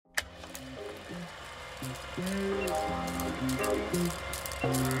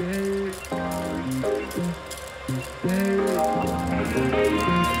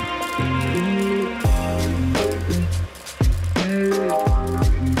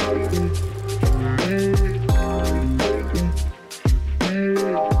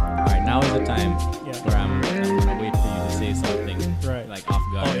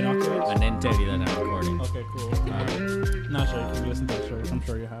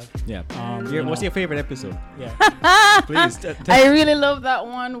What's your favorite episode? Yeah. Please. I really love that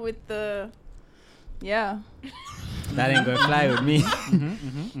one with the... Yeah. That ain't gonna fly with me.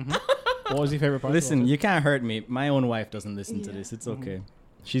 What was your favorite part? Listen, you can't hurt me. My own wife doesn't listen to this. It's okay.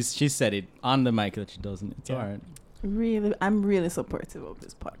 She said it on the mic that she doesn't. It's all right. Really, I'm really supportive of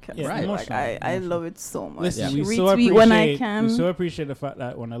this podcast. Yeah, right. Like, I love it so much. Listen, Yeah. we so Retweet when I can. We so appreciate the fact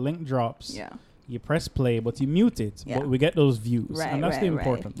that when a link drops, Yeah. you press play, but you mute it. Yeah. But we get those views, Right, and that's the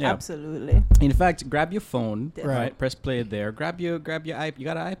important. Yeah. Absolutely. In fact, grab your phone, Definitely. right? Press play there. Grab your iPad. You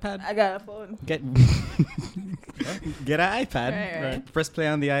got an iPad? I got a phone. Get an iPad. Right. Press play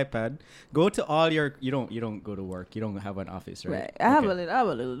on the iPad. Go to all your. You don't go to work. You don't have an office, right? Right. I have a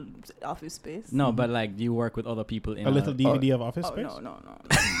little office space. No, but like you work with other people in A little DVD of Office Space. No.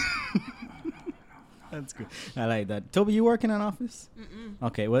 That's good. I like that. Toby, you work in an office?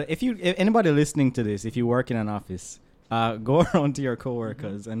 Okay. Well, if anybody listening to this, if you work in an office, go around to your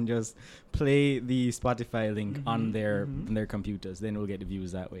coworkers and just play the Spotify link on their computers. Then we'll get the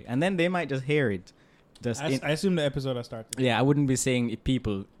views that way, and then they might just hear it. I assume the episode I started. Yeah, I wouldn't be saying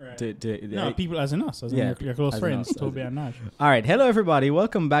people No, people as in us, as in your close friends, Toby and Naj. All right, hello everybody.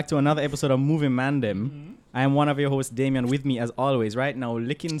 Welcome back to another episode of Movie Man Dem. I am one of your hosts, Damien. With me, as always, right now,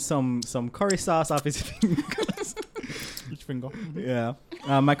 licking some curry sauce off his fingers. Which finger? Yeah.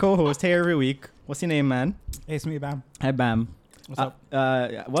 My co-host here every week. What's your name, man? Hey, it's me, Bam. Hi, Bam. What's up?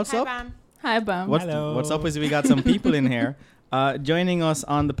 What's up? Bam. Hi, Bam. What's up is we got some people in here. Joining us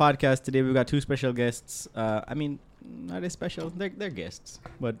on the podcast today, we've got two special guests. I mean, are they special? They're guests.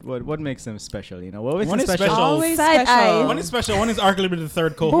 But what makes them special? You know, what makes One them is special. Always Side special. eye. One is special. One is arguably the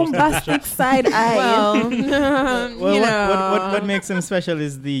third co-host. Bombastic side eye. Well, Well, you know, what makes them special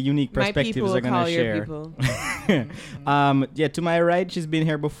is the unique my people perspectives they're call gonna your share. people. Yeah, to my right, she's been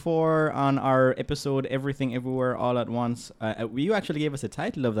here before on our episode "Everything Everywhere All at Once." You actually gave us a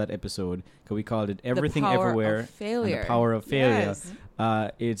title of that episode because we called it "Everything Power Everywhere of Failure. and the Power of Failure."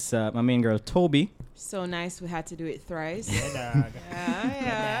 Yes. It's my main girl Toby, So nice we had to do it thrice. Yeah.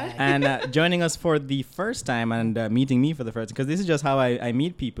 Yeah. and joining us for the first time and meeting me for the first, because this is just how I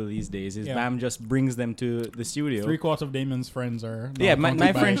meet people these days. Is Bam just brings them to the studio. 3/4 of Damon's friends are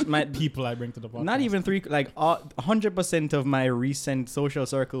my friends, my people I bring to the podcast. Not even 100% of my recent social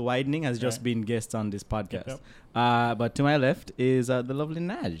circle widening has just been guests on this podcast. But to my left is the lovely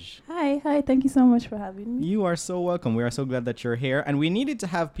Naj. Hi. Thank you so much for having me. You are so welcome. We are so glad that you're here, and we needed to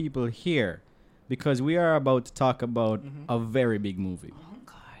have people here because we are about to talk about a very big movie.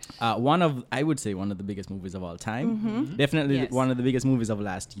 I would say one of the biggest movies of all time. Definitely one of the biggest movies of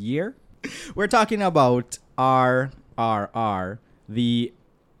last year. We're talking about RRR, the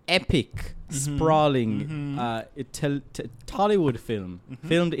epic, sprawling Tollywood film,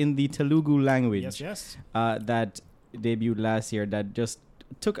 filmed in the Telugu language. Yes. That debuted last year. That just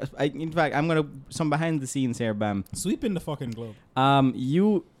took. In fact, I'm gonna some behind the scenes here, Bam. Sweeping the fucking globe.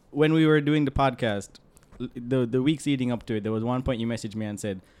 When we were doing the podcast, the weeks leading up to it, there was one point you messaged me and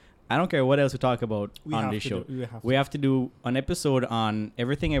said, I don't care what else we talk about on this show. We have to do an episode on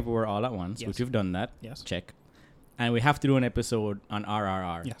Everything Everywhere All at Once, which we've done that. Yes. Check. And we have to do an episode on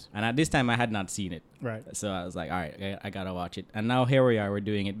RRR. Yes. And at this time, I had not seen it. Right. So I was like, all right, I got to watch it. And now here we are, we're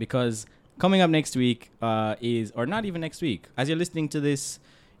doing it. Because coming up next week or not even next week, as you're listening to this,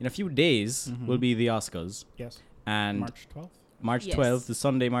 in a few days, will be the Oscars. Yes. And March 12th. March 12th, the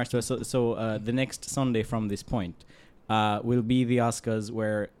Sunday, March 12th. So the next Sunday from this point will be the Oscars,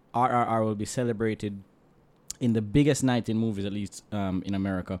 where RRR will be celebrated in the biggest night in movies, at least in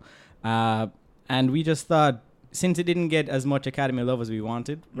America. And we just thought, since it didn't get as much Academy love as we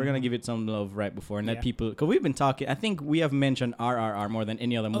wanted, we're going to give it some love right before. And let people... Because we've been talking... I think we have mentioned RRR more than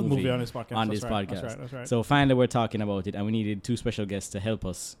any other movie on this podcast. That's right. So finally we're talking about it. And we needed two special guests to help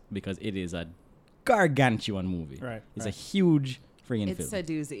us because it is a gargantuan movie. Right. It's a huge friggin' film. It's a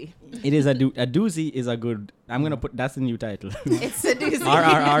doozy. It is a doozy is a good... I'm going to put... That's the new title. It's a doozy.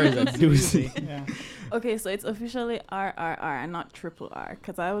 RRR is a doozy. Yeah. Okay, so it's officially RRR and not triple R,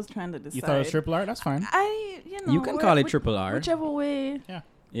 because I was trying to decide. You thought it was triple R? That's fine. You can call it triple R. Whichever way. Yeah.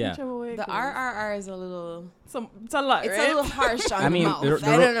 Whichever way. The RRR is a little... It's a lot, It's right? a little harsh on the mouth.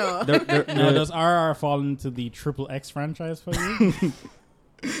 I don't know. Now, does RRR fall into the Triple X franchise for you?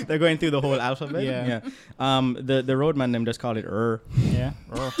 They're going through the whole alphabet. Yeah. The roadman them just called it RRR. Yeah.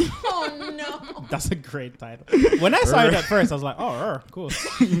 Oh no. That's a great title. When I saw it at first, I was like, oh, cool.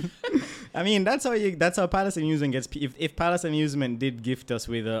 I mean, that's how Palace Amusement gets. If Palace Amusement did gift us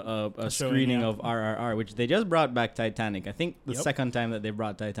with a screening of RRR, which they just brought back Titanic. I think the second time that they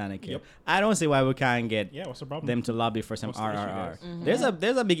brought Titanic here. I don't see why we can't get what's the problem? them to lobby for some RRR.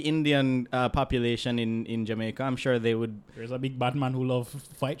 There's a big Indian population in Jamaica. I'm sure they would. There's a big Batman who love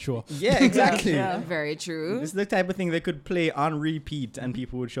fight show. Yeah, exactly. Very true. This is the type of thing they could play on repeat and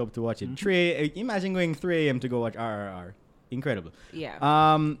people would show up to watch it. Imagine going 3 a.m. to go watch RRR. Incredible. Yeah.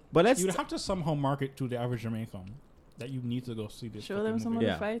 But let's. You'd have to somehow market to the average Jamaican that you need to go see this. Show them some of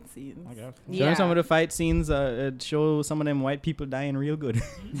the fight scenes. I guess. Show them some of the fight scenes. Show some of them white people dying real good,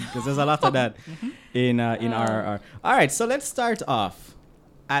 because there's a lot of that in RRR. All right, so let's start off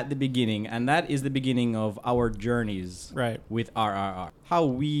at the beginning, and that is the beginning of our journeys with RRR. How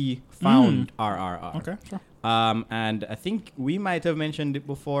we found RRR. Okay, sure. And I think we might have mentioned it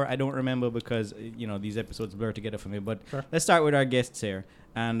before. I don't remember because, these episodes blur together for me. But let's start with our guests here.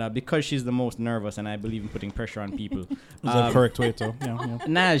 And because she's the most nervous and I believe in putting pressure on people. That's the correct way to. Yeah.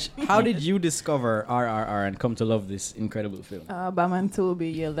 Naj, how did you discover RRR and come to love this incredible film? Bam and Toby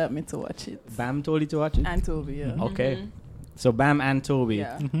yelled at me to watch it. Bam told you to watch it? And Toby, yeah. Okay. So Bam and Toby.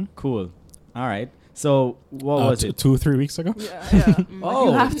 Yeah. Cool. All right. So what was it? 2-3 weeks ago. Yeah. Oh,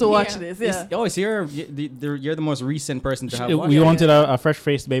 you have to watch this. Yeah. So you're the most recent person to have watched We it. wanted a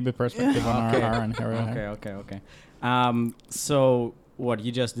fresh-faced baby perspective on RRR and here. Okay. So what?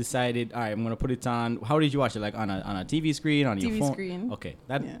 You just decided? All right, I'm gonna put it on. How did you watch it? Like on a TV screen, on your phone? TV screen. Okay.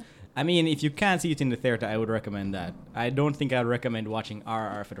 I mean, if you can't see it in the theater, I would recommend that. I don't think I would recommend watching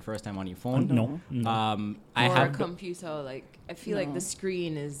RRR for the first time on your phone. No. I or have a computer. Like I feel like the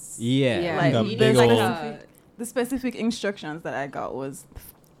screen is. Like the specific instructions that I got was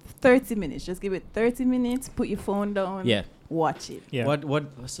 30 minutes. Just give it 30 minutes. Put your phone down. Yeah. Watch it. Yeah.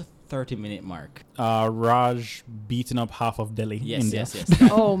 What's the 30-minute mark? Raj beating up half of Delhi, India. Yes.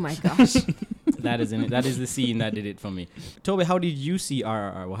 Oh my gosh. That is the scene that did it for me. Toby, how did you see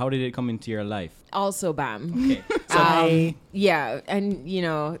RRR? Well, how did it come into your life? Also Bam. Okay. Yeah, and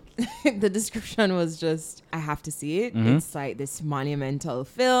the description was just, I have to see it. It's like this monumental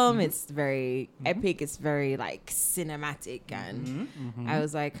film. It's very epic. It's very like cinematic, and I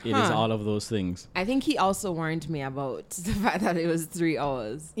was like, it is all of those things. I think he also warned me about the fact that it was 3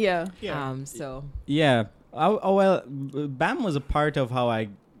 hours. Yeah. So. Yeah. Well, Bam was a part of how I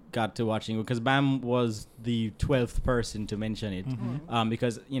got to watching it, because Bam was the 12th person to mention it.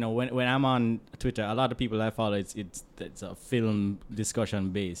 Because when I'm on Twitter, a lot of people I follow, it's a film discussion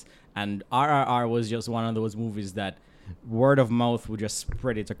base, and RRR was just one of those movies that word of mouth would just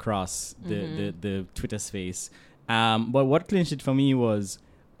spread it across the Twitter space. But what clinched it for me was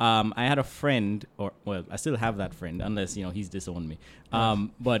I had a friend, I still have that friend, unless he's disowned me.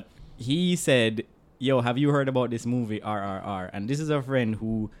 But he said, "Yo, have you heard about this movie RRR?" And this is a friend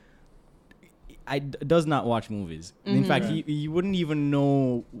who does not watch movies. In fact, he wouldn't even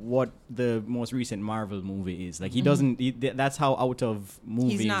know what the most recent Marvel movie is. Like he doesn't. That's how out of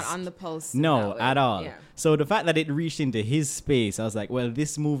movies. He's not on the pulse. No, at all. Yeah. So the fact that it reached into his space, I was like, well,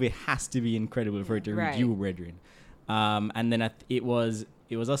 this movie has to be incredible for it to reach you, brethren. And then it was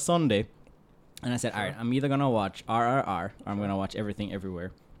a Sunday, and I said, all right, I'm either gonna watch RRR or I'm gonna watch Everything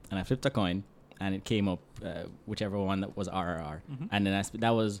Everywhere. And I flipped a coin, and it came up whichever one that was RRR. And then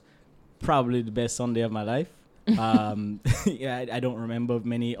that was probably the best Sunday of my life. I don't remember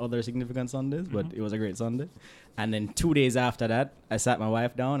many other significant Sundays, but it was a great Sunday. And then 2 days after that, I sat my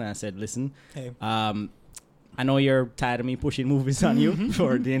wife down and I said, listen, hey. I know you're tired of me pushing movies on you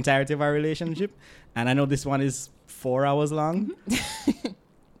for the entirety of our relationship, and I know this one is 4 hours long,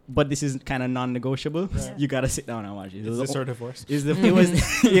 but this is kind of non-negotiable. Right. You gotta sit down and watch it. Is this or divorce? Is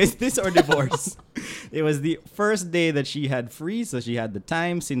this or divorce? It was the first day that she had free, so she had the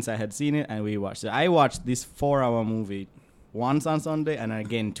time since I had seen it, and we watched it. I watched this 4-hour movie once on Sunday, and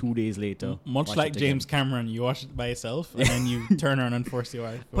again 2 days later. Much like James Cameron, you watch it by yourself, and then you turn around and force your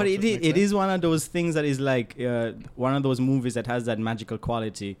wife. But it is one of those things that is like one of those movies that has that magical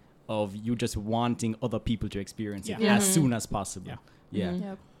quality of you just wanting other people to experience it as soon as possible. Yeah.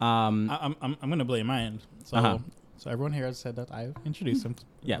 Yep. I'm gonna blow your mind. So everyone here has said that I've introduced him.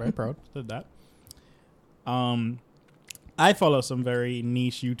 Yeah. Very proud of that. I follow some very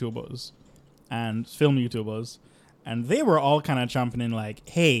niche YouTubers and film YouTubers, and they were all kind of championing like,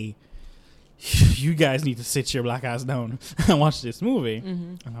 hey, you guys need to sit your black ass down and watch this movie.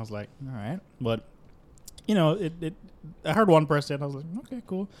 And I was like, all right. But I heard one person, I was like, okay,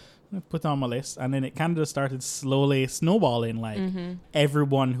 cool. put it on my list, and then it kind of just started slowly snowballing. Like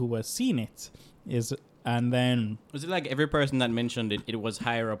everyone who was seeing it is, and then was it like every person that mentioned it, it was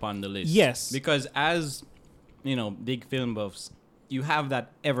higher up on the list? Yes, because as you know, big film buffs, you have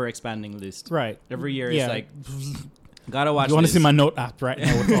that ever expanding list. Right. Every year it's like, gotta watch. You want to see my note app right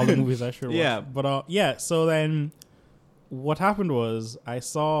now with all the movies I should watch. Yeah, but so then what happened was I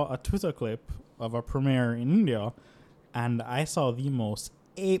saw a Twitter clip of a premiere in India, and I saw the most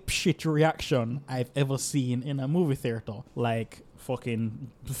ape shit reaction I've ever seen in a movie theater. Like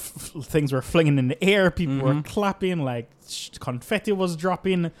fucking things were flinging in the air, people were clapping, like confetti was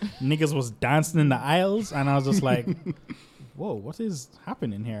dropping, niggas was dancing in the aisles, and I was just like, whoa, what is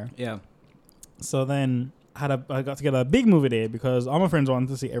happening here? Yeah. So then I got together a big movie day because all my friends wanted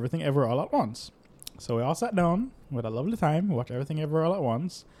to see Everything Ever All at Once. So we all sat down with a lovely time, watched Everything Ever All at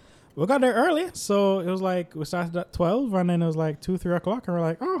Once. We got there early, so it was like we started at 12, and then it was like 2-3 o'clock, and we're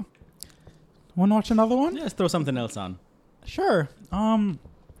like, oh, want to watch another one? Yeah, let's throw something else on. Sure.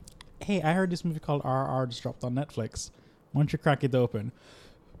 Hey, I heard this movie called RRR just dropped on Netflix. Why don't you crack it open?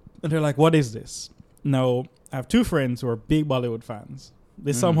 And they're like, what is this? No, I have two friends who are big Bollywood fans.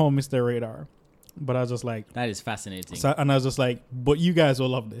 They somehow missed their radar. But I was just like... That is fascinating. And I was just like, but you guys will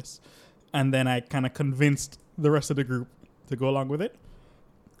love this. And then I kind of convinced the rest of the group to go along with it.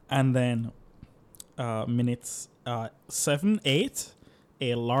 And then minutes 7, 8,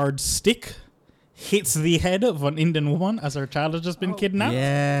 a large stick hits the head of an Indian woman as her child has just been kidnapped.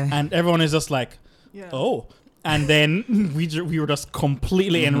 Yeah. And everyone is just like, oh. And then we were just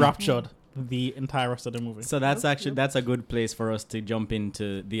completely enraptured the entire rest of the movie. So that's a good place for us to jump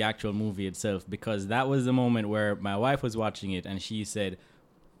into the actual movie itself, because that was the moment where my wife was watching it and she said,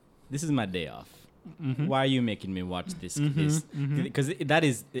 this is my day off. Why are you making me watch this? Because that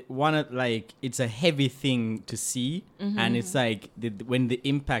is one of, like, it's a heavy thing to see, and it's like when the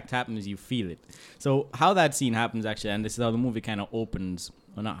impact happens, you feel it. So how that scene happens actually, and this is how the movie kind of opens.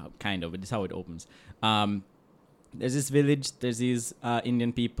 Well, not how, kind of, but this is how it opens. There's this village. There's these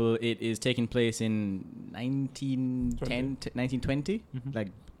Indian people. It is taking place in 1920, like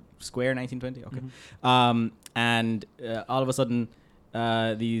square 1920. Okay, and all of a sudden.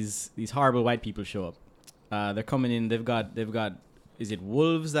 These horrible white people show up. They're coming in. They've got. Is it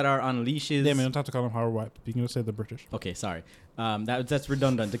wolves that are on leashes? Yeah, I mean, don't have to call them horrible white. You can just say the British. Okay, sorry. That's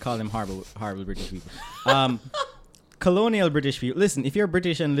redundant to call them horrible British people. Colonial British people. Listen, if you're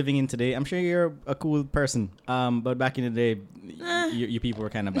British and living in today, I'm sure you're a cool person. But back in the day, you people were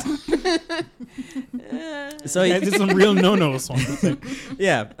kind of bad. So yeah, there's some real no-nos.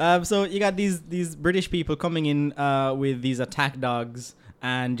 Yeah. So you got these British people coming in with these attack dogs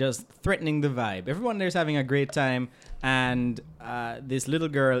and just threatening the vibe. Everyone there's having a great time, and this little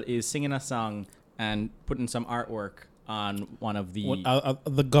girl is singing a song and putting some artwork on one of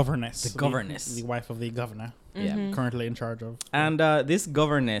the governess. The governess, the wife of the governor. Yeah, currently in charge of. And this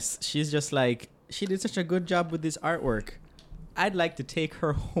governess, she's just like, she did such a good job with this artwork. I'd like to take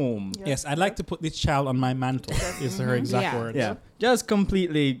her home. Yes, I'd like to put this child on my mantle. Is her exact words. Yeah, just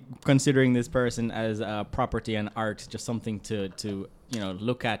completely considering this person as property and art, just something to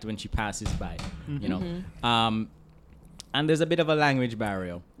look at when she passes by. And there's a bit of a language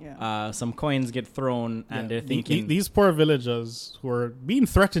barrier. Yeah. Some coins get thrown, and they're thinking these poor villagers who are being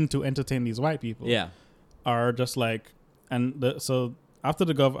threatened to entertain these white people. Yeah, are just like, so after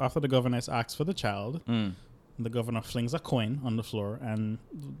the governess asks for the child. The governor flings a coin on the floor, and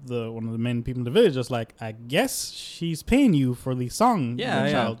one of the men people in the village is like, I guess she's paying you for the song the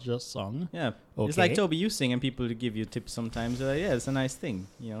child just sung. Yeah. Okay. It's like, Toby, you sing and people give you tips sometimes. They're like, yeah, it's a nice thing.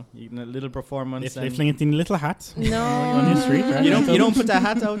 A little performance. If they fling it in a little hat. No. On the street, right? You don't put a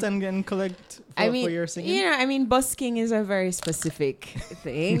hat out and collect for your singing? Busking is a very specific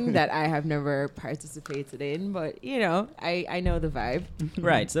thing that I have never participated in, but, I know the vibe.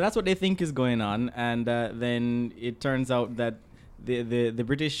 Right. So that's what they think is going on. And then it turns out that the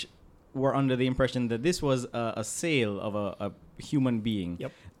British were under the impression that this was a sale of a human being.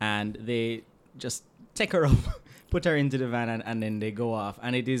 Yep. And they just take her up, put her into the van, and then they go off.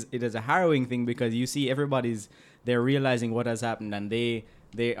 And it is a harrowing thing, because you see they're realizing what has happened, and they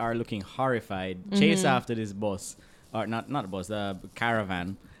are looking horrified, chase after this bus, or not a bus, the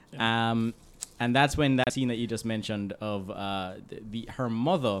caravan. Yeah. And that's when that scene that you just mentioned of her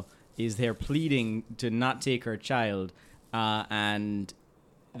mother is there pleading to not take her child, and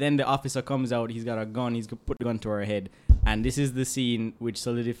then the officer comes out. He's got a gun. He's put the gun to her head, and this is the scene which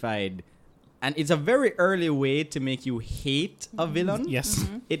solidified. And it's a very early way to make you hate a villain. Yes.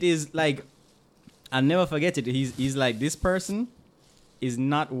 It is like, I'll never forget it. He's like, this person is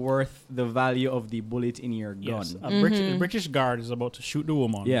not worth the value of the bullet in your gun. Yes, a British guard is about to shoot the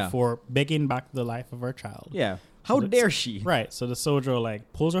woman for begging back the life of her child. Yeah. How dare she? Right. So the soldier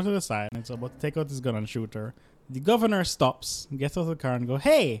like pulls her to the side and it's about to take out his gun and shoot her. The governor stops, gets out of the car and go,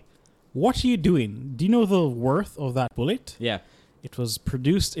 "Hey, what are you doing? Do you know the worth of that bullet?" Yeah. It was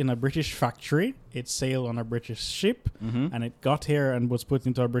produced in a British factory. It sailed on a British ship, and it got here and was put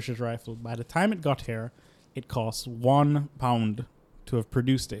into a British rifle. By the time it got here, it cost £1 to have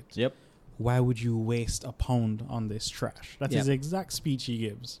produced it. Yep. Why would you waste £1 on this trash? That is the exact speech he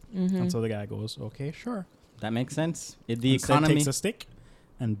gives. And so the guy goes, "Okay, sure." That makes sense. The Instead economy takes a stick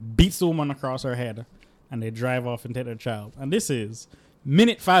and beats the woman across her head, and they drive off and take their child. And this is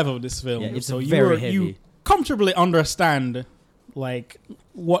minute 5 of this film. Yeah, it's so very heavy. You comfortably understand like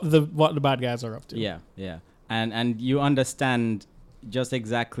what the bad guys are up to. Yeah. And you understand just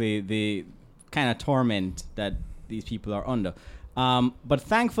exactly the kind of torment that these people are under. But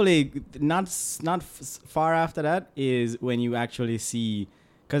thankfully, not far after that is when you actually see,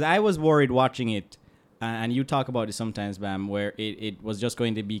 because I was worried watching it, and you talk about it sometimes, Bam, where it was just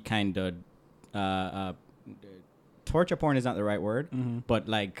going to be kind of torture porn is not the right word, but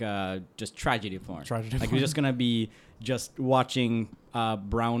like just tragedy porn. Like you're just gonna be just watching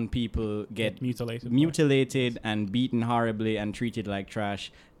brown people get mutilated and beaten horribly and treated like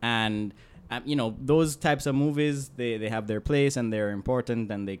trash. And those types of movies, they have their place and they're important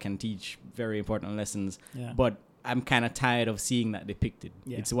and they can teach very important lessons. Yeah. But I'm kind of tired of seeing that depicted.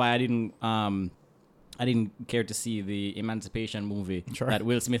 Yeah. It's why I didn't care to see the Emancipation movie that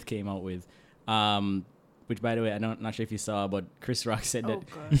Will Smith came out with. Which, by the way, I'm not sure if you saw, but Chris Rock said that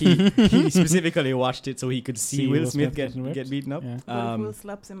he specifically watched it so he could see Will Smith get beaten up. Yeah. But if Will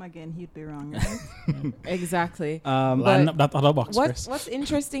slaps him again, he'd be wrong, right? Exactly. Line up that other box, Chris. What's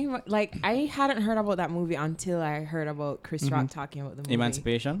interesting, like, I hadn't heard about that movie until I heard about Chris Rock talking about the movie.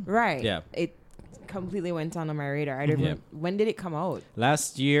 Emancipation? Right. Yeah. It completely went on my radar. I didn't. When did it come out?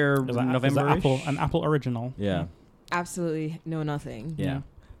 Last year, November. An Apple original. Yeah. Absolutely know nothing. Yeah.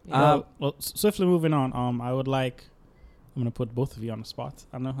 Well, swiftly moving on. I'm gonna put both of you on the spot.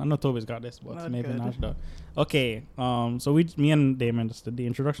 I know Toby's got this, but maybe Naj does. Okay. So me and Damon just did the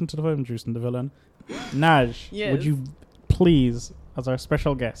introduction to the film, introducing the villain. Naj, would you please, as our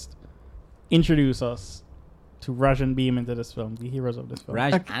special guest, introduce us to Raj and Beam into this film, the heroes of this film?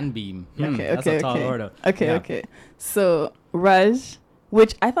 Raj and Beam. That's a tall order. Okay. So Raj,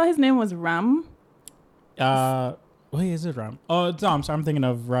 which I thought his name was Ram. Wait, is it Ram? Oh, no, I'm sorry. I'm thinking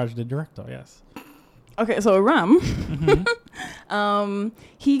of Raj, the director. Yes. Okay, so Ram,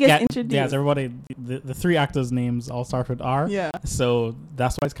 he gets introduced. Yes, everybody. The three actors' names all start with R. Yeah. So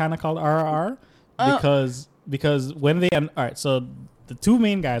that's why it's kind of called RRR, because when they all right, so the two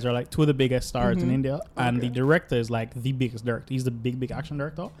main guys are like two of the biggest stars in India, and the director is like the biggest director. He's the big action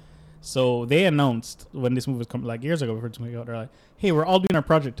director. So they announced when this movie was coming, like years ago before it came out, they're like, "Hey, we're all doing a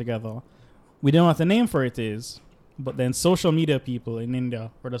project together. We don't know what the name for it is." But then social media people in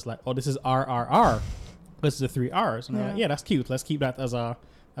India were just like, "Oh, this is RRR. This is the 3 R's." And they're like, "Yeah, that's cute. Let's keep that as a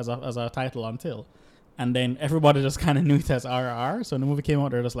title until." And then everybody just kind of knew it as RRR. So when the movie came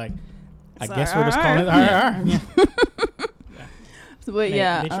out, they're just like, "I guess we're just calling it RRR." Yeah. But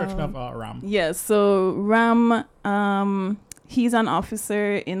Ram. Yeah. So Ram, he's an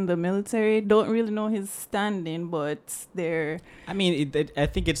officer in the military. Don't really know his standing, but they're. I mean, I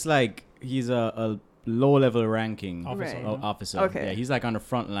think it's like he's a low-level ranking officer. Okay. Yeah, he's like on the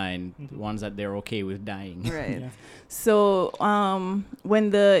front line, ones that they're okay with dying. Right. Yeah. So when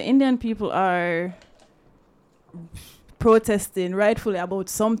the Indian people are protesting rightfully about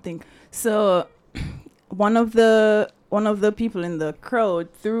something, so one of the people in the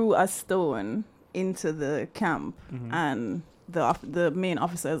crowd threw a stone into the camp, and the main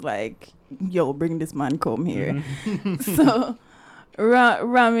officer is like, "Yo, bring this man come here." So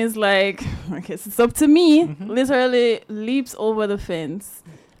Ram is like, "Okay, so it's up to me." Literally leaps over the fence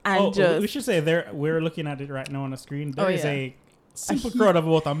and we should say we're looking at it right now on the screen. There is a simple crowd of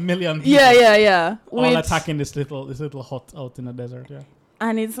about 1 million people. Yeah. All attacking this little hut out in the desert. Yeah.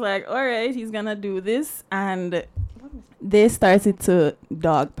 And it's like, all right, he's gonna do this, and they started to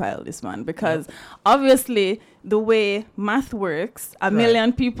dogpile this man because obviously the way math works, a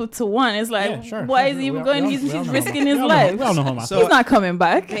million people to one is like, why is he even going? He's risking his life. So he's not coming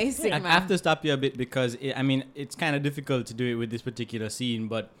back. I have to stop you a bit because it's kind of difficult to do it with this particular scene,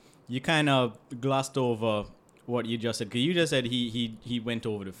 but you kind of glossed over what you just said, because you just said he went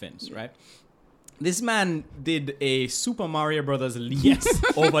over the fence, right? This man did a Super Mario Brothers leap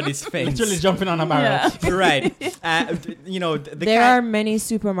over this fence. Literally jumping on a barrel. Right. There are many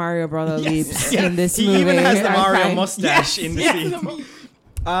Super Mario Brothers leaps in this movie. He even has the Mario Fine. mustache in the scene.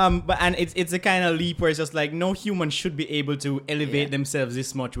 It's a kind of leap where it's just like no human should be able to elevate themselves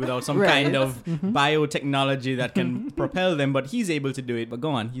this much without some kind of biotechnology that can propel them, but he's able to do it. But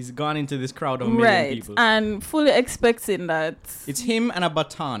go on, he's gone into this crowd of a million people. And fully expecting that It's him and a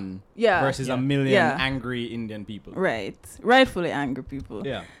baton versus a million angry Indian people. Right. Rightfully angry people.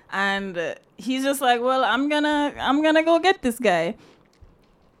 Yeah. And he's just like, well, I'm gonna go get this guy.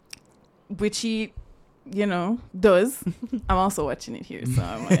 Which he does. I'm also watching it here, so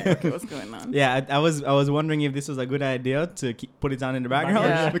I'm like, okay, what's going on? Yeah, I was wondering if this was a good idea to put it on in the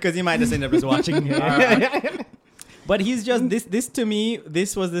background because he might just end up just watching it. But he's just this to me.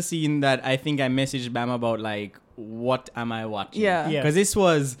 This was the scene that I think I messaged Bam about. Like, what am I watching? Yeah, because this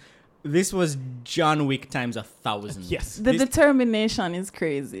was John Wick times 1,000. Yes, the determination is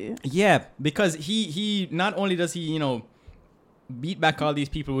crazy. Yeah, because he not only does he beat back all these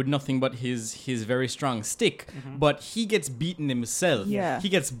people with nothing but his very strong stick, but he gets beaten himself. Yeah, he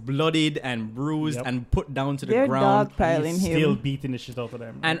gets bloodied and bruised and put down to They're the ground. Dogpiling him. Still beating the shit out of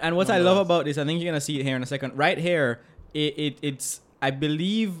them. And what I love about this, I think you're gonna see it here in a second. Right here, it's I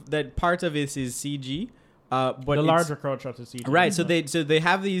believe that part of this is CG. But the larger crowd shots is CG. Right, so they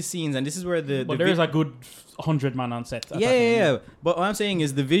have these scenes, and this is where but there is a good 100 man on set. Yeah. But what I'm saying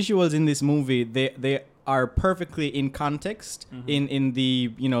is the visuals in this movie, they are perfectly in context in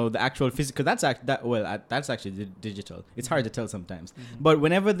the the actual physical. That's actually digital. It's hard to tell sometimes. But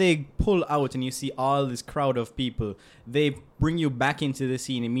whenever they pull out and you see all this crowd of people, they bring you back into the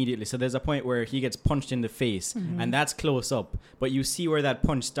scene immediately. So there's a point where he gets punched in the face, and that's close up. But you see where that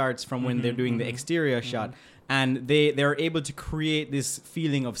punch starts from when they're doing the exterior shot. And they're able to create this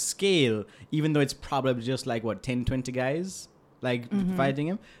feeling of scale, even though it's probably just like 10, 20 guys fighting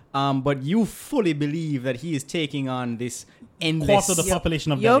him. But you fully believe that he is taking on this endless quarter the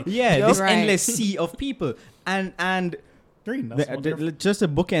population of Delhi. this endless sea of people. And Green, just to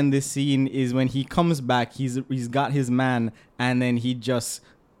bookend this scene is when he comes back, he's got his man, and then he just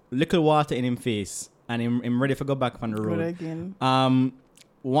little water in him face, and him ready for go back on the road again.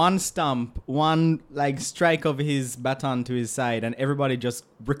 One stomp, one strike of his baton to his side, and everybody just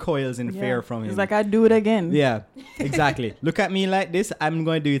recoils in fear from him. He's like, I'd do it again. Yeah, exactly. Look at me like this, I'm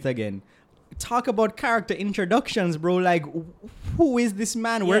going to do it again. Talk about character introductions, bro. Like, who is this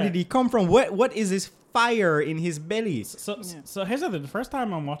man? Where did he come from? What is this fire in his belly? So here's the first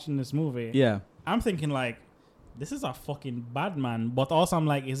time I'm watching this movie. Yeah, I'm thinking this is a fucking bad man, but also I'm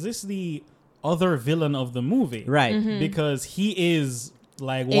like, is this the other villain of the movie? Right. Because he is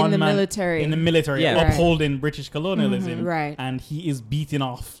in the military, upholding British colonialism, right? And he is beating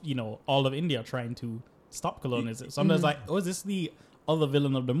off, all of India trying to stop colonialism. So I'm just like, is this the other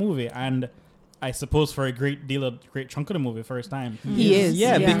villain of the movie? And I suppose for a great chunk of the movie, first time he is.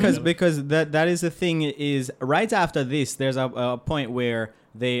 Yeah, because that is the thing. Is right after this, there's a point where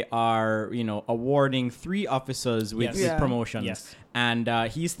they are awarding 3 officers with promotions, and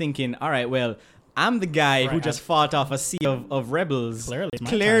he's thinking, all right, well, I'm the guy who just fought off a sea of rebels.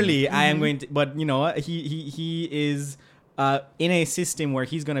 Clearly, I am going to. But he is in a system where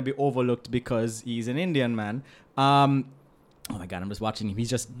he's going to be overlooked because he's an Indian man. Oh my God! I'm just watching him. He's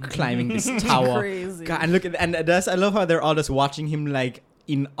just climbing this tower. Crazy. God, and look at I love how they're all just watching him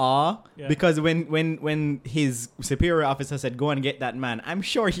in awe because when his superior officer said go and get that man, I'm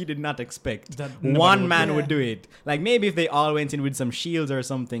sure he did not expect that one man would do it. Maybe if they all went in with some shields or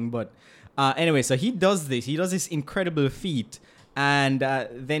something, but. Anyway, so he does this incredible feat, and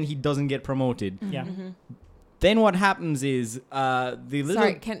then he doesn't get promoted. Yeah. Then what happens is the little.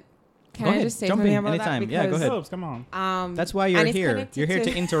 Sorry, can I just say something about anytime. that? Yeah, go ahead. Phillips, come on. That's why you're here. You're here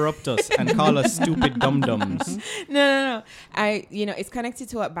to interrupt us and call us stupid dum-dums. No. It's connected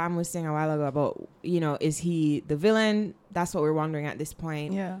to what Bam was saying a while ago about, is he the villain? That's what we're wondering at this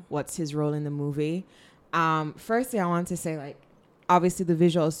point. Yeah. What's his role in the movie? Firstly, I want to say, obviously the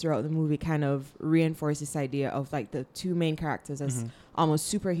visuals throughout the movie kind of reinforce this idea of the 2 main characters as almost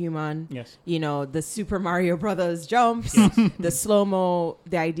superhuman. Yes. The Super Mario Brothers jumps, the slow-mo,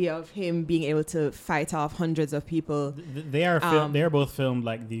 the idea of him being able to fight off hundreds of people. They are both filmed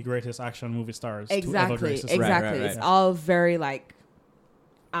like the greatest action movie stars. Exactly. Right. It's all very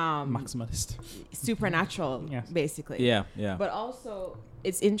maximalist, supernatural, basically. Yeah. But also,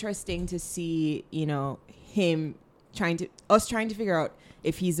 it's interesting to see, him trying to figure out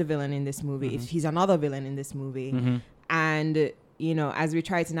if he's a villain in this movie, if he's another villain in this movie. And, as we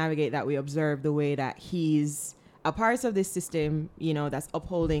try to navigate that, we observe the way that he's a part of this system, you know, that's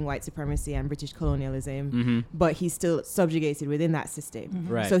upholding white supremacy and British colonialism, but he's still subjugated within that system.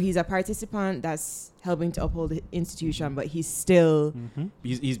 Right. So he's a participant that's helping to uphold the institution, but he's still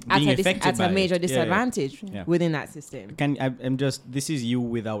he's being affected at by a major it. disadvantage Yeah. within that system. This is you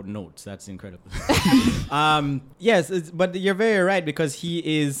without notes. That's incredible. Yes, but you're very right, because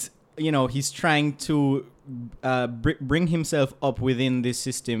he is, you know, he's trying to bring himself up within this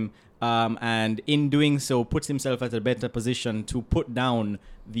system, and in doing so puts himself at a better position to put down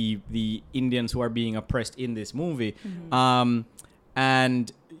the Indians who are being oppressed in this movie.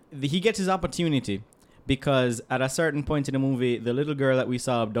 And he gets his opportunity, because at a certain point in the movie, the little girl that we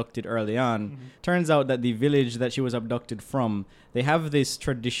saw abducted early on, turns out that the village that she was abducted from, they have this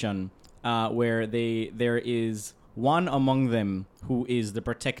tradition where there is one among them who is the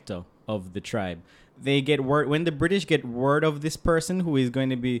protector of the tribe. They get word, when the British get word of this person who is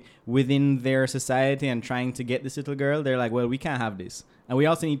going to be within their society and trying to get this little girl, they're like, well, we can't have this. And we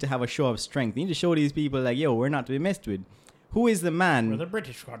also need to have a show of strength. We need to show these people, like, yo, we're not to be messed with. Who is the man? We're the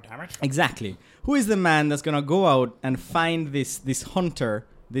British, goddammit. Exactly. Who is the man that's going to go out and find this hunter,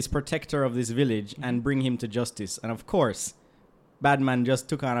 this protector of this village, and bring him to justice? And of course, Badman just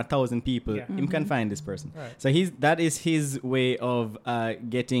took on 1,000 people. Yeah. Him can find this person. Right. So that is his way of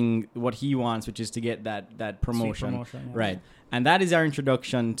getting what he wants, which is to get that promotion. Yeah. Right. And that is our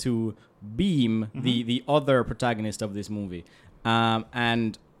introduction to Beam, the other protagonist of this movie.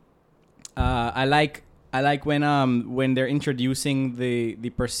 And I like when they're introducing the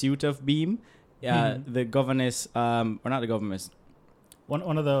pursuit of Beam, the governess, or not the governess.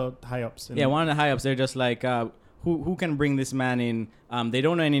 One of the high ups. One of the high ups. They're just like, who can bring this man in? They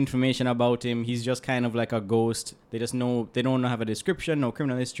don't know any information about him. He's just kind of like a ghost. They just know, they don't have a description, no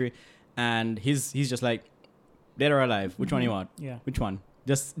criminal history, and he's just like, dead or alive. Which one you want? Yeah. Which one?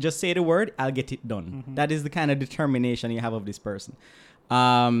 Just say the word, I'll get it done. That is the kind of determination you have of this person.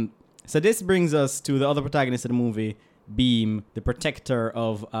 So this brings us to the other protagonist of the movie, Beam, the protector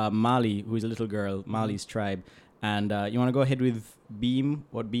of Mali, who is a little girl, Mali's tribe. And you want to go ahead with Beam,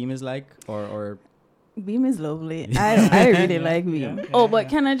 what Beam is like, or Beam is lovely. I really like Beam. Yeah, But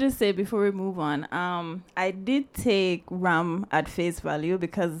can I just say before we move on, I did take Ram at face value,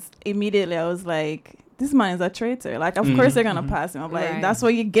 because immediately I was like, this man is a traitor. Like, of course they're gonna pass him. I'm like, Right. that's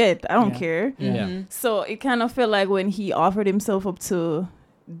what you get. I don't care. Yeah. So it kind of felt like when he offered himself up to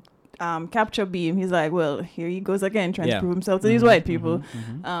capture Beam, he's like, well, here he goes again, trying to prove himself to these white people.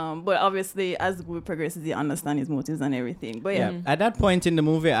 But obviously, as the movie progresses, you understand his motives and everything. But yeah. At that point in the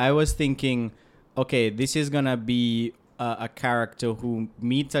movie, I was thinking, okay, this is gonna be a character who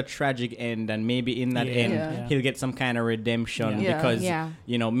meets a tragic end, and maybe in that end he'll get some kind of redemption because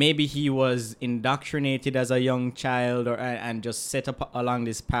you know, maybe he was indoctrinated as a young child, or and just set up along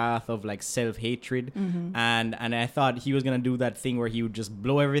this path of like self-hatred, and I thought he was gonna do that thing where he would just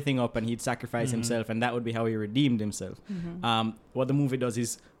blow everything up and he'd sacrifice himself, and that would be how he redeemed himself. What the movie does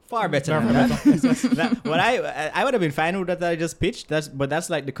is far better than that. What I would have been fine with that I just pitched. But that's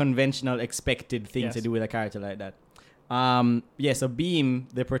like the conventional expected thing to do with a character like that. So Beam,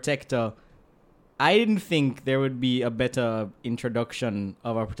 the protector, I didn't think there would be a better introduction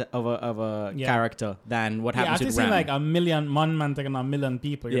of a character than what happens with Ram. Like a million, one man taking a million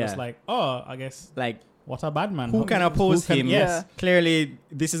people. You're just like, oh, I guess. Like, what a bad man. Who can oppose him? Yes. Clearly,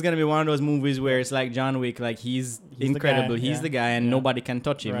 this is going to be one of those movies where it's like John Wick. Like, he's incredible. The guy, he's the guy, and nobody can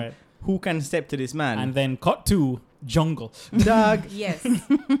touch him. Right. Who can step to this man? And then cut to jungle. Dog. Yes.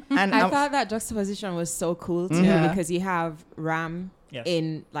 And I thought that juxtaposition was so cool too, because you have Ram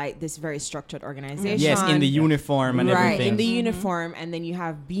in like this very structured organization. Yes, in the uniform and everything. Right, in the uniform, and then you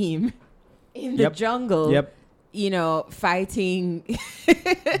have Beam in the jungle. Yep. You know, fighting.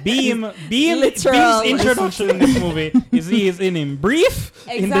 Beam's Literal. introduction in this movie is he is in brief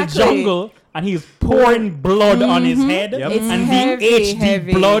in the Exactly. jungle, and he's pouring blood on his head, It's and heavy, the HD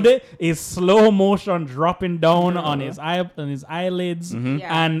heavy. blood is slow motion dropping down on his eyelids,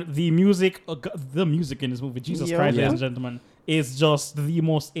 and the music in this movie, Jesus Christ, ladies and gentlemen, is just the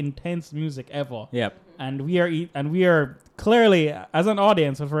most intense music ever. Yep. And we are clearly, as an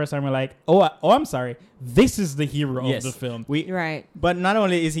audience, for the first time, we're like, I'm sorry, this is the hero of the film. Right. But not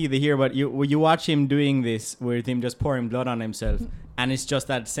only is he the hero, but you watch him doing this with him just pouring blood on himself, and it's just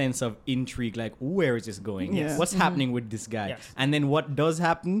that sense of intrigue, like, where is this going? Yes. What's happening with this guy? Yes. And then what does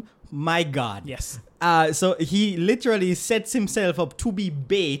happen? My God. Yes. So he literally sets himself up to be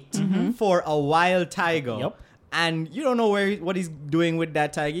bait for a wild tiger. Yep. And you don't know what he's doing with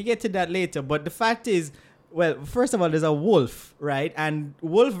that tiger. You get to that later. But the fact is, Well, first of all, there's a wolf, right? And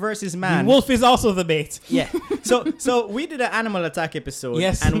wolf versus man. The wolf is also the bait. Yeah. So we did an animal attack episode.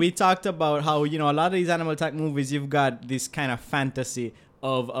 Yes. And we talked about how, you know, a lot of these animal attack movies, you've got this kind of fantasy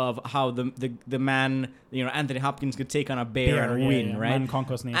of how the man, you know, Anthony Hopkins could take on a bear and win, right? Man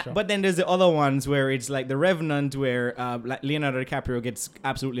conquers nature. But then there's the other ones where it's like The Revenant, where like Leonardo DiCaprio gets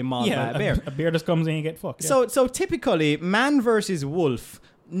absolutely mauled by a bear. A bear just comes in and you get fucked. So typically, man versus wolf,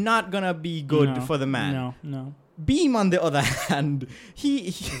 not gonna be good for the man. No. Beam, on the other hand,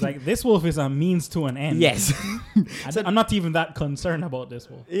 he's like, this wolf is a means to an end. Yes. I'm not even that concerned about this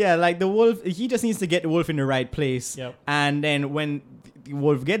wolf. Yeah, like the wolf, he just needs to get the wolf in the right place. Yep. And then when the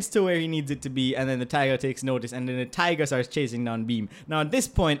wolf gets to where he needs it to be, and then the tiger takes notice, and then the tiger starts chasing down Beam. Now, at this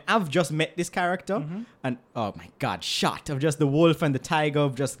point, I've just met this character, and oh my God, shot of just the wolf and the tiger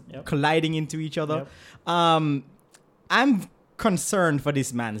just colliding into each other. Yep. I'm concerned for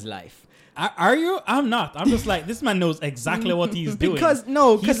this man's life. Are you? I'm not. I'm just like, this man knows exactly what he's doing. Because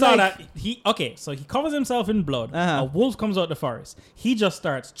so he covers himself in blood. A wolf comes out the forest. He just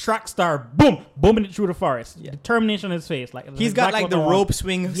starts track star, boom, booming it through the forest. Yeah. Determination in his face. Like he's got like the rope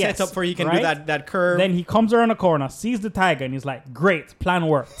swing set up for he can do that curve. Then he comes around a corner, sees the tiger, and he's like, great, plan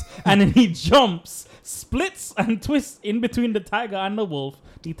worked. And then he jumps, splits and twists in between the tiger and the wolf.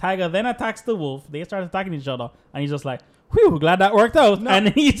 The tiger then attacks the wolf. They start attacking each other, and he's just like, whew, glad that worked out. No. And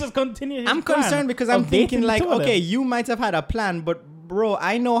he just continues. I'm concerned because I'm thinking like, okay, you might have had a plan, but bro,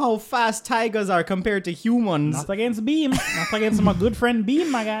 I know how fast tigers are compared to humans. Not against Beam. Not against my good friend Beam,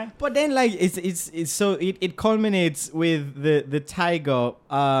 my guy. But then like it's so it culminates with the tiger.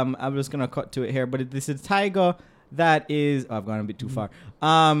 I'm just gonna cut to it here, but this is a tiger that is. Oh, I've gone a bit too far.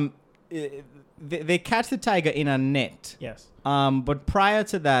 They catch the tiger in a net. Yes. But prior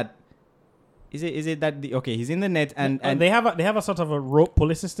to that. Is it that he's in the net and they have a sort of a rope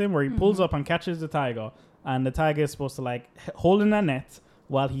pulley system where he pulls up and catches the tiger, and the tiger is supposed to like hold in a net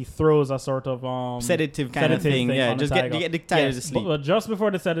while he throws a sort of sedative kind of thing. Yeah, just get the tiger to sleep. But just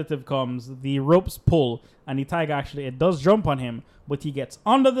before the sedative comes, the ropes pull and the tiger it does jump on him, but he gets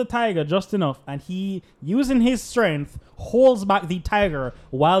under the tiger just enough, and he, using his strength, holds back the tiger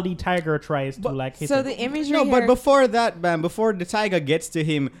while the tiger tries to hit him. So the imagery but before that, man, before the tiger gets to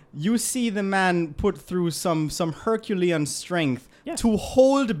him, you see the man put through some Herculean strength to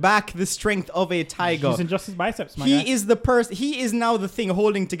hold back the strength of a tiger. Using just his biceps, my guy. He is now the thing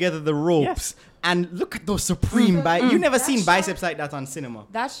holding together the ropes. Yes. And look at those supreme biceps. You've never seen biceps like that on cinema.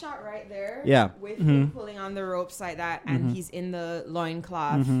 That shot right there. Yeah. With him pulling on the ropes like that, and he's in the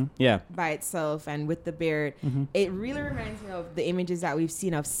loincloth by itself and with the beard. It really reminds me of the images that we've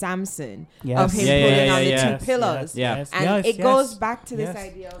seen of Samson. Of him pulling on the two pillars. And it goes back to this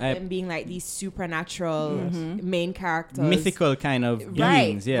idea of them being like these supernatural main characters. Mythical kind of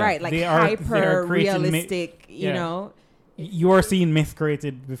beings. Right. Like hyper realistic, you know. You are seeing myth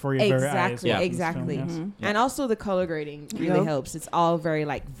created before your very eyes. Exactly. And also the color grading really helps. It's all very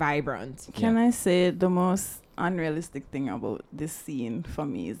like vibrant. Can I say the most unrealistic thing about this scene for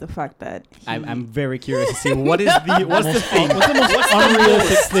me is the fact that I'm very curious to see what's the thing? What's the most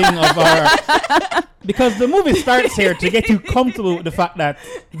unrealistic thing of our... Because the movie starts here to get you comfortable with the fact that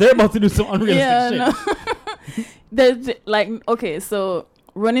they're about to do some unrealistic shit. There's like, okay, so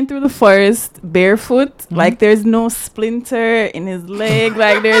running through the forest barefoot, like there's no splinter in his leg,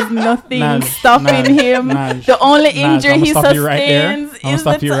 like there's nothing stopping him. The only injury he sustains is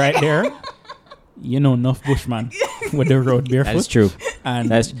stop you right there. You know enough bushman with the road barefoot. That's true. And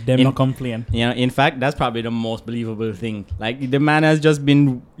them not complain. You know, in fact, that's probably the most believable thing. Like the man has just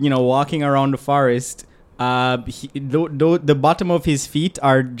been, walking around the forest. The bottom of his feet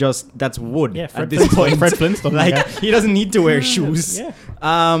are that's wood at this point. Fred Flintstone, like he doesn't need to wear shoes.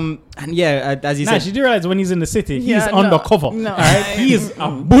 As you said, you do realize when he's in the city, he's undercover. No. All right? He is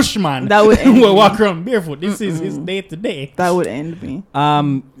a bushman that would who will walk around barefoot. This is his day to day. That would end me.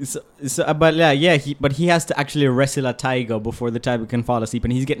 But he has to actually wrestle a tiger before the tiger can fall asleep,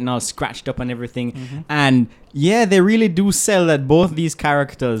 and he's getting all scratched up and everything. And they really do sell that both these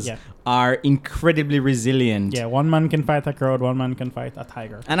characters are incredibly resilient. Yeah, one man can fight a crowd, one man can fight a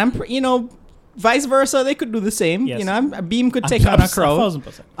tiger. And vice versa, they could do the same. Yes. A beam could take on a crowd.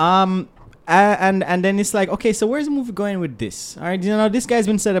 1,000%. And then it's like, okay, so where's the movie going with this? All right, this guy's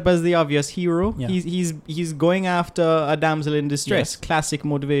been set up as the obvious hero. Yeah. He's going after a damsel in distress, classic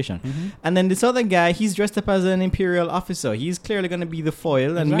motivation. And then this other guy, he's dressed up as an imperial officer. He's clearly going to be the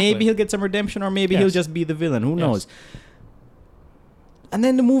foil, and maybe he'll get some redemption, or maybe he'll just be the villain. Who knows? And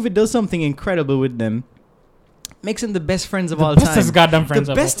then the movie does something incredible with them. makes them the best friends of all time. Bestest goddamn friends.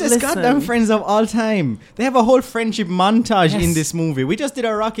 The bestest goddamn friends of all time. They have a whole friendship montage in this movie. We just did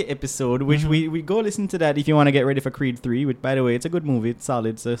a Rocket episode, which we go listen to that if you want to get ready for Creed 3, which, by the way, it's a good movie. It's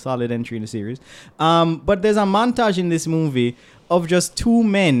solid. It's a solid entry in the series. But there's a montage in this movie of just two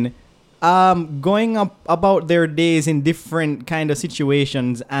men going up about their days in different kind of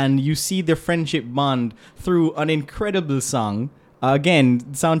situations, and you see their friendship bond through an incredible song. Again, the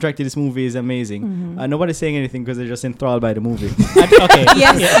soundtrack to this movie is amazing. Nobody's saying anything because they're just enthralled by the movie. Okay.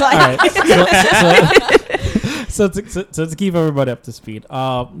 Yes. All right. So to keep everybody up to speed,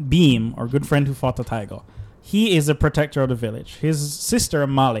 Beam, our good friend who fought the tiger, he is a protector of the village. His sister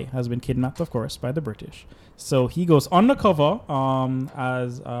Molly has been kidnapped, of course, by the British. So he goes undercover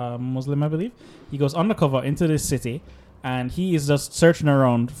as a Muslim, I believe. He goes undercover into this city, and he is just searching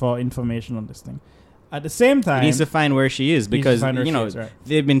around for information on this thing. At the same time, he needs to find where she is because right.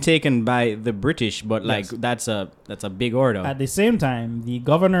 they've been taken by the British, but like that's a big order. At the same time, the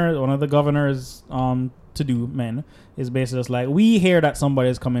governor, one of the governor's to-do men, is basically just like, we hear that somebody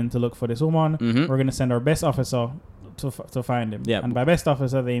is coming to look for this woman. We're gonna send our best officer to find him. And by best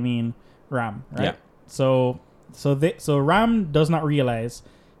officer, they mean Ram, right? Yeah. So Ram does not realize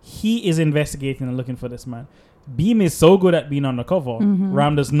he is investigating and looking for this man. Beam is so good at being undercover.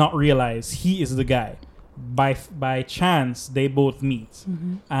 Ram does not realize he is the guy. By chance, they both meet,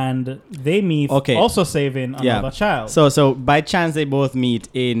 and they meet also saving another child. So by chance, they both meet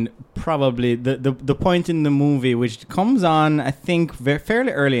in probably the point in the movie, which comes on, I think,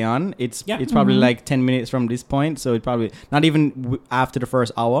 fairly early on. It's probably like 10 minutes from this point, so it probably not even after the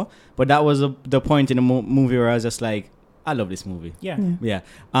first hour. But that was the point in the movie where I was just like, I love this movie. Yeah.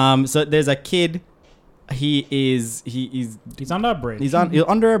 So there's a kid. He's under a bridge. He's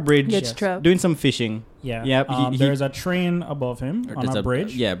under a bridge doing some fishing. Yeah. Yep. There's a train above him on a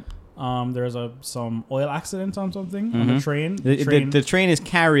bridge. There's some oil accident on something on the train. The train is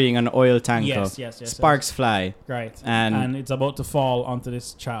carrying an oil tanker. Yes. Sparks fly. Right. And it's about to fall onto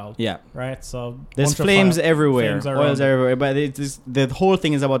this child. Yeah. Right. So there's flames everywhere. Oil's everywhere. But the whole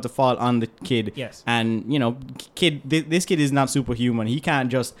thing is about to fall on the kid. Yes. And, this kid is not superhuman. He can't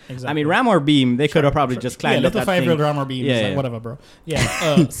just... Exactly. I mean, Ram or Beam, they could have probably just climbed up that thing. Little 5-year-old Ram or Beam. Yeah, like, whatever, bro.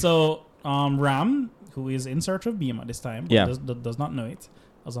 Yeah. So Ram, who is in search of Beam at this time, but does not know it,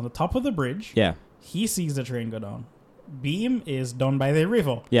 was on the top of the bridge. Yeah. He sees the train go down. Beam is down by the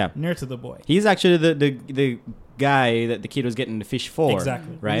river. Yeah. Near to the boy. He's actually the guy that the kid was getting the fish for.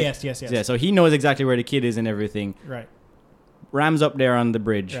 Exactly. Right? Yes. Yeah, so he knows exactly where the kid is and everything. Right. Ram's up there on the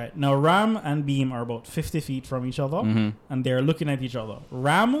bridge. Right. Now, Ram and Beam are about 50 feet from each other, and they're looking at each other.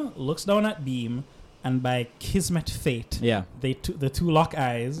 Ram looks down at Beam, and by kismet fate, the two lock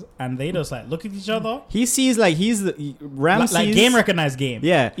eyes, and they just like look at each other. He sees Ram sees like game recognized game.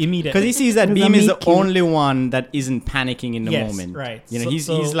 Yeah, immediately because he sees that Beam is the only one that isn't panicking in the moment. Right.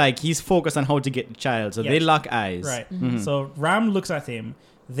 He's focused on how to get the child. So they lock eyes. Right. So Ram looks at him.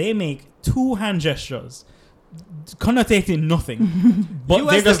 They make two hand gestures, connotating nothing. But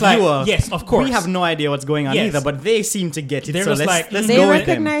they're just like, yes, of course. We have no idea what's going on either, but they seem to get it. They're so just let's they go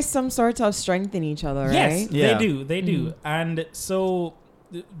recognize some sort of strength in each other, right? Yes, they do. And so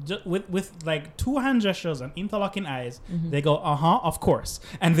with like two hand gestures and interlocking eyes, they go, of course.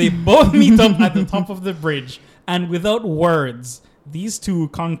 And they both meet up at the top of the bridge. And without words, these two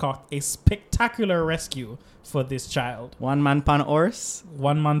concoct a spectacular rescue for this child. One man pan horse.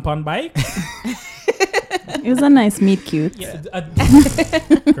 One man pan bike. It was a nice meet cute. Yeah.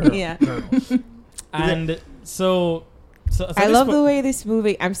 Girl. And so I love the way this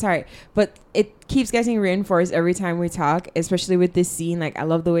movie, I'm sorry, but it keeps getting reinforced every time we talk, especially with this scene. Like, I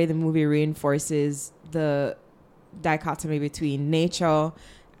love the way the movie reinforces the dichotomy between nature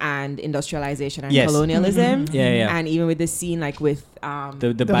and industrialization and colonialism. And even with this scene, like with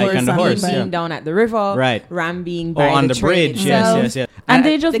the bike and the horse being down at the river, right? Ram being by on the bridge. Itself. Yes. And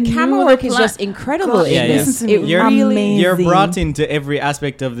they just the camera work is just incredible in this. You're brought into every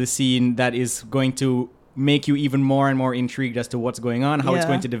aspect of the scene that is going to make you even more and more intrigued as to what's going on, how it's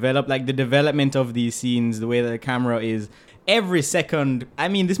going to develop. Like the development of these scenes, the way that the camera is. Every second, I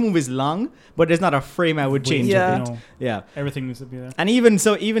mean, this movie is long, but there's not a frame I would change of it. Yeah, everything needs to be there. And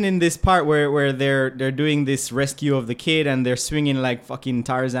even in this part where they're doing this rescue of the kid and they're swinging like fucking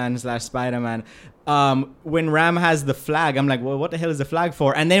Tarzan / Spider-Man. When Ram has the flag, I'm like, well, what the hell is the flag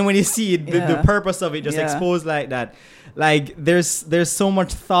for? And then when you see it, the purpose of it just exposed like that. Like there's so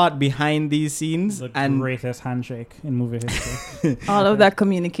much thought behind these scenes. The greatest handshake in movie history. All of that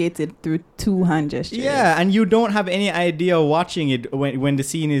communicated through two hand gestures. Yeah, and you don't have any idea you're watching it, when the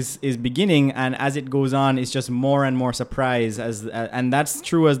scene is beginning, and as it goes on, it's just more and more surprise and that's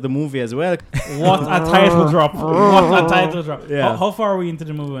true as the movie as well. What a title drop! What a title drop! Yeah. How far are we into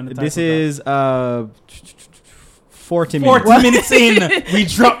the movie when the title This is 40 40 minutes. minutes in, we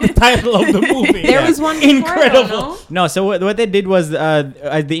dropped the title of the movie. There was one Incredible. Before, No, so what they did was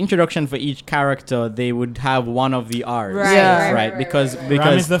the introduction for each character, they would have one of the R's. Right, Yeah. right, Because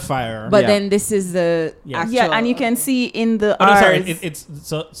Ram is the fire. but Yeah. then this is the Yes. actual. Yeah, and you can see in the Oh, no, sorry. R's. It's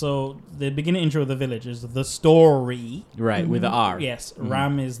so the beginning intro of the village is the story. right, with the R. Yes,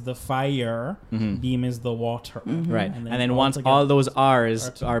 Ram is the fire. Mhm. Beam is the water. Right. And And then then all once together all those R's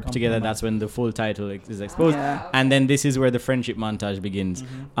are to are come together, combined. that's when the full title is exposed. Yeah. And then this is where the friendship montage begins.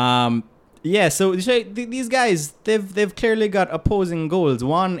 Yeah, so these guys, they've clearly got opposing goals.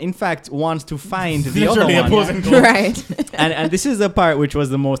 One, in fact, wants to find the other Literally one. opposing goals. right. And this is the part which was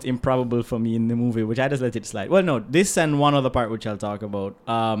the most improbable for me in the movie, which I just let it slide. Well, no, this and one other part which I'll talk about.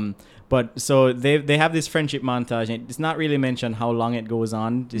 But so they have this friendship montage, and it's not really mentioned how long it goes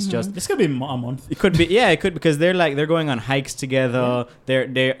on. It's just This could be a month. it could be, yeah, it could, because they're going on hikes together.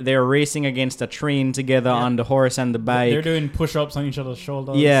 They're racing against a train together on the horse and the bike. They're doing push-ups on each other's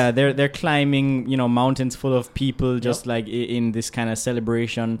shoulders. Yeah, they're climbing, mountains full of people, just like in this kind of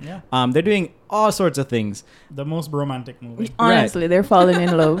celebration. Yeah. They're doing all sorts of things. The most romantic movie. Honestly, they're falling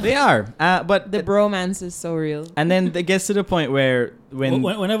in love. They are, but The bromance is so real. and then it gets to the point where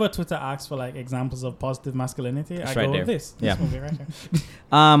Whenever Twitter asks for like examples of positive masculinity, It's I right go there. with this Yeah. movie right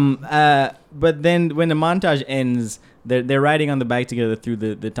here. but then when the montage ends, they're riding on the bike together through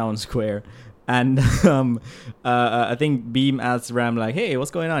the town square. And I think Beam asks Ram like, "Hey,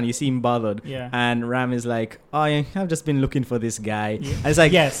 what's going on? You seem bothered." Yeah. And Ram is like, "Oh, I've just been looking for this guy." Yeah. And it's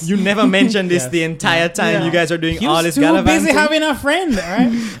like, Yes. you never mentioned this Yes. the entire time. Yeah. You guys are doing He all was this too gallivanting. busy having a friend,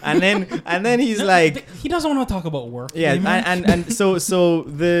 right? and then he's like, he doesn't want to talk about work. yeah, you know? and so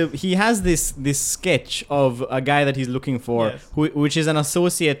he has this sketch of a guy that he's looking for, Yes. which is an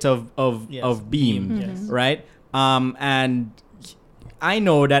associate of Yes. Beam, Yes. right? And I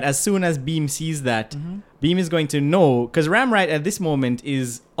know that as soon as Beam sees that, Beam is going to know, because Ram right at this moment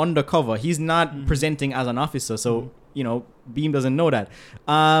is undercover. He's not presenting as an officer, so Beam doesn't know that.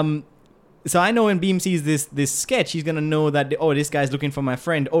 So I know when Beam sees this sketch, he's gonna know that this guy's looking for my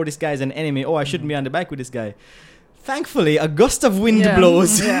friend. Oh, this guy's an enemy. Oh, I shouldn't be on the bike with this guy. Thankfully, a gust of wind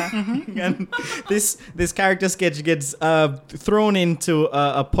blows, and this character sketch gets thrown into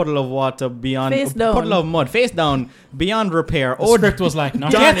a puddle of water beyond Face down. puddle of mud, face down, beyond repair. The script was like,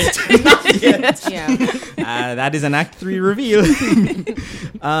 not darn yet. it, not yet. Yeah. That is an Act 3 reveal.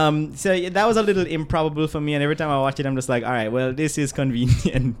 So that was a little improbable for me, and every time I watch it, I'm just like, all right, well, this is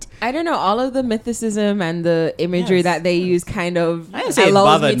convenient. I don't know. All of the mythicism and the imagery Yes. that they use kind of I didn't say it allows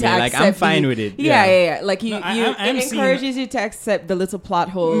bothered me me. to Like, I'm accept fine the- with it. Yeah. Like No, it I'm seeing- encourages you to accept the little plot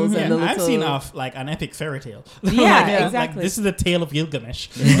holes and the little. I've seen like an epic fairy tale. Yeah, Like, exactly. this is the tale of Gilgamesh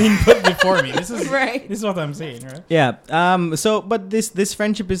being put before me. This is Right. This is what I'm saying, right? Yeah. So, but this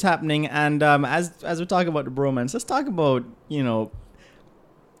friendship is happening, and as we talk about the bromance, let's talk about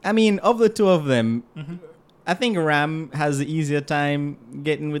I mean, of the two of them, I think Ram has the easier time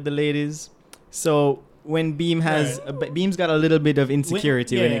getting with the ladies. So when Beam Beam's got a little bit of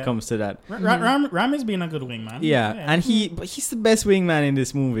insecurity when it comes to that. Ram is being a good wingman. Yeah, and but he's the best wingman in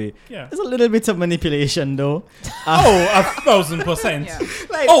this movie. Yeah. There's a little bit of manipulation though. 1,000%. Yeah.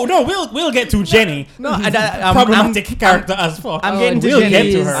 Like, Oh no, we'll get to Jenny. no, Problematic character as fuck. I'm Oh, getting to we'll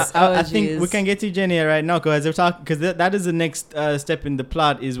Jenny. get to her. I think jeez. we can get to Jenny right now because that is the next step in the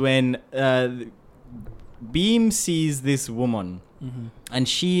plot is when Beam sees this woman, and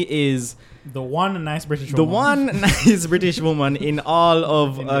she is The one nice British the woman. one nice British woman in all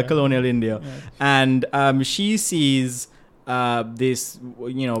of India. colonial India, Yeah. and she sees this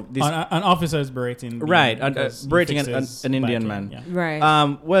this An officer is berating. Beam right because he berating fixes an Indian biking. man. Yeah.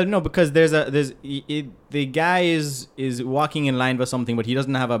 Right. Well, no, because the guy is walking in line for something, but he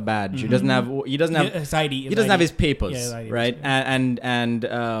doesn't have a badge. He doesn't have His ID. he doesn't have his papers, Yeah, his ID, right? yeah. And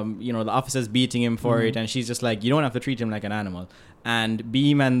the officer's beating him for it, and she's just like, you don't have to treat him like an animal. And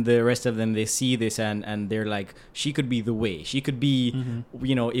Beam and the rest of them, they see this, and they're like, she could be the way. She could be,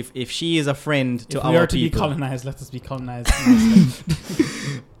 if she is a friend to If our we are to people. be colonized, let us be colonized.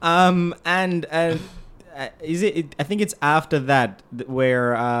 Is it? I think it's after that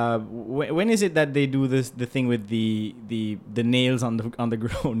where when is it that they do the thing with the nails on the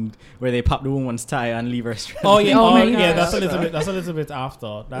ground where they pop the woman's tie and leave her stranded? Oh yeah, Oh my yeah. God. That's a little bit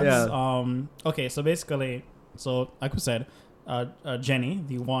after. That's okay. So basically, like we said, Jenny,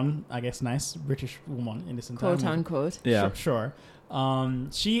 the one I guess nice British woman in this entire Quote movie. unquote. Yeah. Sure.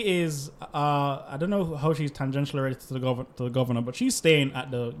 She is. I don't know how she's tangentially related to the governor, but she's staying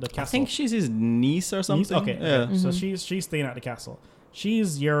at the castle. I think she's his niece or something. Okay. Yeah. So she's staying at the castle.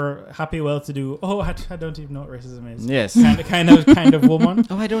 She's your happy, well-to-do. Oh, I don't even know what racism is. Yes. kind of woman.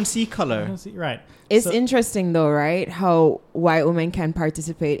 Oh, I don't see color. Right. It's So- interesting though, right? How white women can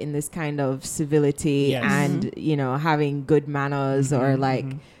participate in this kind of civility Yes. and, you know, having good manners or like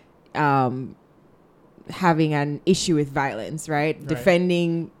mhm. having an issue with violence, right?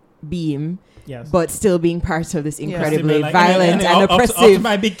 Defending Beam, Yes. but still being part of this Yeah. incredibly Like, violent and up to oppressive.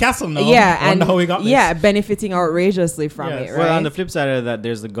 my big castle now. Yeah, Wonder and how we got this. yeah, benefiting outrageously from Yes. it, right? Well, on the flip side of that,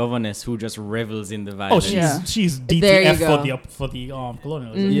 there's the governess who just revels in the Oh, violence. she's There you DTF go. for the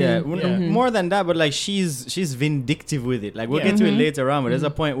colonialism. Yeah, Mhm. Yeah. Mhm. more than that, but like she's vindictive with it. Like we'll Yeah. get to it Mhm. later on, but there's a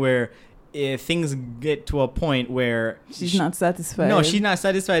point where things get to a point where She's not satisfied. No, she's not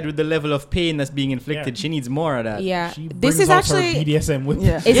satisfied with the level of pain that's being inflicted. Yeah. She needs more of that. yeah, She this brings is out her actually BDSM with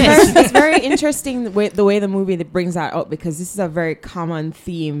Yeah. it's very interesting the way the movie that brings that up, because this is a very common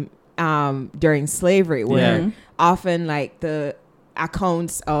theme during slavery, where Yeah. often like the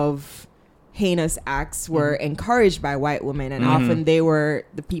accounts of heinous acts were encouraged by white women, and Mhm. often they were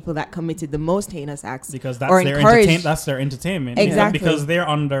the people that committed the most heinous acts. because Or that's encourage- that's their entertainment. Exactly. Because they're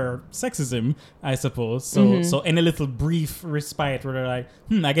under sexism, I suppose. So Mhm. so any little brief respite where they're like,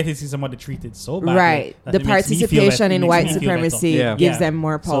 I get to see somebody treated so badly. Right, that the it makes me feel participation better- in it makes white me feel better. supremacy Yeah. gives Yeah. them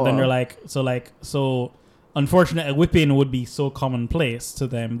more power. So then they're like, so unfortunately, a whipping would be so commonplace to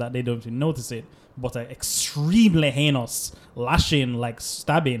them that they don't even notice it. But an extremely heinous lashing, like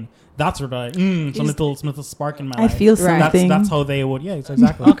stabbing, that's where they're like, some little spark in my I life. feel Right. something. That's how they would. Yeah,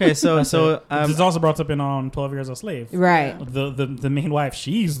 exactly. Okay, so That's so it. This is also brought up in 12 Years a Slave. right. The main wife,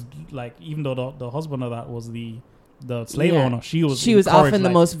 she's like, even though the husband of that was the slave Yeah. owner, she was She was encouraged, often the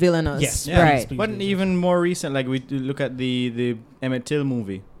like, most villainous. Yes, yeah, right. please, but please, even more recent, like we do look at the Emmett Till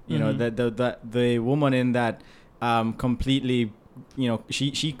movie. You know, Mhm. the woman in that completely, you know,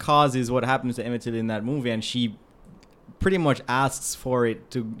 she causes what happens to Emmett Till in that movie, and she pretty much asks for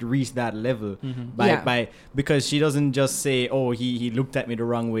it to reach that level Mhm. by because she doesn't just say, oh, he looked at me the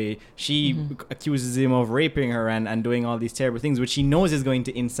wrong way. She accuses him of raping her and doing all these terrible things, which she knows is going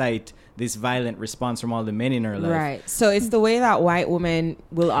to incite this violent response from all the men in her life. Right. So it's the way that white women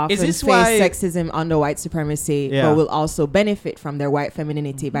will often this face why- sexism under white supremacy, Yeah. but will also benefit from their white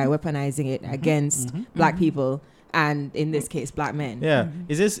femininity by weaponizing it against black people, and in this case, black men. Yeah.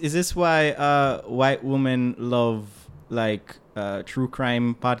 Is this why white women love like true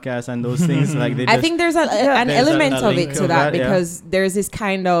crime podcasts and those things? Like they I just, think there's an There's element a of link it to of that, that, yeah. because there's this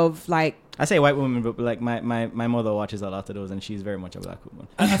kind of like, I say white women, but like my mother watches a lot of those, and she's very much a black woman.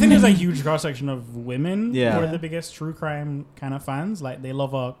 I think there's a huge cross section of women Yeah. who are the biggest true crime kind of fans. Like they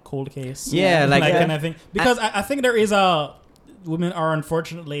love a cold case. Yeah, like kind of thing. Because I think there is women are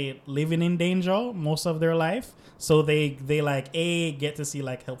unfortunately living in danger most of their life. So they like A, get to see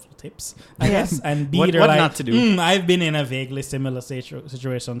like helpful tips, I guess, and B, What they're like, not to do. I've been in a vaguely similar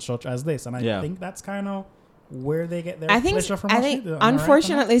situation such as this, and I Yeah. think that's kind of where they get their I think pleasure from. I watching think it. Am I right on that?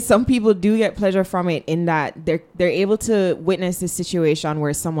 unfortunately some people do get pleasure from it, in that they're able to witness this situation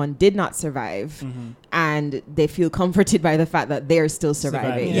where someone did not survive, and they feel comforted by the fact that they're still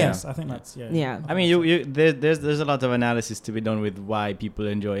surviving. Yeah. Yes, I think that's Yeah. I mean, there's a lot of analysis to be done with why people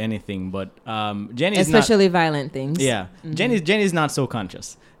enjoy anything, but Jenny is Especially violent things. not. Yeah, Jenny's not so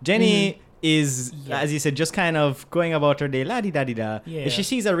conscious. Jenny is, as you said, just kind of going about her day, la di da di da. Yeah. If she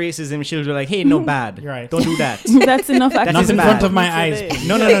sees a racism, she'll be like, "Hey, no bad. You're right. Don't do that." That's enough. That Not is in bad. front of my eyes.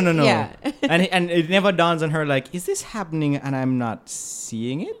 No. Yeah. and it never dawns on her like, is this happening and I'm not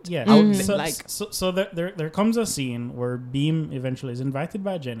seeing it? Yeah. Mhm. So there comes a scene where Beam eventually is invited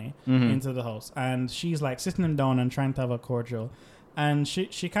by Jenny into the house, and she's like sitting him down and trying to have a cordial, and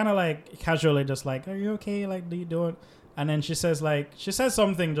she kind of like casually just like, "Are you okay? Like, do you do it?" And then she says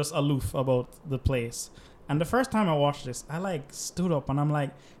something just aloof about the place. And the first time I watched this, I like stood up and I'm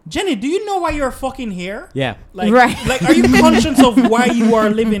like, Jenny, do you know why you're fucking here? Yeah. Like, Right. like, are you conscious of why you are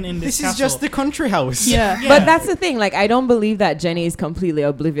living in this This castle? is just the country house. Yeah. But that's the thing. Like, I don't believe that Jenny is completely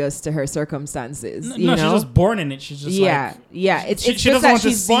oblivious to her circumstances. No, you know? she's just born in it. She's just yeah, like, yeah. It's she just doesn't that want to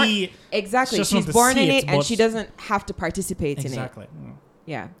she's born. see. Exactly, she just she's wants to born see in it, it, and but- she doesn't have to participate Exactly. in it.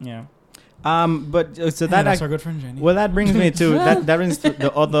 Yeah. Yeah. But so That's that our good friend Jenny. well, that brings me to that brings to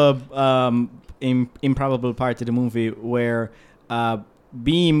the other improbable part of the movie where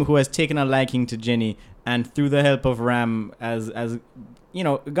Beam, who has taken a liking to Jenny, and through the help of Ram, as you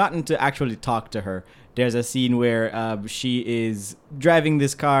know, gotten to actually talk to her. There's a scene where she is driving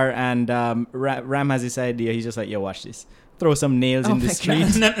this car, and Ram has this idea. He's just like, "Yo, watch this. throw some nails in the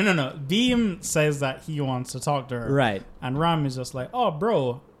street. No. Beam says that he wants to talk to her. Right. And Ram is just like, oh,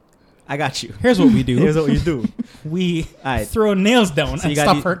 bro, I got you. here's what we do. Here's what you do. We Alright. throw nails down So and you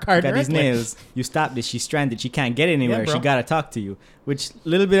got stop her car you got these directly. nails. You stop this. She's stranded. She can't get anywhere. Yeah, She bro. gotta talk to you. Which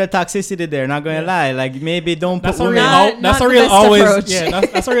little bit of toxicity there. Not gonna Yeah. lie. Like maybe don't That's put a women. real, Not that's a the real best always, approach. yeah.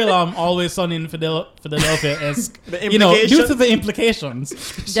 That's a real always sunny in Philadelphia-esque. The You know, due implication- to the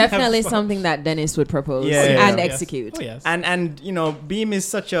implications. she Definitely has- something that Dennis would propose Yeah, and yeah. execute. Oh yes. And you know, Beam is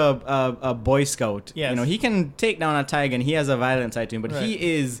such a Boy Scout. Yes. You know, he can take down a tiger and he has a violent side to him, but Right. he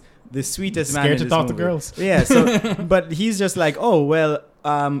is the sweetest man Scared in to this talk to movie. girls. Yeah, so but he's just like, oh well,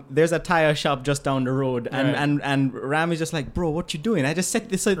 there's a tire shop just down the road, and Right. and Ram is just like, bro, what you doing? I just set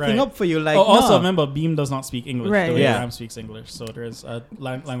this Right. thing up for you. Like, Also, no. remember, Beam does not speak English Right. the way Yeah. Ram speaks English, so there's a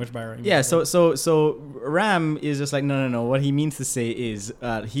language barrier. Yeah, so Ram is just like, no. What he means to say is,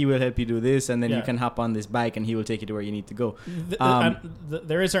 he will help you do this, and then you Yeah. can hop on this bike, and he will take you to where you need to go.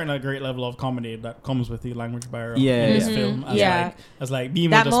 There is certainly a great level of comedy that comes with the language barrier Yeah, in this yeah. film. As Yeah. like, as like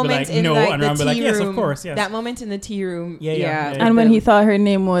Beam That would just be moment like, in no, like and the Ram be like, tea yes, room. of course, yes. That moment in the tea room. Yeah. And when he thought her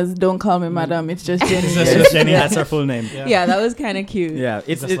name was "Don't call me madam," it's just Jenny. It's just Jenny. That's her full name. Yeah, that was kind of cute. Yeah,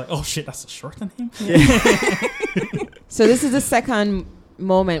 It's it's just like, oh shit, that's a short name. So this is the second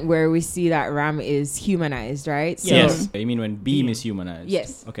moment where we see that Ram is humanized, right? So yes. You mean when Beam Beam. is humanized?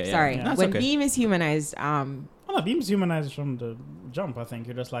 Yes. Okay. Yeah. Sorry. Yeah. That's When okay. Beam is humanized, Oh, no, Beam's humanized from the jump. I think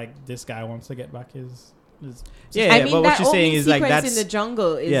you're just like, this guy wants to get back his Yeah, I mean, but that what you're saying opening is like sequence that's in the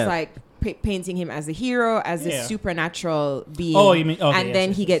jungle is yeah. like painting him as a hero, as Yeah. a supernatural being. Oh, you mean okay, and yes, then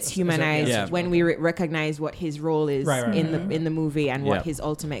yes, he yes, gets yes, yes, humanized yes, yes, when we recognize what his role is Right, right, in right, right. the movie and Yeah. what his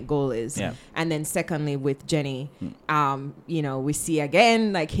ultimate goal is. Yeah. And then secondly, with Jenny, you know, we see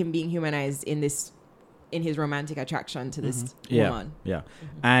again like him being humanized in his romantic attraction to this woman. Yeah,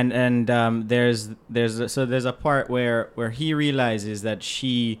 and there's a part where he realizes that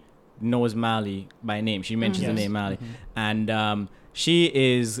she knows Mali by name. She mentions the Yes. name Mali, and she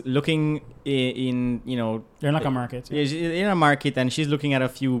is looking in you know, They're in like a market. yeah, she's in a market, and she's looking at a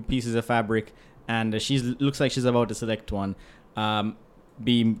few pieces of fabric, and she looks like she's about to select one.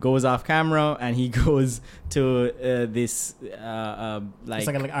 Beam goes off camera, and he goes to this It's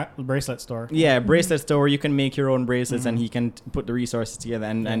like a bracelet store. yeah, bracelet store where you can make your own bracelets, and he can put the resources together,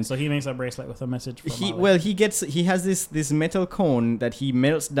 and So he makes a bracelet with a message from he has this metal cone that he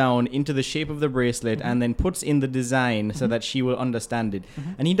melts down into the shape of the bracelet and then puts in the design so that she will understand it.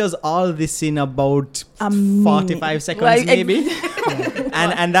 And he does all this in about A minute. 45 seconds, Like, maybe.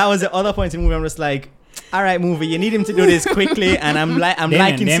 And that was the other point in the movie. I'm just like, all right, movie, you need him to do this quickly, and I'm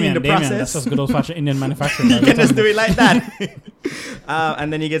liking seeing the Damien, process. that's just good old-fashioned Indian manufacturing. You can just do it like that.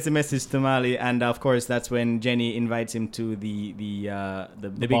 And then he gets a message to Mali, and of course that's when Jenny invites him to the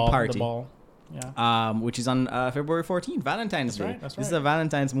big party. The ball. Yeah. Which is on February 14th, Valentine's Day. That's This is right. a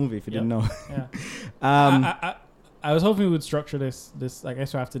Valentine's movie, if you didn't know. Yeah. I was hoping we would structure this. I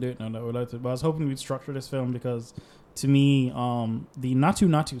guess we have to do it. No, we're allowed to. But I was hoping we'd structure this film because, to me, the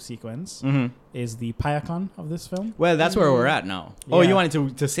Natu sequence is the Payakon of this film. Well, that's where we're at now. Oh, Yeah. you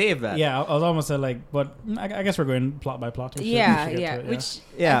wanted to save that? Yeah, I was almost like, but I guess we're going plot by plot. We should Yeah, get yeah. to it, Which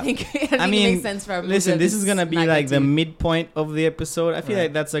Yeah. I think I it mean, makes sense for a movie listen, of this is gonna be like the magnitude. midpoint of the episode. I feel Right.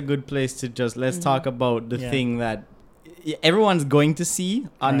 like that's a good place to just let's talk about the Yeah. thing that everyone's going to see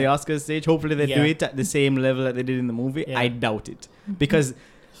on the Right. Oscar stage. Hopefully, they do Yeah. it at the same level that they did in the movie. Yeah. I doubt it because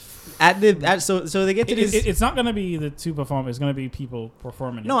so they get to this. It's not going to be the two performers. It's going to be people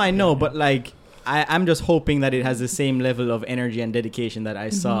performing. No, it. I know, Yeah, but like I'm just hoping that it has the same level of energy and dedication that I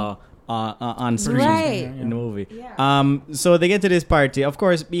saw on screen Right. in the movie. Yeah. So they get to this party. Of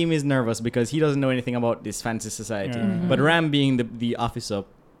course, Beam is nervous because he doesn't know anything about this fancy society. Yeah. But Ram, being the officer,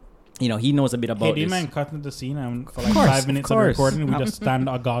 you know, he knows a bit Hey, about do you this. mind cutting the scene and for like course, 5 minutes of of course. recording? We just stand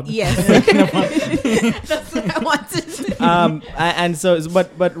agog. Yes. That's what I wanted. And so,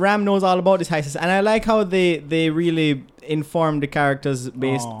 but Ram knows all about this high society, and I like how they really inform the characters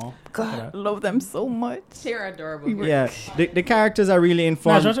based. Aw. God, love them so much. They're adorable. Yeah, the characters are really Now,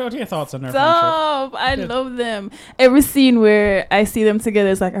 informed. Josh, what are your thoughts on their friendship? Stop! I Good. love them. Every scene where I see them together,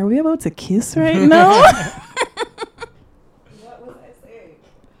 it's like, are we about to kiss right now? What was I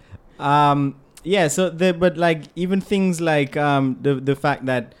saying? Yeah, so but like even things like the fact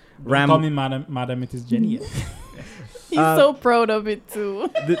that Don't call Ram me madam, it is Jenny. He's so proud of it too.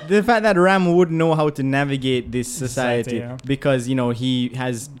 the fact that Ram would know how to navigate this society yeah. because you know he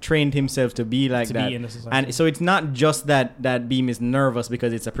has trained himself to be like To that. be in the society. And so it's not just that Beam is nervous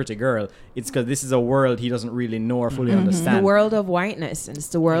because it's a pretty girl. It's because this is a world he doesn't really know or fully The understand. world of whiteness, and it's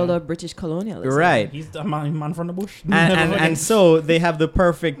the world Yeah. of British colonialism. Right. He's the man from the bush. And so they have the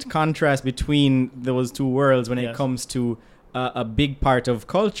perfect contrast between those two worlds when it Yes. comes to a big part of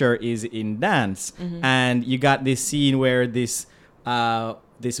culture is in dance, and you got this scene where this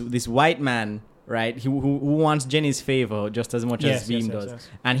white man, right, who wants Jenny's favor just as much as Beam does,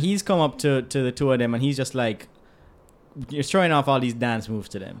 and he's come up to the two of them, and he's just like, you're showing off all these dance moves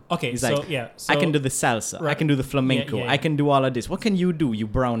to them. Okay, he's so like, yeah, I can do the salsa, I can do the flamenco, I can do all of this. What can you do, you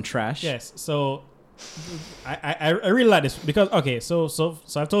brown trash? Yes, so I really like this because so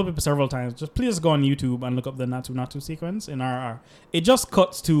I've told people several times, just please go on YouTube and look up the Natu sequence in RRR. It just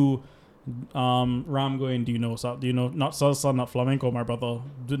cuts to Ram going, do you know not salsa, not flamenco, my brother,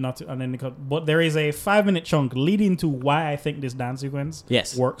 do not, and then but there is a 5-minute chunk leading to why I think this dance sequence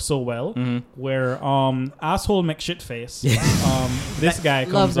works so well, where asshole McShitface, this guy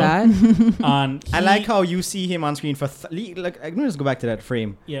comes up, and I like how you see him on screen for like, I'm gonna just go back to that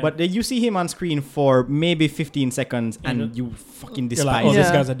frame, but you see him on screen for maybe 15 seconds and you fucking despise like, oh, this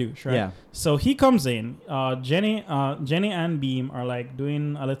guy's a douche, right? Yeah. So he comes in, Jenny and Beam are like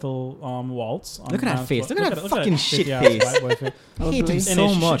doing a little waltz. Look at that face. Look at that fucking shit face. face. I hate him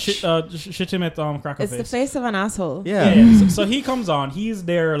so much. Shit him at cracker it's face. the face of an asshole. Yeah. So he comes on. He's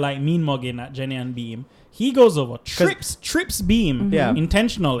there like mean mugging at Jenny and Beam. He goes over, trips Beam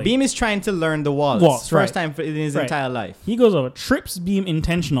intentionally. Beam is trying to learn the waltz. First time in his entire life. He goes over, trips Beam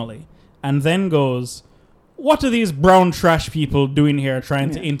intentionally, and then goes, what are these brown trash people doing here trying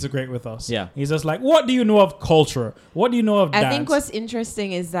to integrate with us? Yeah. He's just like, what do you know of culture? What do you know of dance? I think what's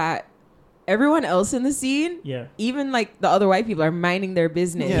interesting is that everyone else in the scene, even like the other white people, are minding their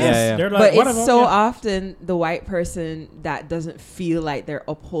business. Yeah. They're like, but it's so often the white person that doesn't feel like they're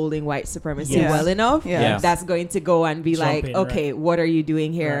upholding white supremacy well enough that's going to go and be Jump like, in, okay, what are you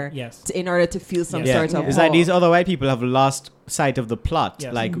doing here in order to feel some sort of It's like these other white people have lost sight of the plot.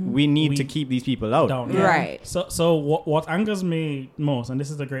 Like, we need to keep these people out. Down, Right. So what angers me most, and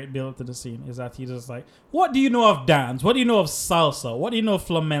this is a great build to the scene, is that he's just like, what do you know of dance? What do you know of salsa? What do you know of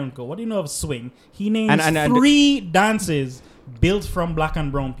flamenco? What do you know of swing? He names three dances built from black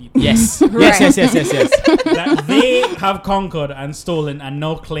and brown people. Yes. Right. yes. That they have conquered and stolen and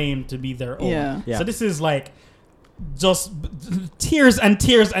now claim to be their own. Yeah. So this is like just tears and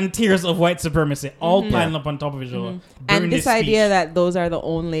tears and tears of white supremacy all piling up on top of each other. And this idea that those are the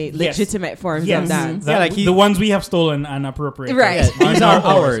only legitimate forms of dance. Like the ones we have stolen and appropriated. Right. These are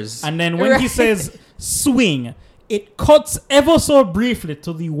ours. And then when he says swing, it cuts ever so briefly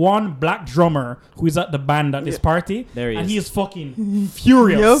to the one black drummer who is at the band at this party. There he and is. he is fucking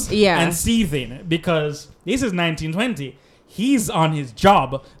furious and seething because this is 1920. He's on his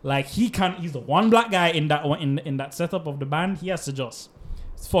job. Like he's the one black guy in that in that setup of the band. He has to just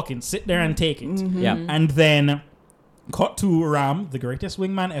fucking sit there and take it. Yeah. And then cut to Ram, the greatest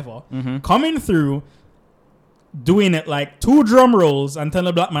wingman ever, coming through, doing it like 2 drum rolls and tell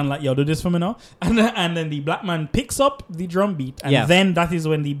the black man like, yo, do this for me now. And then the black man picks up the drum beat, and then that is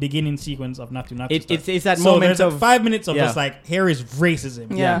when the beginning sequence of Natu starts. It's that so moment there's of 5 minutes of just like, here is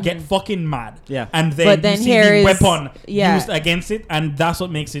racism. Get fucking mad. Yeah. And then, but then you see here the is, weapon used against it, and that's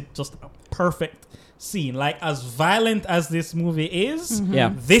what makes it just a perfect scene. Like, as violent as this movie is,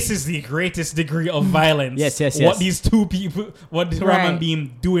 this is the greatest degree of violence. Yes. What these two people, what Ram and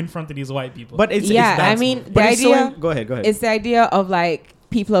Beam do in front of these white people. But it's I mean, the idea. Go ahead. It's the idea of like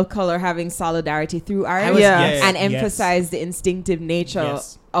people of color having solidarity through art and emphasize the instinctive nature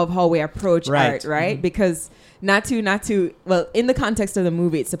of how we approach art, right? Because Natu, well, in the context of the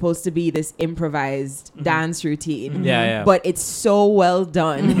movie, it's supposed to be this improvised dance routine. But it's so well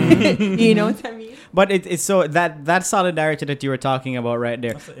done. You know what I mean? But it's so that solidarity that you were talking about right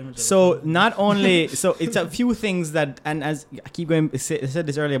there. So not only so it's a few things that, and as I keep going, I said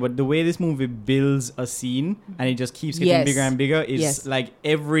this earlier, but the way this movie builds a scene and it just keeps getting bigger and bigger is like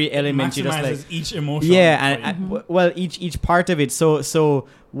every element you just like each emotion. Well, each part of it. So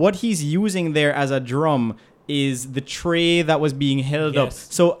what he's using there as a drum is the tray that was being held up.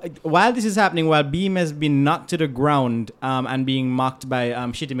 So while this is happening, while Beam has been knocked to the ground and being mocked by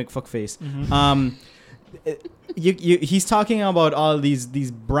Shitty McFuckface, he's talking about all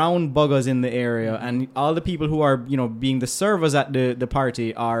these brown buggers in the area, and all the people who are being the servers at the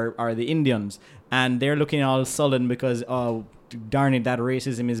party are the Indians, and they're looking all sullen because darn it, that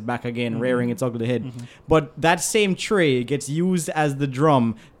racism is back again, rearing its ugly head. But that same tray gets used as the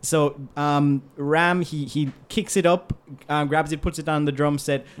drum. So Ram, he kicks it up, grabs it, puts it on the drum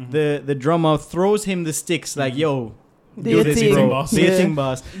set. The drummer throws him the sticks like, yo, do this, bro. Do your thing,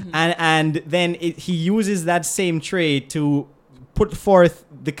 boss. And then he uses that same tray to put forth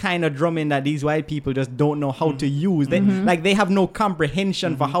the kind of drumming that these white people just don't know how to use. They have no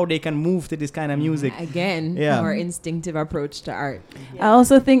comprehension for how they can move to this kind of music. Again, more instinctive approach to art. I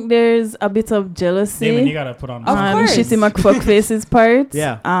also think there's a bit of jealousy. Damon, you gotta put on. On Shitty McFuckface's part.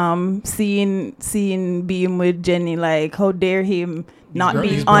 Yeah. Seeing Beam with Jenny, like, how dare him not be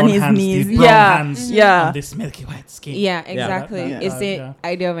These on brown his hands, knees. these brown hands on this milky white skin. Yeah, exactly. that- It's the yeah.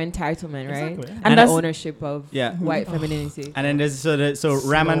 idea of entitlement, right? Exactly. And And that's- the ownership of white femininity. And then there's so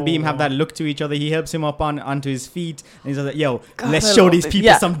Ram and Beam have that look to each other. He helps him up onto his feet, and he's like, "Yo, let's I show love these it. people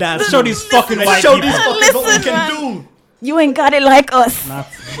Yeah. some dance. Show these fucking white show people these fuckers what we Listen, can man. do." You ain't got it like us. Not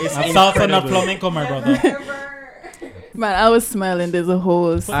It's salsa, not incredible. flamenco, my brother. Man, I was smiling. There's a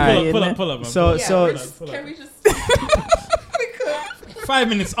whole Pull scene. up, pull up. Man. So- so- Can we just 5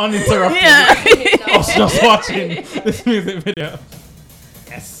 minutes uninterrupted. Yeah. I was just watching this music video.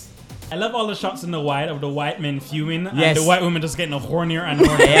 Yes. I love all the shots in the white of the white men fuming Yes. and the white women just getting hornier and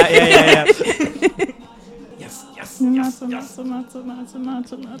hornier. Yeah. Yes.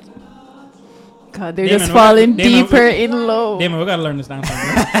 God, they're Damon, just we got- falling Damon, deeper in love. Damon, we gotta learn this dance song.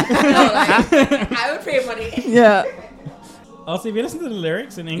 I would pay money. Yeah. Also, if you listen to the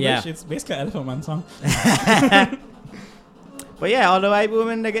lyrics in English, Yeah. it's basically an Fabelmans song. But yeah, all the white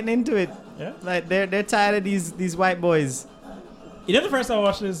women, they're getting into it. Yeah. Like they're tired of these white boys. You know, the first time I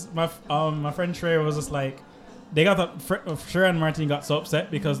watched this, my friend Trey was just like, they got Trey and Martin got so upset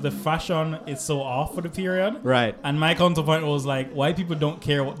because the fashion is so off for the period. Right. And my counterpoint was like, white people don't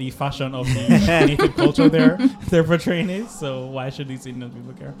care what the fashion of the native culture they're portraying is, so why should these Indian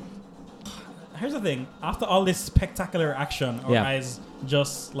people care? Here's the thing: after all this spectacular action, our eyes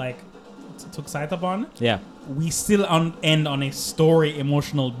just like took sight upon. Yeah. We still end on a story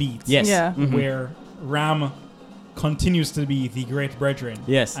emotional beat. Yes. Yeah. Where Ram continues to be the great brethren.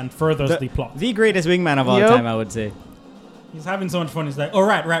 Yes. And furthers the plot. The greatest wingman of all Yep. time, I would say. He's having so much fun. He's like, oh,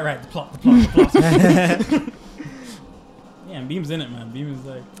 right. The plot. Yeah, and Beam's in it, man. Beam is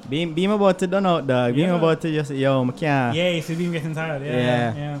like... Beam about to done out, dog. Beam Yeah. about to just, yo, I can't. Yeah, you see Beam getting tired.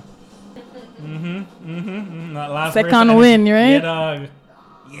 Yeah. That last Second verse, win, right? Yeah, dog.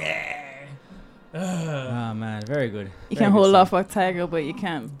 Yeah. Oh man, very good. You Very can good hold song. off a tiger, but you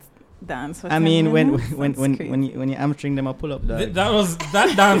can't dance for I 10 mean, minutes. when That's you hamstring them, I pull up, dog.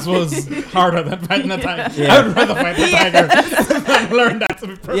 That dance was harder than fighting a tiger. Yeah. I would rather fight the tiger than learn that to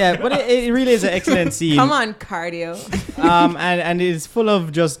be perfect. Yeah, but it really is an excellent scene. Come on, cardio. And it's full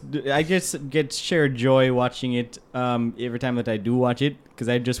of just, I just get sheer joy watching it every time that I do watch it, because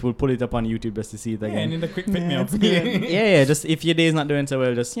I just will pull it up on YouTube just to see it Yeah, I again. need a quick pick me up. Yeah, just if your day's not doing so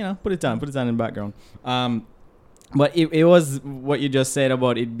well, just, put it on in the background. But it was what you just said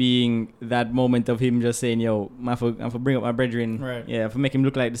about it being that moment of him just saying, yo, I'm for bring up my brethren. Right. Yeah, for make him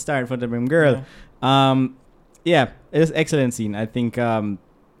look like the star in front of him girl. Yeah. It's an excellent scene. I think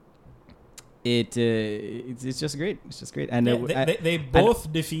it's just great. It's just great. And They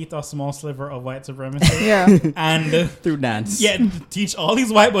both defeat a small sliver of white supremacy. Yeah. And through dance. teach all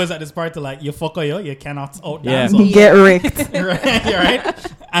these white boys at this party like, you fucker, you cannot out dance. Yeah. Get wrecked. right?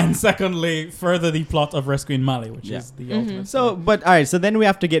 And secondly, further the plot of rescuing Mali, which is the ultimate. So, but all right. So then we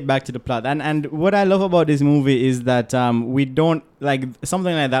have to get back to the plot, and what I love about this movie is that we don't like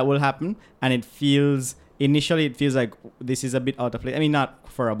something like that will happen, and initially it feels like this is a bit out of place. I mean, not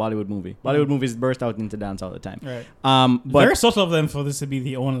for a Bollywood movie. Bollywood movies burst out into dance all the time. Right. But very subtle of them for this to be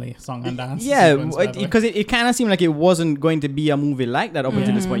the only song and dance. yeah, sequence, by the way. because it kind of seemed like it wasn't going to be a movie like that up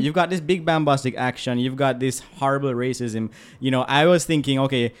until this point. You've got this big bombastic action. You've got this horrible racism. I was thinking,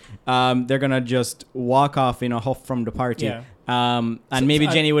 okay, they're gonna just walk off in a huff from the party. Yeah. And So- maybe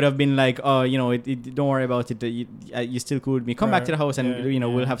so Jenny would have been like, oh, don't worry about it. You still cool with me. Come back Right. to the house and, Yeah.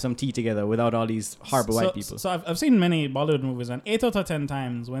 we'll have some tea together without all these horrible white people. So I've seen many Bollywood movies, and 8 out of 10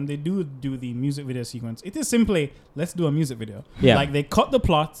 times when they do the music video sequence, it is simply, let's do a music video. Yeah. Like they cut the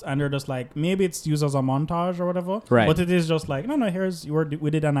plot and they're just like, maybe it's used as a montage or whatever. Right. But it is just like, no, we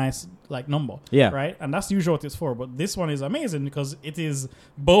did a nice like number. Yeah. Right. And that's usually what it's for. But this one is amazing because it is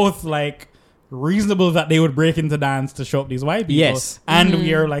both like reasonable that they would break into dance to show up these white people. Yes. And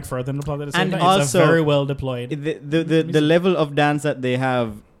we are like further in the plot at the same And time. It's a also, very well deployed. The level of dance that they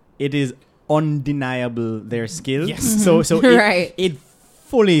have, it is undeniable their skill. Yes. So Right. it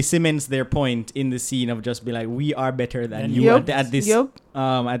fully cements their point in the scene of just be like, we are better than you Yep. at this Yep.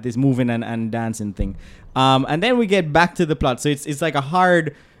 at this moving and dancing thing. And then we get back to the plot. So it's like a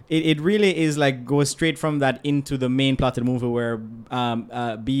hard. It really is like goes straight from that into the main plot of the movie where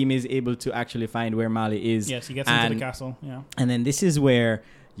Beam is able to actually find where Mali is. Yes, he gets into the castle. Yeah. And then this is where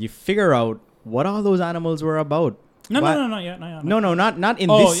you figure out what all those animals were about. No, What? not yet. No, not in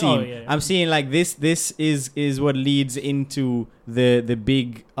Oh, this scene. yeah. I'm saying like this is what leads into the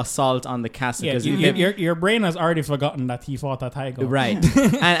big assault on the castle. Yeah, 'cause your brain has already forgotten that he fought a tiger. right.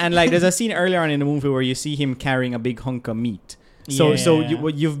 and like there's a scene earlier on in the movie where you see him carrying a big hunk of meat. So Yeah.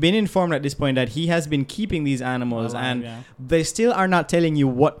 you've been informed at this point that he has been keeping these animals, Alive, and yeah. they still are not telling you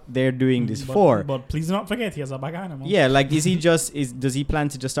what they're doing this for. But please do not forget, he has a bag of animals. Yeah, like does he plan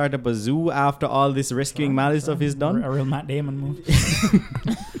to just start up a zoo after all this rescuing malice stuff is done? A real Matt Damon movie.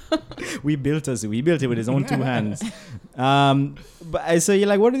 We built a zoo. He built it with his own two hands. But so you're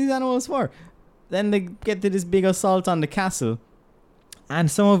like, what are these animals for? Then they get to this big assault on the castle,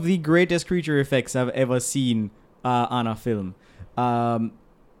 and some of the greatest creature effects I've ever seen on a film.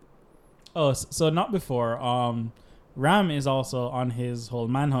 So not before. Ram is also on his whole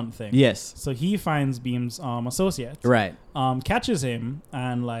manhunt thing. Yes. So he finds Beam's associate. Right. Catches him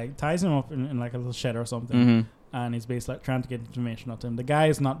and like ties him up in like a little shed or something. Mm-hmm. And he's basically like trying to get information out of him. The guy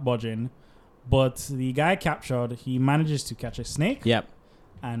is not budging, but the guy captured, he manages to catch a snake. Yep.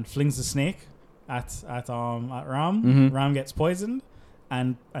 And flings the snake at Ram. Mm-hmm. Ram gets poisoned,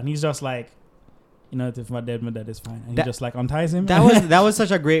 and he's just like, you know, if my dead is fine. And he just like unties him. That was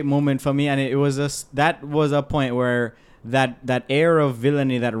such a great moment for me, and it was that was a point where that air of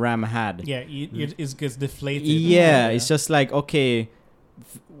villainy that Ram had. Yeah, it gets deflated. Yeah, it's just like, okay,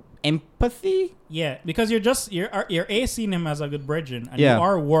 empathy. Yeah, because you're seeing him as a good brethren, and Yeah. you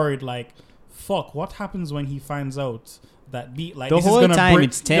are worried like, fuck, what happens when he finds out that the this whole is gonna time break,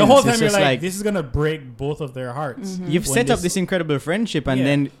 it's tense. the whole It's time you're just like, this is gonna break both of their hearts. Mhm. You've When set up this incredible friendship, and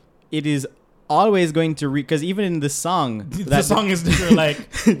then it is always going to because even in the song, the song is literally like,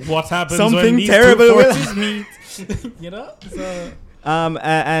 what happens Something when these terrible two will- forces meet? You know, so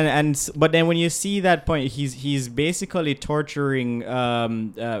but then when you see that point, he's basically torturing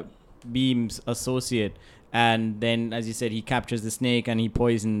Beam's associate, and then as you said, he captures the snake and he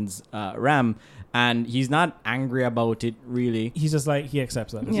poisons Ram, and he's not angry about it really. he's just like, he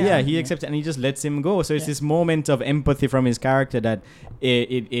accepts that. Yeah, he accepts it and he just lets him go. So it's this moment of empathy from his character that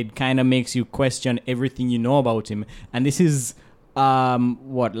it kind of makes you question everything you know about him. And this is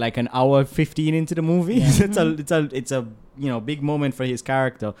like an hour 15 into the movie. Yeah. it's a big moment for his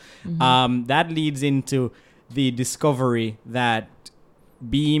character. Mm-hmm. That leads into the discovery that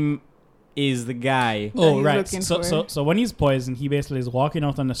Beam is the guy. Oh, he's right. looking for. So when he's poisoned, he basically is walking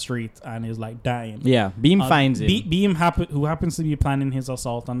out on the street and is like dying. Yeah, Beam finds him. Beam who happens to be planning his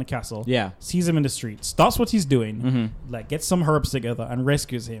assault on the castle. Yeah. Sees him in the street, stops what he's doing, Mm-hmm. like gets some herbs together and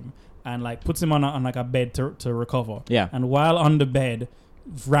rescues him, and like puts him on like a bed to recover. Yeah. And while on the bed,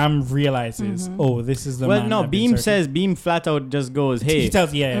 Ram realizes, oh, this is the man. No, I've been Beam searching. says, Beam flat out just goes, hey, He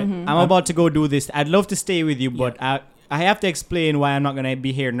tells, yeah, Mhm. I'm about to go do this. I'd love to stay with you, but I have to explain why I'm not going to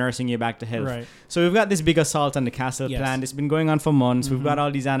be here nursing you back to health. right. So we've got this big assault on the castle Yes. planned. It's been going on for months. We've Mhm. got all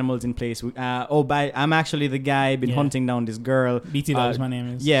these animals in place. I'm actually the guy been Yeah. hunting down this girl. BT Dogs, my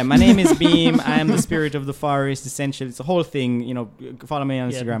name is. Yeah, my name is Beam. I am the spirit of the forest, essentially. It's a whole thing. Follow me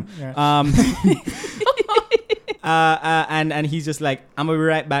on Instagram. Yeah. And he's just like, I'm going to be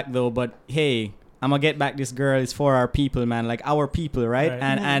right back, though. But, hey, I'm going to get back this girl. It's for our people, man. Like, our people, right? Right.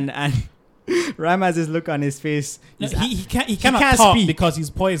 And Ram has this look on his face. No, He's he cannot can't talk speak. because he's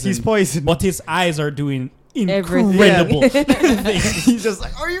poisoned. He's poisoned. But his eyes are doing Everything. incredible. He's just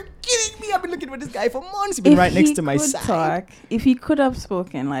like, are you kidding me? I've been looking for this guy for months. He's been right next to my side. If he could have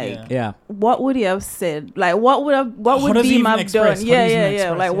spoken, like, Yeah. what would he have said? Like, what would How does he Beam even have express? done? How Yeah, does he yeah, even yeah.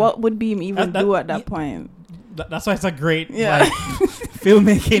 express? Like, Yeah. what would Beam even That- do at that yeah. point? That's why it's a great Yeah.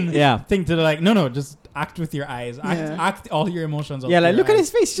 filmmaking Yeah. thing to like. No, just act with your eyes. Yeah. Act all your emotions. Yeah, like, your look at eyes.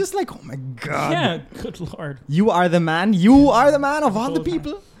 his face. Just like, oh my God. Yeah, good lord. You are the man. You are the man of all the Whole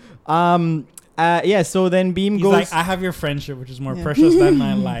time. people. Yeah, so then Beam He's goes. like, I have your friendship, which is more Yeah. precious than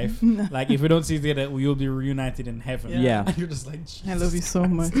my life. Like, if we don't see together, we will be reunited in heaven. Yeah. And you're just like, I love you so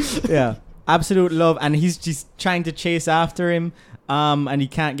much. Yeah. Absolute love. And he's just trying to chase after him. And he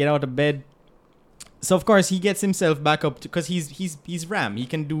can't get out of bed. So, of course, he gets himself back up because he's Ram. He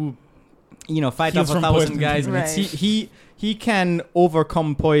can do, fight Heals off from 1,000 poison. guys. And Right. he can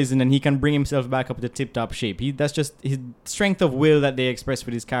overcome poison and he can bring himself back up to tip-top shape. That's just his strength of will that they express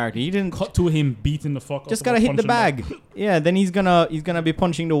with his character. He didn't cut to him beating the fuck. just up gotta of hit the punching bag. Yeah, then he's gonna be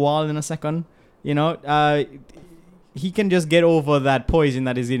punching the wall in a second. He can just get over that poison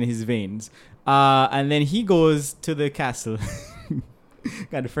that is in his veins. And then he goes to the castle.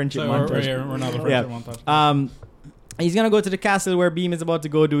 Got a friendship So montage. we're not a Yeah. friendship montage. He's gonna go to the castle where Beam is about to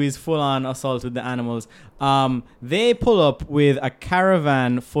go do his full-on assault with the animals. They pull up with a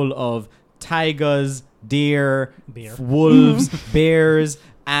caravan full of tigers, deer, Beer. wolves, bears,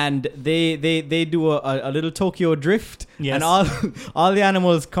 and they do a little Tokyo drift, Yes. and all the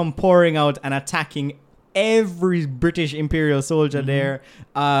animals come pouring out and attacking every British Imperial soldier there,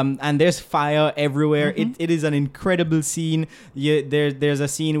 and there's fire everywhere. It is an incredible scene. There's a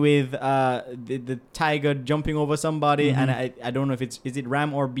scene with the tiger jumping over somebody, and I don't know if is it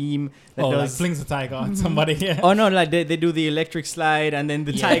Ram or Beam that like does. flings the tiger at somebody. Yeah. Oh no, like they do the electric slide, and then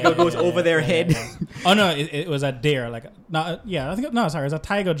the tiger goes over their head. Oh no, it was a deer. Like I think it was a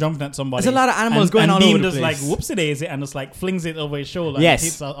tiger jumping at somebody. There's a lot of animals going and all Beam over the just place. like whoopsie daisy and just like flings it over his shoulder. Yes. And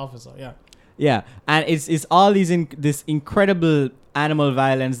hits the officer. Yeah. Yeah, and it's all this incredible animal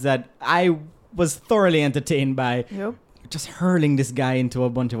violence that I was thoroughly entertained by. Yep. Just hurling this guy into a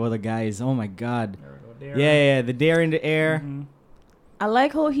bunch of other guys. Oh my god. There. Yeah, the deer in the air. I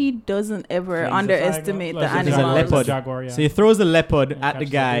like how he doesn't ever Flings underestimate the tiger. There's a animals. leopard. Jaguar, yeah. So he throws the leopard at the Catches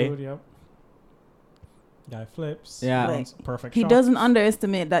guy. dude, yep. Guy flips. Yeah. Like, Perfect He shot. doesn't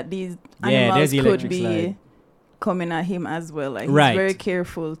underestimate that these Yeah, animals there's the could electric be slide. coming at him as well. Like Right. he's very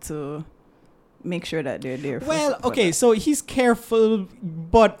careful to make sure that they're there. Well, for okay, that. so he's careful,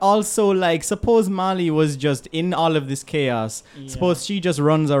 but also like suppose Molly was just in all of this chaos. Yeah. Suppose she just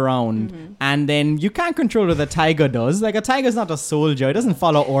runs around, and then you can't control what the tiger does. Like a tiger's not a soldier; it doesn't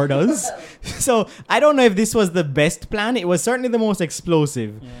follow orders. So I don't know if this was the best plan. It was certainly the most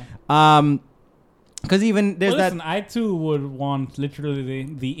explosive. Yeah. Because even there's Listen, I too would want literally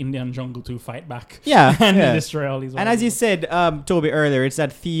the Indian jungle to fight back. Yeah, and yeah. destroy all these. And as you animals. said, Toby, earlier, it's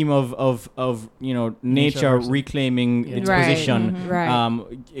that theme of nature versus- reclaiming Yeah. its Right. position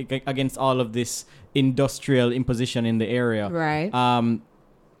Right. against all of this industrial imposition in the area. Right.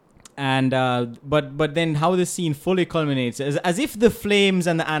 But then how the scene fully culminates as if the flames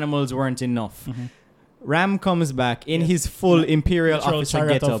and the animals weren't enough. Ram comes back in Yes. his full Yeah. Imperial Literal officer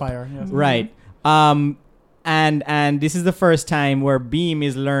chariot of getup. fire. Yes. Right. And this is the first time where Beam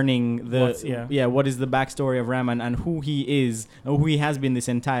is learning what is the backstory of Ram and who he is, or who he has been this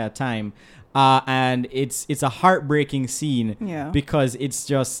entire time. And it's a heartbreaking scene because it's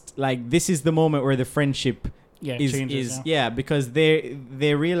just like this is the moment where the friendship changes, because they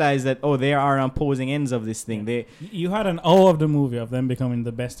realize that they are on opposing ends of this thing. You had an O of the movie of them becoming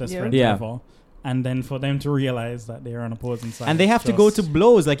the bestest friends Yeah. ever. And then for them to realize that they are on opposing sides. And they have to go to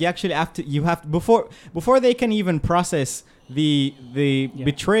blows. Like you have to before they can even process the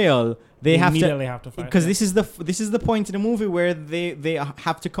betrayal. They have immediately have to fight. because this is the point in the movie where they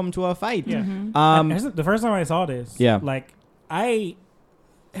have to come to a fight. Yeah. And the first time I saw this, like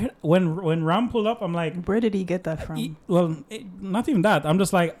when Ram pulled up, I'm like, Where did he get that from? not even that. I'm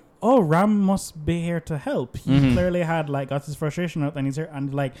just like, oh, Ram must be here to help. He clearly had got his frustration out, and he's here,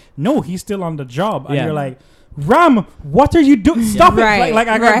 and like, no, he's still on the job, and you're like, Ram, what are you doing? Stop it! Right, Like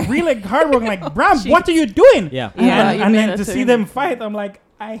I got really hard work. Like, Ram, what are you doing? Yeah. And then to see them fight, I'm like,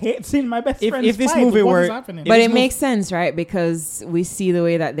 I hate seeing my best friends if this fight. movie What were- is happening? But it makes sense, right? Because we see the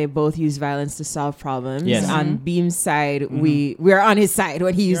way that they both use violence to solve problems. Yes. On Beam's side, we're on his side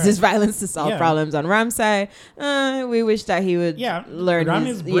when he uses violence to solve Yeah. problems. On Ram's side, we wish that he would learn. Ram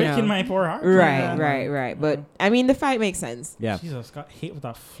his, is breaking my poor heart. Right. But I mean, the fight makes sense. Yeah. Jesus, got hit with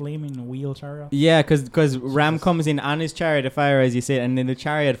that flaming wheel chariot. Yeah, because Ram comes in on his chariot of fire, as you said, and then the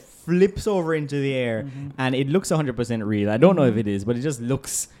chariot flips over into the air, and it looks 100% real. I don't know if it is, but it just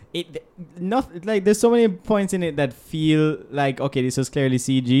looks. There's so many points in it that feel like okay, this was clearly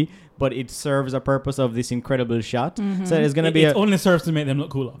CG, but it serves a purpose of this incredible shot. So there's gonna be it only serves to make them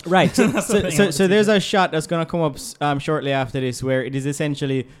look cooler. Right. That's the thing about So the there's CG. a shot that's going to come up shortly after this where it is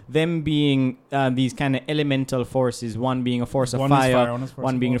essentially them being these kind of elemental forces, one being a force of One is fire, fire, one is force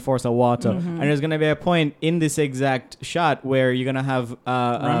one of being a water. force of water. And there's going to be a point in this exact shot where you're going to have...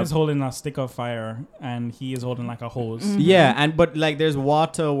 Ram is holding a stick of fire, and he is holding like a hose. Yeah, but like there's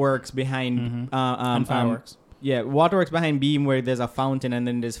waterworks behind... And fireworks. Yeah, waterworks behind Beam where there's a fountain, and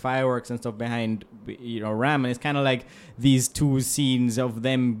then there's fireworks and stuff behind Ram, and it's kind of like these two scenes of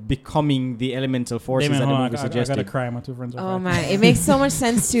them becoming the elemental forces Damien, that the hold on, movie I suggested. gotta cry. My two friends are Oh fighting. man, it makes so much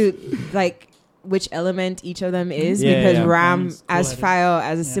sense to like which element each of them is Yeah, because yeah. Ram Cool as headed. fire,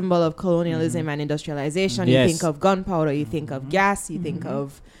 as a Yeah. symbol of colonialism and industrialization. Yes. You think of gunpowder, you think of gas, you think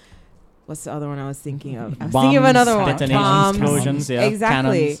of what's the other one I was thinking of? I was Bombs, thinking of another one. detonations, Bombs. explosions, yeah,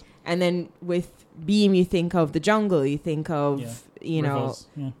 Exactly. cannons. And then with Beam, you think of the jungle. You think of Rivers,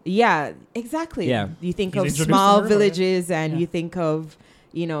 exactly. Yeah. You think He's of introduced small the river, villages, and Yeah. you think of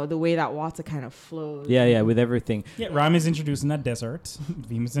the way that water kind of flows. Yeah, with everything. Yeah, Ram is introduced in the desert.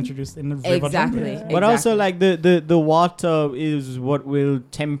 Beam is introduced in the river. Exactly. jungle. But also, like the water is what will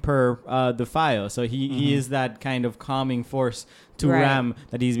temper the fire. So he is that kind of calming force to Right. Ram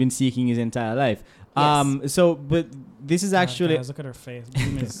that he's been seeking his entire life. Yes. So, but this is actually Guys, look at her face.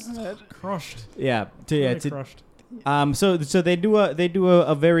 Beam is crushed. crushed. Crushed. So they do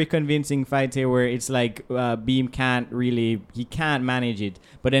a very convincing fight here where it's like Beam he can't manage it,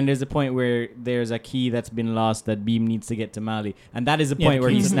 but then there's a point where there's a key that's been lost that Beam needs to get to Mali, and that is the point where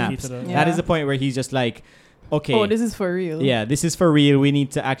he snaps. That is the point where he's just like, okay, oh, this is for real. Yeah, this is for real. We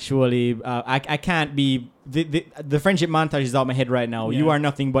need to actually. I can't be. The friendship montage is out my head right now. Yeah. You are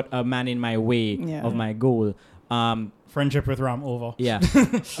nothing but a man in my way of my goal. Friendship with Ram over. Yeah.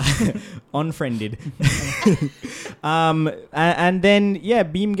 Unfriended. And then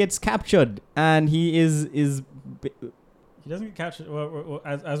Beam gets captured, and he is. He doesn't get captured. Well,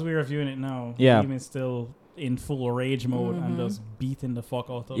 as we're reviewing it now, Yeah. Beam is still in full rage mode and just beating the fuck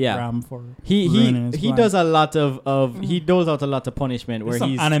out of Yeah. Ram for he does a lot of he doles out a lot of punishment where some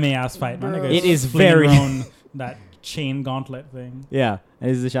he's anime ass fight, man. Bro. It is Flinging very around that chain gauntlet thing. yeah.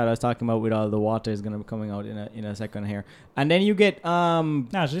 This is the shot I was talking about with all the water is gonna be coming out in a second here, and then you get Nah,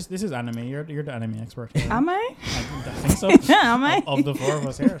 this is anime. You're the anime expert. Am I? I think so. Am I? Of the four of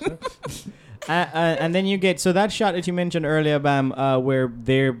us here. So. and then you get so that shot that you mentioned earlier, Bam, where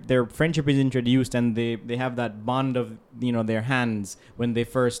their friendship is introduced, and they have that bond of their hands when they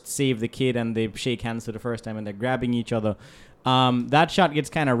first save the kid and they shake hands for the first time and they're grabbing each other. That shot gets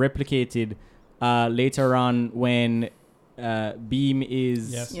kind of replicated later on when Beam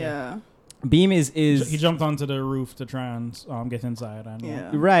is Beam is he jumped onto the roof to try and get inside.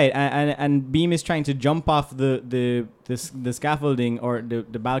 And, right, and Beam is trying to jump off the scaffolding or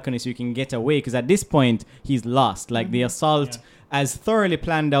the balcony so you can get away, because at this point he's lost. Like the assault as thoroughly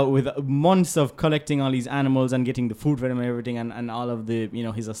planned out with months of collecting all these animals and getting the food for them and everything, and all of the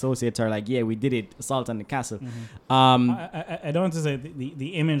his associates are like, yeah, we did it, assault on the castle. I don't want to say the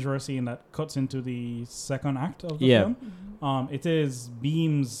image we're seeing that cuts into the second act of the film. It is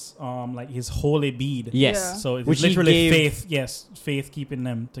Beam's like his holy bead. Yes. So it's Which literally faith. Yes, faith keeping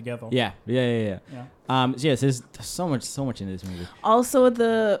them together. Yeah. Yes, there's so much in this movie. Also,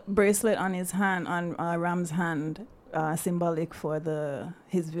 the bracelet on his hand, on Ram's hand, symbolic for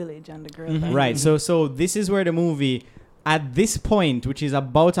his village and the girl. Right. So this is where the movie, at this point, which is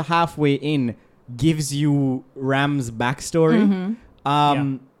about a halfway in, gives you Ram's backstory.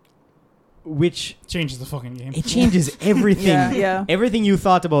 Which changes the fucking game. It changes everything. Yeah. Everything you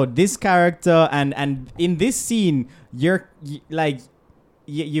thought about this character, and in this scene, you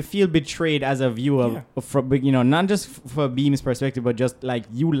feel betrayed as a viewer, from not just for Beam's perspective, but just like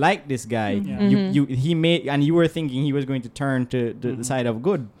you like this guy. You were thinking he was going to turn to the side of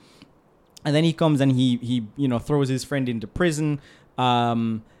good, and then he comes and he throws his friend into prison.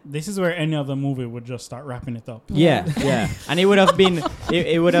 This is where any other movie would just start wrapping it up. Yeah. And it would have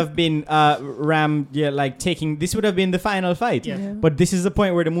been Ram taking, this would have been the final fight. But this is the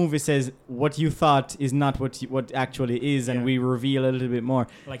point where the movie says what you thought is not what actually is, and we reveal a little bit more.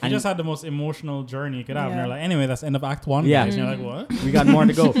 Like, you just had the most emotional journey you could have, and you're like, anyway, that's end of Act 1. Yeah. And you're like, what? We got more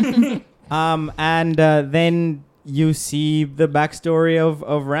to go. And then you see the backstory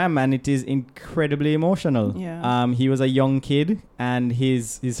of Ram, and it is incredibly emotional. He was a young kid, and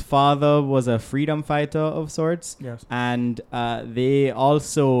his father was a freedom fighter of sorts. And they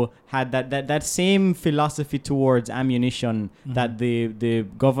also had that same philosophy towards ammunition that the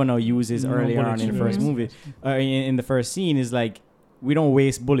governor uses earlier on in the first movie. In the first scene is like, we don't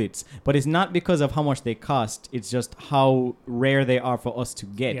waste bullets, but it's not because of how much they cost. It's just how rare they are for us to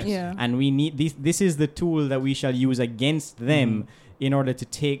get. And we need this is the tool that we shall use against them in order to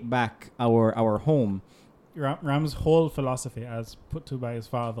take back our home. Ram's whole philosophy, as put to by his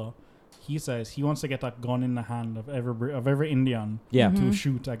father, he says he wants to get that gun in the hand of every Indian to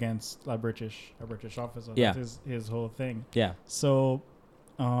shoot against a British officer. That's his whole thing. So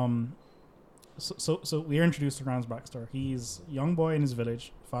we are introduced to Ram's backstory. He's a young boy in his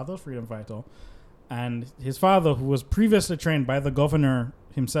village, father of freedom fighter, and his father, who was previously trained by the governor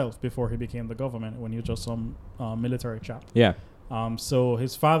himself before he became the government, when he was just some military chap. So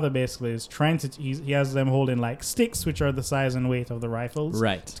his father basically is trying to he has them holding like sticks, which are the size and weight of the rifles,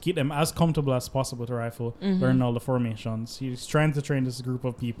 to keep them as comfortable as possible to rifle, learn all the formations. He's trying to train this group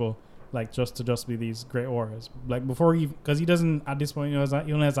of people like just be these great warriors. Like before because he doesn't at this point,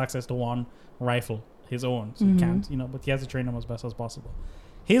 he only has access to one rifle, his own, so he can't, but he has to train them as best as possible.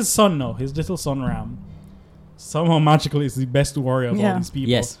 His son, his little son Ram, somehow magically is the best warrior of all these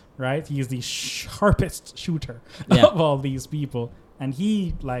people. Right? He is the sharpest shooter of all these people, and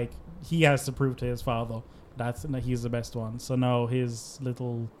he has to prove to his father that he's the best one. So now his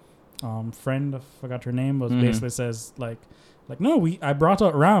little friend, I forgot her name, but basically says like Like, no, I brought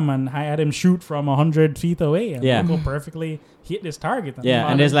out Ram and I had him shoot from 100 feet away and Yeah. Uncle perfectly hit this target. Yeah,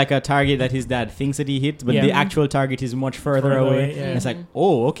 and there's like a target that his dad thinks that he hit, but Yeah. the actual target is much further away. yeah. And it's like,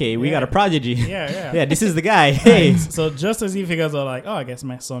 oh, okay, we got a prodigy. Yeah. Yeah, this is the guy. Hey. So just as he figures out, like, oh, I guess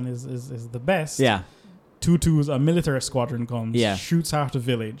my son is the best. Yeah. Tutu's a military squadron comes, Yeah. shoots half the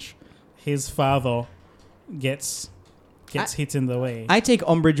village. His father gets hit in the way. I take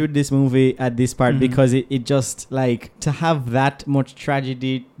umbrage with this movie at this part Mhm. because it just like to have that much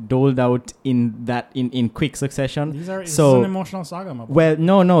tragedy doled out in quick succession. This is So- an emotional saga, my boy. Well,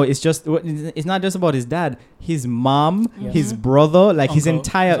 no, it's it's not just about his dad, his mom, Yeah. his brother, like his Uncle-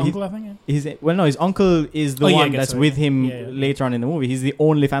 entire his uncle, I think. his uncle is the Oh, yeah, I one guess that's so, with yeah. him Yeah. later on in the movie. He's the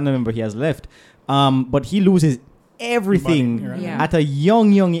only family member he has left. But he loses everything Body, right. Yeah. at a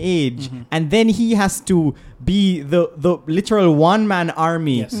young age, Mhm. and then he has to be the literal one-man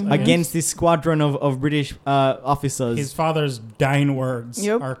army Yes, against this squadron of British officers. His father's dying words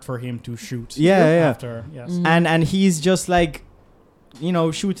Yep. are for him to shoot. Yeah. After, yes. Mhm. and he's just like,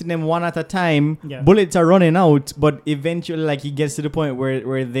 shooting them one at a time. Yeah. Bullets are running out, but eventually, like, he gets to the point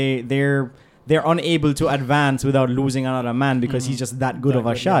where they're unable to advance without losing another man because Mhm. he's just that good That of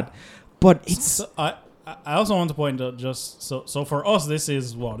a good, shot. But it's So I also want to point out, just so for us, this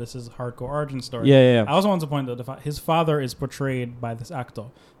is hardcore origin story. yeah. I also want to point out the fact his father is portrayed by this actor,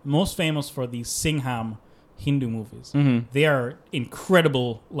 most famous for the Singham Hindu movies. Mhm. They are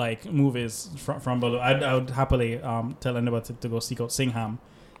incredible, like, movies from Bollywood. I would happily tell anybody to go seek out Singham.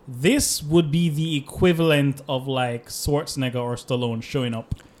 This would be the equivalent of like Schwarzenegger or Stallone showing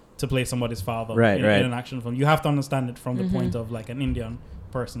up to play somebody's father Right. in an action film. You have to understand it from the point of like an Indian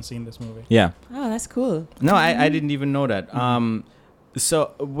person seeing this movie. Yeah. Oh, that's cool. No, I didn't even know that.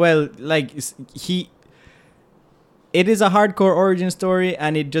 So, well, like, it is a hardcore origin story,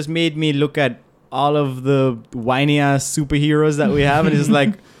 and it just made me look at all of the whiny ass superheroes that we have, and it's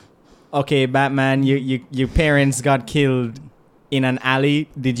like, okay, Batman, your parents got killed in an alley.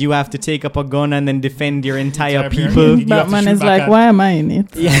 Did you have to take up a gun and then defend your entire Entire people? pyramid. Did you have to Batman shoot is back like, at- why am I in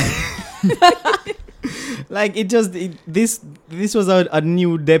it? Yeah. Like, this was a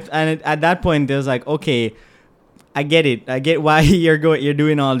new depth, and at that point there's like, okay, I get it. I get why you're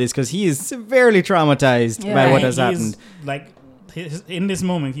doing all this, because he is severely traumatized Yeah. by what Right. has He's, happened. like, in this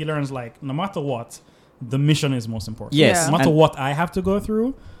moment, he learns, like, no matter what, the mission is most important. Yes, No matter and- what I have to go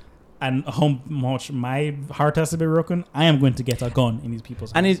through and how much my heart has to be broken, I am going to get a gun in these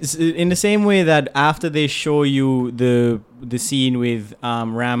people's And hands. it's in the same way that after they show you the scene with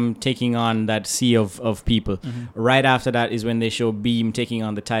Ram taking on that sea of people, right after that is when they show Beam taking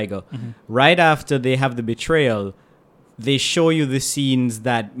on the tiger. Right after they have the betrayal, they show you the scenes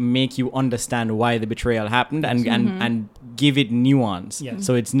that make you understand why the betrayal happened and give it nuance. Yeah.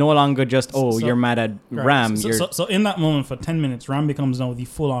 So it's no longer just, So- you're mad at Right. Ram. So in that moment, for 10 minutes, Ram becomes now the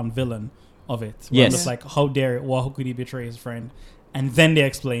full-on villain of it. Yes. It's like, how dare it? How could he betray his friend? And then they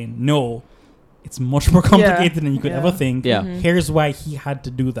explain, no, it's much more complicated than you could Yeah. ever think. Yeah. Here's why he had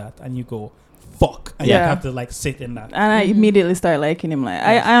to do that. And you go, fuck. And you Yeah. have to, like, sit in that. And I immediately start liking him. Like,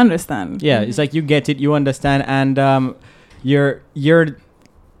 I understand. Yeah, it's like you get it, you understand, and you're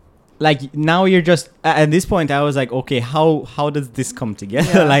like, now you're just at this point. I was like, okay, how does this come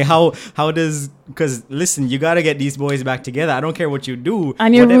together? Yeah. Like how does, because listen, you got to get these boys back together. I don't care what you do,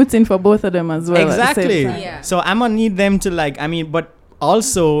 And you're whatever- rooting for both of them as well. at the same exactly. time. Yeah. So I'm gonna need them to, like, but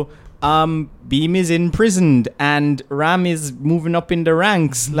also Beam is imprisoned and Ram is moving up in the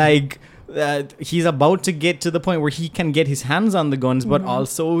ranks. Like, he's about to get to the point where he can get his hands on the guns, but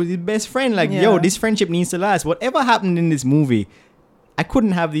also his best friend. Like, yo, Yeah. this friendship needs to last. Whatever happened in this movie, I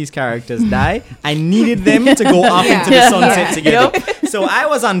couldn't have these characters die. I needed them to go off Yeah. into the Yeah. sunset together. So I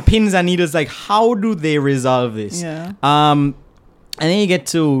was on pins and needles, like, how do they resolve this? Yeah. And then you get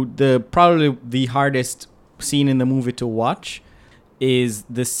to probably the hardest scene in the movie to watch, is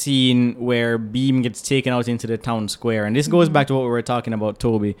the scene where Beam gets taken out into the town square, and this goes back to what we were talking about,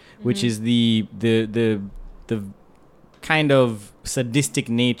 Toby, which is the kind of sadistic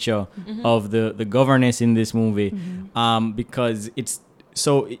nature of the governess in this movie, because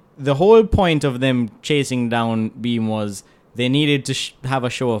the whole point of them chasing down Beam was they needed to have a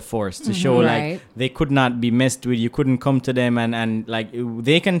show of force to show Right. like they could not be messed with. You couldn't come to them and like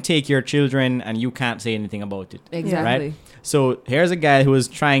they can take your children and you can't say anything about it. Exactly. Right? So here's a guy who is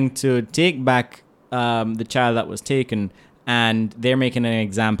trying to take back the child that was taken, and they're making an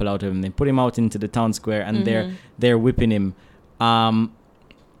example out of him. They put him out into the town square and they're whipping him.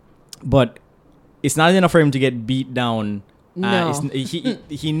 But it's not enough for him to get beat down. No.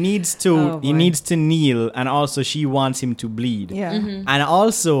 He needs to Oh, he boy. needs to kneel, and also she wants him to bleed. Yeah. And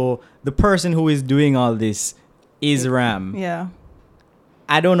also the person who is doing all this is Ram. Yeah.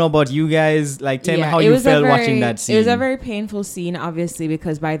 I don't know about you guys. Like, tell me how it you was felt watching that scene. It was a very painful scene, obviously,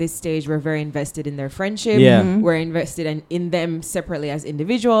 because by this stage we're very invested in their friendship. Yeah. We're invested in them separately as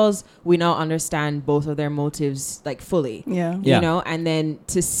individuals. We now understand both of their motives like fully. Yeah. Yeah. You know, and then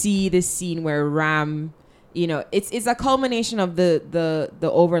to see this scene where Ram, you know, it's a culmination of the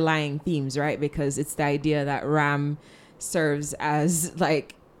overlying themes, right? Because it's the idea that Ram serves as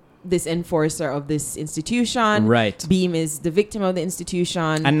like this enforcer of this institution. Right. Beam is the victim of the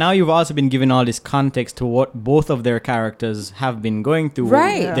institution. And now you've also been given all this context to what both of their characters have been going through.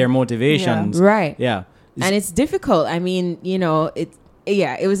 Right. Yeah. Their motivations. Right. Yeah. And it's difficult. I mean, you know,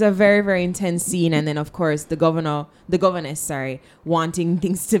 it was a very, very intense scene. And then, of course, the governess, wanting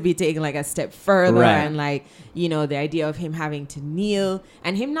things to be taken like a step further. Right. And like, you know, the idea of him having to kneel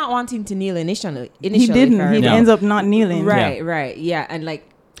and him not wanting to kneel initially. He didn't. He ends up not kneeling. Right, right. Yeah. And like,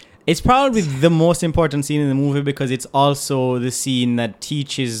 it's probably the most important scene in the movie because it's also the scene that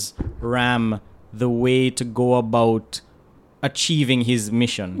teaches Ram the way to go about achieving his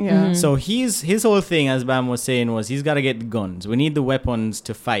mission. Yeah. Mm-hmm. So his whole thing, as Bam was saying, was he's got to get the guns. We need the weapons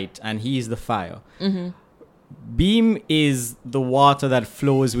to fight, and he's the fire. mm-hmm. Beam is the water that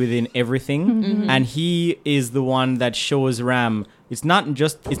flows within everything, Mm-hmm. and he is the one that shows Ram. It's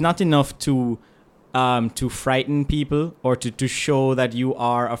not enough to frighten people or to show that you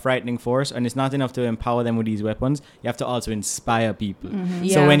are a frightening force, and it's not enough to empower them with these weapons. You have to also inspire people. Mm-hmm.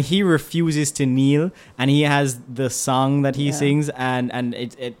 So Yeah. when he refuses to kneel and he has the song that he Yeah. sings, and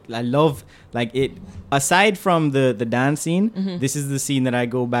it I love like it. Aside from the dance scene, Mm-hmm. this is the scene that I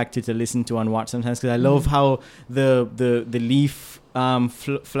go back to listen to and watch sometimes because I love how the leaf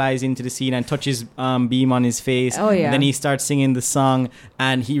flies into the scene and touches Beam on his face. Oh, yeah. And then he starts singing the song,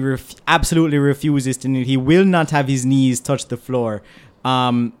 and he absolutely refuses to kneel. He will not have his knees touch the floor.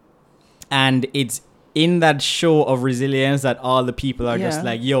 And it's in that show of resilience that all the people are just Yeah.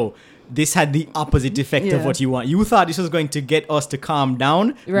 like, yo, this had the opposite effect of Yeah. what you want. You thought this was going to get us to calm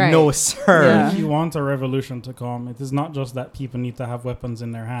down. Right. No, sir. Yeah. If you want a revolution to come, it is not just that people need to have weapons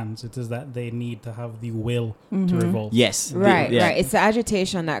in their hands. It is that they need to have the will to revolt. Yes. Right, Yeah. right. It's the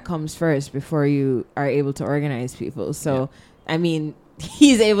agitation that comes first before you are able to organize people. So, I mean,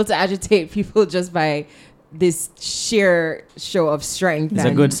 he's able to agitate people just by this sheer show of strength. It's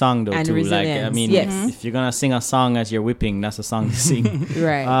a good song though and too. Like, I resilience. mean, Yes. if you're gonna sing a song as you're whipping, that's a song to sing.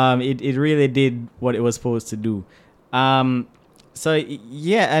 Right. It really did what it was supposed to do. So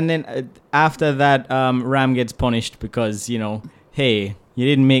yeah, and then after that, Ram gets punished because, you know, hey, you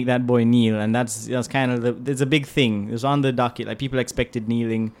didn't make that boy kneel, and that's kind of it's a big thing. It was on the docket. Like, people expected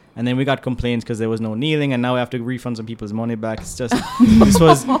kneeling, and then we got complaints because there was no kneeling, and now we have to refund some people's money back. It's just this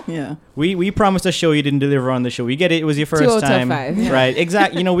was Yeah. we promised a show, you didn't deliver on the show. We get it. It was your first 2 out of time, 5. Yeah. right?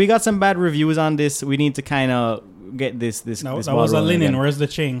 Exactly. You know, we got some bad reviews on this. We need to kind of get this. No, this that ball was a rolling linen. again. Where's the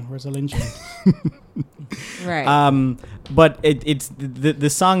chain? Where's the linen chain? Right. But it's the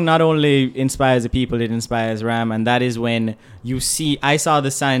song not only inspires the people, it inspires Ram, and that is when I saw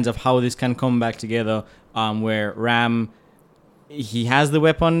the signs of how this can come back together. Where Ram, he has the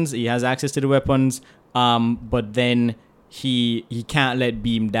weapons, he has access to the weapons, but then he can't let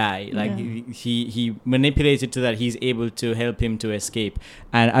Beam die. Like, he manipulates it to that he's able to help him to escape.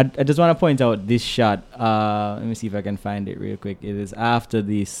 And I just want to point out this shot. Let me see if I can find it real quick. It is after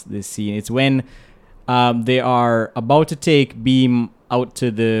this scene. It's when they are about to take Beam out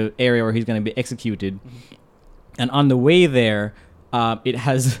to the area where he's going to be executed. And on the way there, it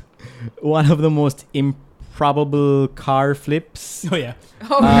has one of the most improbable car flips. Oh yeah.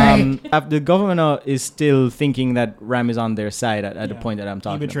 The governor is still thinking that Ram is on their side at the Yeah. point that I'm He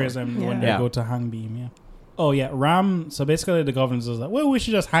talking betrays about. them when Yeah. they go to hang Beam. Yeah. Oh yeah, Ram. So basically, the governor is like, well, we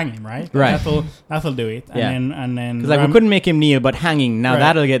should just hang him, right? Right. That'll do it. Yeah. And then Because like, we couldn't make him kneel, but hanging, now Right.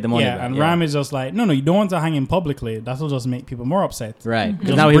 that'll get the money Yeah, back. and Ram is just like, no, you don't want to hang him publicly. That'll just make people more upset. Right. Because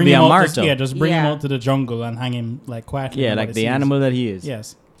Just now he'll bring be a him out- martyr. just bring him Yeah. out to the jungle and hang him like quietly. Yeah, and like nobody the sees. animal that he is.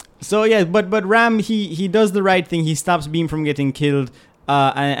 Yes. So yeah, but Ram, he does the right thing. He stops Beam from getting killed,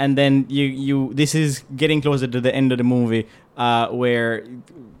 and then you this is getting closer to the end of the movie, where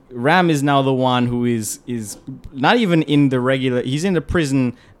Ram is now the one who is not even in the regular. He's in the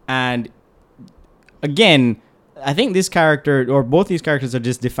prison, and again, I think this character or both these characters are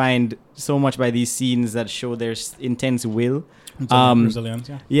just defined so much by these scenes that show their intense will. Resilience.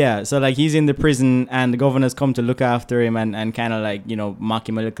 Yeah. Yeah, so like he's in the prison and the governor's come to look after him and kind of like, you know, mock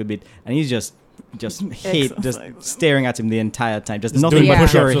him a little bit, and he's just hate, just Exercise. staring at him the entire time, just Just nothing doing but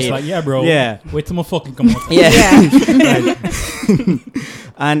push-ups, pure push-ups, just hate. like, yeah, bro. Yeah. Wait till my fucking come out. Yeah. Yeah.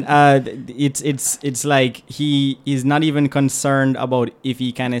 And it's like he is not even concerned about if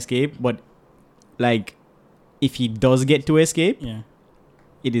he can escape, but like if he does get to escape, Yeah.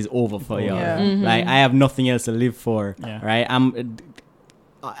 it is over for y'all. Yeah. Like I have nothing else to live for. Yeah. Right?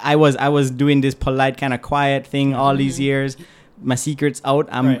 I was doing this polite kind of quiet thing all these years. My secret's out.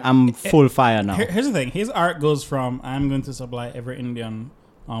 I'm full fire now. Here's the thing. His art goes from I'm going to supply every Indian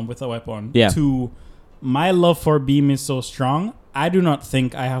with a weapon to my love for Beam is so strong. I do not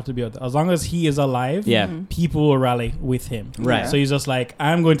think I have to be out there. As long as he is alive, people will rally with him. Right. So he's just like,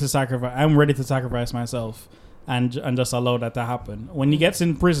 I'm going to sacrifice. I'm ready to sacrifice myself and just allow that to happen. When he gets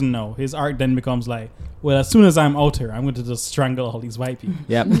in prison now, his art then becomes like, well, as soon as I'm out here, I'm going to just strangle all these white people.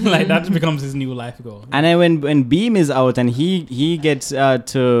 Yep. Like that becomes his new life goal. And then when Beam is out and he gets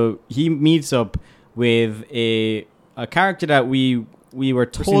he meets up with a character that we were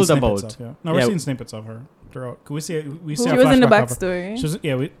told about. We're seeing snippets of her throughout. Could we see? We see She a was in the flashback of her. backstory. She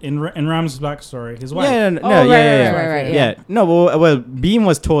was, in Ram's backstory, his wife. Right. No, well, Beam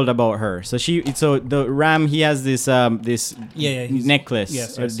was told about her. So the Ram, he has this necklace,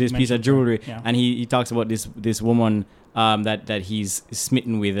 this piece of jewelry, and he talks about this woman that he's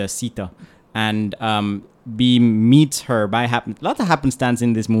smitten with, Sita, and Beam meets her by lot of happenstance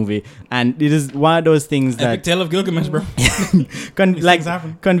in this movie, and it is one of those things that Epic Tale of Gilgamesh, bro.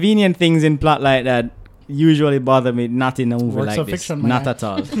 Convenient things in plot like that usually bother me, not in a movie Works like of this, fiction, not at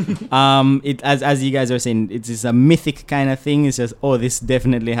all. It as you guys are saying, it's a mythic kind of thing. It's just this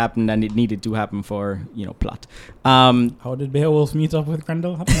definitely happened and it needed to happen for plot. How did Beowulf meet up with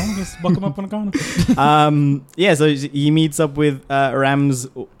Grendel? I don't know, just buck him up on the corner. So he meets up with Ram's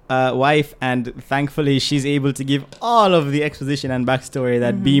wife, and thankfully she's able to give all of the exposition and backstory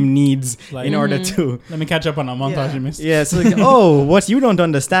that Beam needs in order to. Let me catch up on a montage you missed. Yeah, so what you don't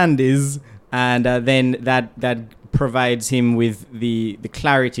understand is. And then that provides him with the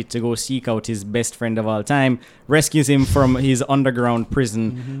clarity to go seek out his best friend of all time, rescues him from his underground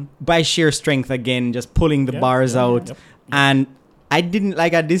prison by sheer strength again, just pulling the bars out. Yep. And I didn't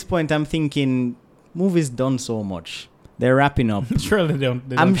at this point. I'm thinking, movie's done so much. They're wrapping up. Surely they don't.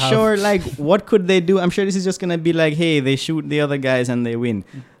 I'm sure, what could they do? I'm sure this is just gonna be like, hey, they shoot the other guys and they win.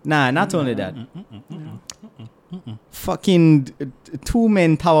 Nah, not only that. Fucking two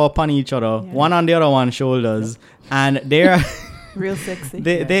men tower upon each other, one on the other one's shoulders, and they're real sexy.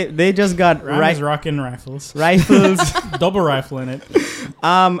 They just got rocking rifles, double rifle in it.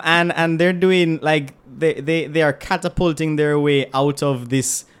 And they're doing they are catapulting their way out of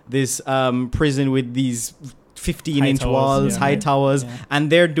this prison with these 15-inch walls, high towers,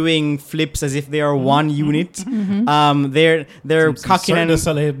 and they're doing flips as if they are one unit. They're cocking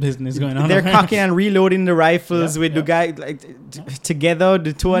and business going on. They're cocking and reloading the rifles with the guy together,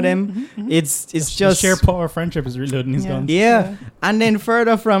 the two of them. It's just sheer power of friendship is reloading his guns. Yeah, and then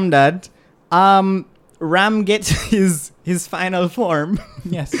further from that, Ram gets his final form.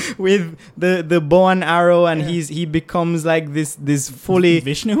 Yes, with the bow and arrow, and he becomes like this fully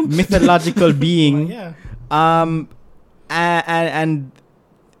Vishnu mythological being. Yeah. And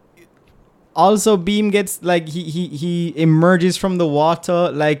also Beam gets he emerges from the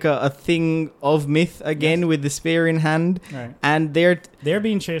water like a thing of myth again with the spear in hand. Right. And they're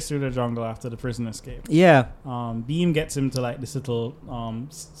being chased through the jungle after the prison escape. Yeah. Beam gets him to this little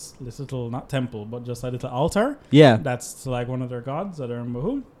not temple but just a little altar. Yeah. That's to one of their gods. I don't remember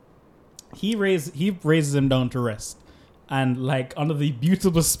who. He raises him down to rest. And under the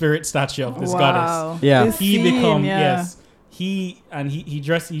beautiful spirit statue of this goddess, he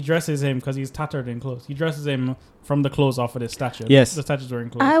dresses him because he's tattered in clothes. He dresses him from the clothes off of this statue. Yes, the statue's wearing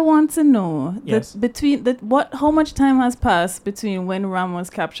clothes. I want to know how much time has passed between when Ram was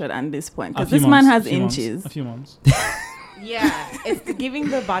captured and this point, because this man has inches. A few months. Yeah, it's giving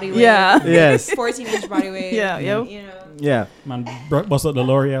the body weight. Yeah. Yes. 14-inch body weight. Yeah. Yep. Yeah. Man, what's up the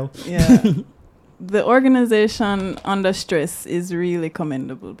L'Oreal? Yeah. The organization under stress is really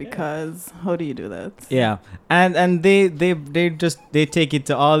commendable because how do you do that? Yeah, and they take it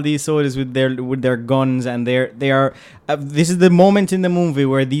to all these soldiers with their guns, and they are this is the moment in the movie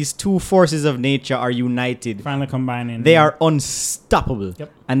where these two forces of nature are united, finally combining. They are unstoppable.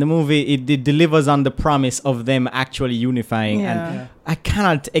 Yep. And the movie it delivers on the promise of them actually unifying. And I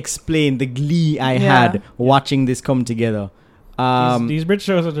cannot explain the glee I had watching this come together. These British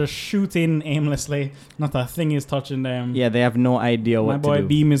shows are just shooting aimlessly. Not a thing is touching them. Yeah, they have no idea what to do. My boy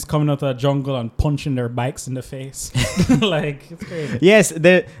Beam is coming out of the jungle and punching their bikes in the face. It's crazy. Yes,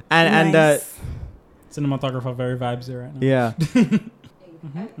 nice. Cinematographer very vibes here right now. Yeah.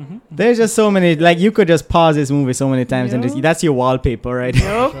 There's just so many. You could just pause this movie so many times and that's your wallpaper, right?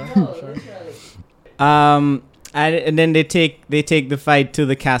 Yep. Sure. And then they take the fight to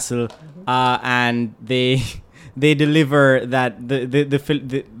the castle, and they they deliver that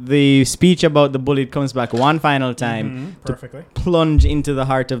the speech about the bullet comes back one final time perfectly plunge into the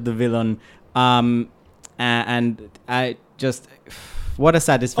heart of the villain, and I just what a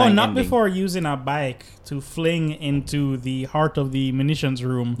satisfying not ending. before using a bike to fling into the heart of the munitions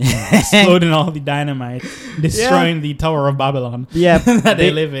room, exploding all the dynamite, destroying the Tower of Babylon that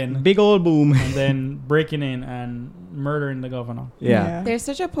they live in, big old boom, and then breaking in and murdering the governor. There's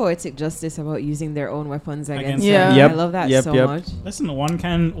such a poetic justice about using their own weapons against them. them. Yep. I love that so much. Listen,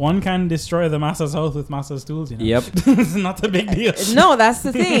 one can destroy the master's house with master's tools, you know. Yep. It's not a big deal. No, that's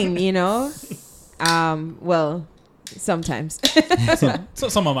the thing, you know. Well, sometimes. So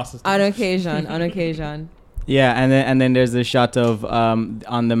some of us on occasion. Yeah, and then there's the shot of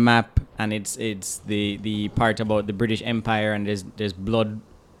on the map, and it's the part about the British Empire, and there's blood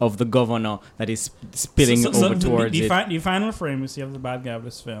of the governor that is spilling over towards it. The final frame you see of the bad guy of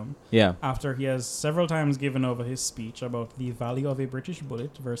this film, after he has several times given over his speech about the value of a British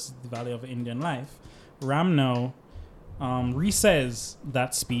bullet versus the value of Indian life, Ram now re-says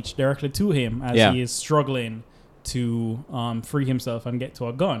that speech directly to him as he is struggling to free himself and get to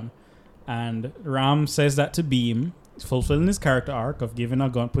a gun. And Ram says that to Beam, fulfilling his character arc of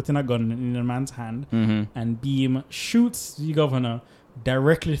putting a gun in a man's hand, and Beam shoots the governor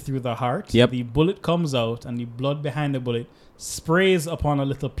directly through the heart. The bullet comes out, and the blood behind the bullet sprays upon a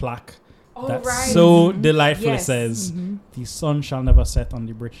little plaque that so delightfully says, "The sun shall never set on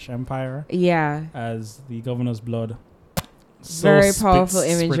the British Empire." As the governor's blood. Very powerful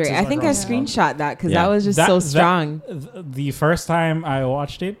imagery. I think I screenshot that because that was just so strong. The first time I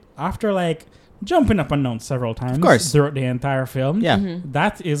watched it, after like jumping up and down several times throughout the entire film,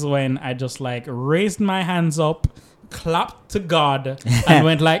 that is when I just like raised my hands up, clapped to God, and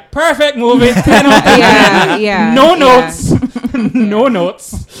went like, "Perfect movie, 10 out of 10. No notes, no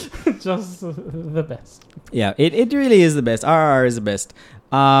notes, just the best." Yeah, it really is the best. RRR is the best.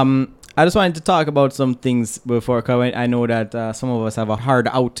 I just wanted to talk about some things before, because I know that some of us have a hard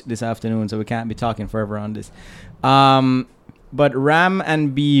out this afternoon, so we can't be talking forever on this. But Ram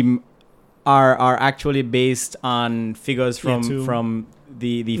and Beam are actually based on figures from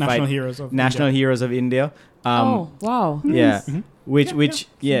the National Heroes of National India. Heroes of India. Oh wow! Yeah, which I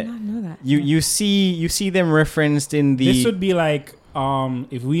did not know that. you see them referenced in the. This would be like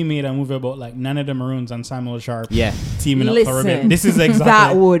if we made a movie about like Nana the Maroons and Samuel Sharp teaming up for a bit. This is exactly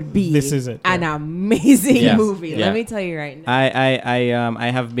that would be an amazing movie. Let me tell you right now.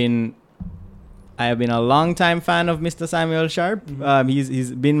 I have been a long time fan of Mr. Samuel Sharp.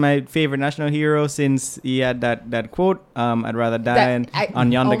 He's been my favorite national hero since he had that quote, "I'd rather die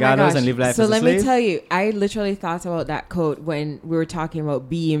on yonder gallows and live life as a slave." So let me tell you, I literally thought about that quote when we were talking about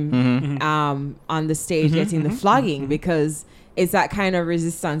Beam on the stage getting the flogging, because it's that kind of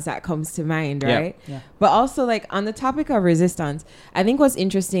resistance that comes to mind, right? Yeah. But also, like, on the topic of resistance, I think what's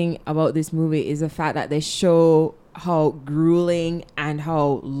interesting about this movie is the fact that they show how grueling and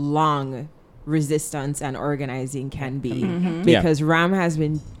how long resistance and organizing can be. Because Ram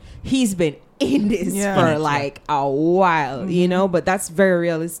he's been in this for like a while, you know, but that's very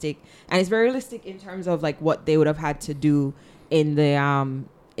realistic. And it's very realistic in terms of like what they would have had to do in the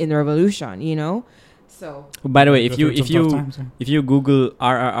revolution, you know? So, by the way, if you Google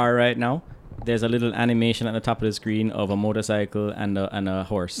RRR right now, there's a little animation at the top of the screen of a motorcycle and a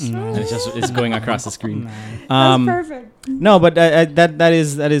horse, and it's going across the screen. That's perfect. No, but that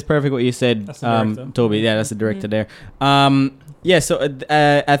is perfect what you said, Toby. Yeah, that's the director there. So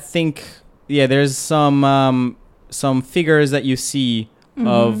I think there's some figures that you see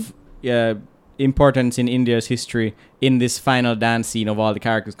of importance in India's history in this final dance scene of all the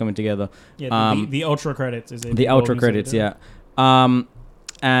characters coming together. The outro credits is the outro credits.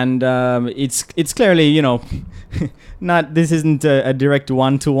 And it's clearly, you know, this isn't a direct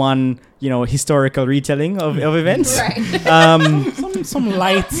one-to-one, you know, historical retelling of events. Right. some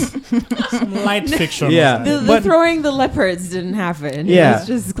light fiction. Yeah, the throwing the leopards didn't happen. Yeah, let's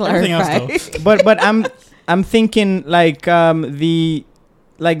just clarify. but I'm thinking like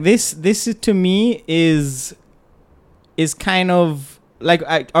this to me is kind of like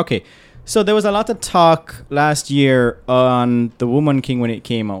okay. So there was a lot of talk last year on The Woman King when it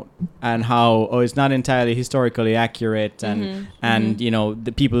came out, and how it's not entirely historically accurate, and you know,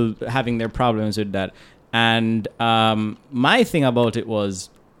 the people having their problems with that. And my thing about it was,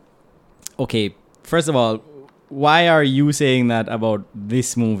 okay, first of all, why are you saying that about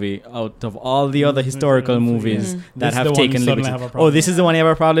this movie out of all the other historical movies that have taken liberty? This is the one you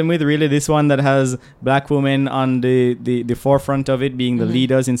have a problem with? Really? This one that has black women on the forefront of it, being the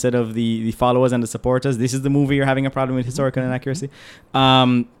leaders instead of the followers and the supporters? This is the movie you're having a problem with historical inaccuracy?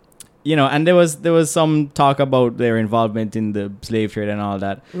 and there was some talk about their involvement in the slave trade and all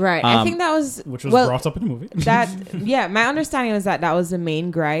that. Right. I think that was which was brought up in the movie. My understanding was that was the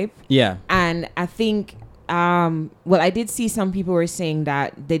main gripe. Yeah. And I think I did see some people were saying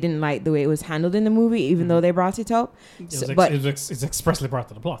that they didn't like the way it was handled in the movie, even though they brought it up. It's expressly brought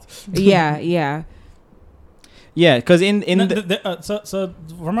to the plot. Yeah. Yeah, because so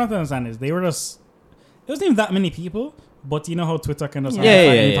from my understanding is there wasn't even that many people, but you know how Twitter kind of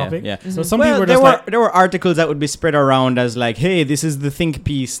topic. Yeah. So some people were just there were articles that would be spread around as like, hey, this is the think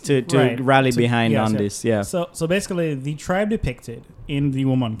piece to rally behind on this. Yeah. So basically, the tribe depicted in The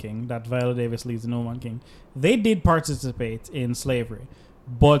Woman King, that Viola Davis leads in The Woman King, they did participate in slavery,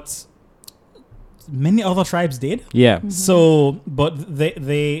 but many other tribes did. Yeah. Mm-hmm. So, but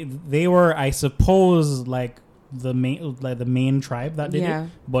they were, I suppose, like the main tribe that did it.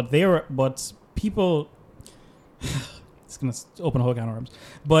 But people. It's gonna open a whole can of worms.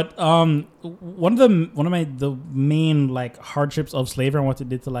 But one of the main like hardships of slavery and what it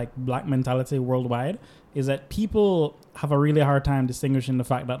did to like black mentality worldwide is that people have a really hard time distinguishing the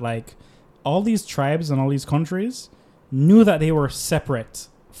fact that like all these tribes and all these countries knew that they were separate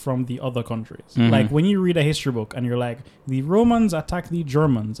from the other countries. Mm-hmm. Like when you read a history book and you're like, the Romans attacked the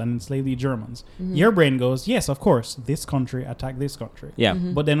Germans and enslaved the Germans, your brain goes, yes, of course, this country attacked this country. Yeah.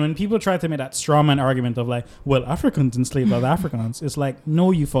 But then when people try to make that strawman argument of like, well, Africans enslaved other Africans, it's like,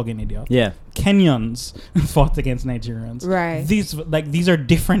 no, you fucking idiot. Yeah. Kenyans fought against Nigerians. Right. These are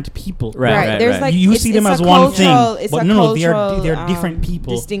different people. Right. There's like you see them as one thing, but no, they are different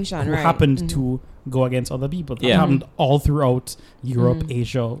people distinction who happened to go against other people. That happened all throughout Europe,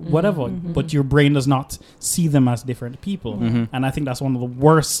 Asia, whatever. But your brain does not see them as different people. And I think that's one of the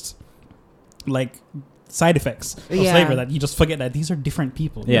worst like side effects of slavery, that you just forget that these are different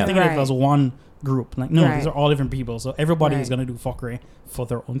people. You think of it as one group. Like, no, these are all different people. So everybody is going to do fuckery for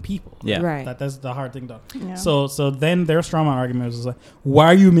their own people. Yeah. Right. That's the hard thing done. Yeah. So then their strong argument was like, why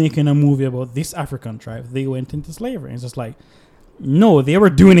are you making a movie about this African tribe? They went into slavery. And it's just like, no, they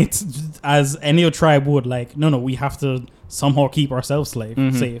were doing it as any tribe would. Like, no, we have to somehow keep ourselves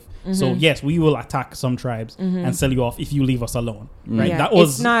safe. So yes, we will attack some tribes and sell you off if you leave us alone. Right? Yeah. That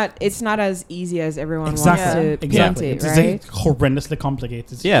was it's not as easy as everyone wants exactly. to paint it, It's right? horrendously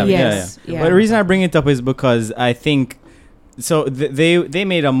complicated. Yeah. Yes. Yeah. Yeah. But the reason I bring it up is because I think so they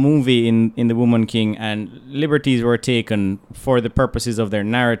made a movie in The Woman King, and liberties were taken for the purposes of their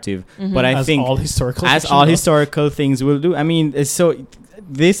narrative. But I think all historical things will do. I mean, so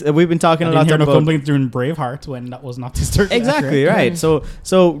this we've been talking a lot about complaint during Braveheart when that was not historical. Exactly right. So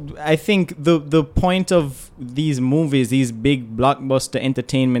I think the point of these movies, these big blockbuster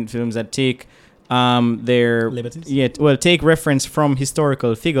entertainment films that take their liberties, take reference from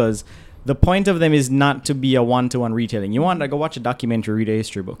historical figures. The point of them is not to be a one-to-one retelling. You want to go watch a documentary, read a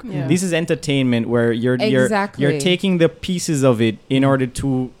history book. Yeah. This is entertainment where you're taking the pieces of it in order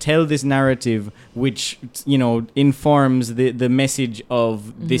to tell this narrative, which informs the message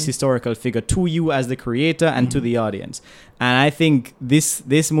of this historical figure to you as the creator and to the audience. And I think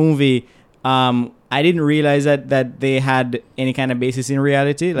this movie, I didn't realize that they had any kind of basis in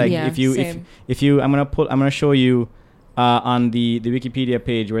reality. Like if you, I'm gonna show you. On the Wikipedia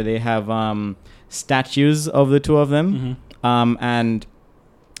page where they have statues of the two of them, and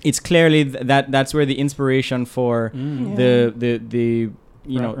it's clearly that's where the inspiration for the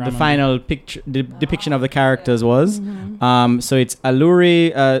final picture, the depiction of the characters was. So it's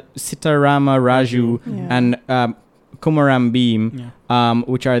Alluri, Sitarama Raju, and Kumaram Bhim,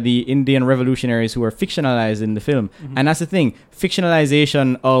 which are the Indian revolutionaries who are fictionalized in the film. And that's the thing,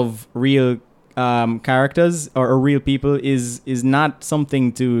 fictionalization of real characters or real people is not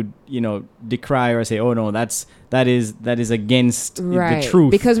something to decry or say, oh no, that is against the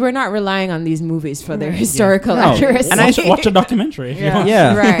truth, because we're not relying on these movies for their historical accuracy. And watch a documentary.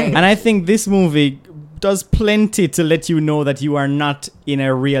 Right. And I think this movie does plenty to let you know that you are not in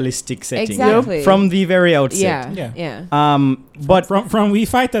a realistic setting from the very outset. But from we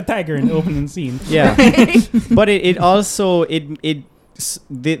fight the tiger in the opening scene. But it also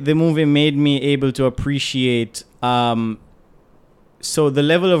the movie made me able to appreciate so the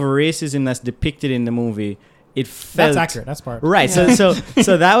level of racism that's depicted in the movie. It felt that's accurate. That's part right. So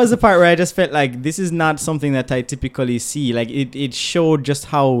that was the part where I just felt like this is not something that I typically see. Like it showed just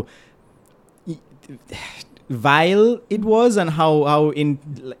how vile it was and how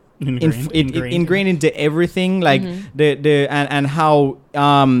ingrained into everything, like and how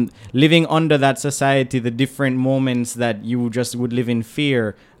living under that society, the different moments that you just would live in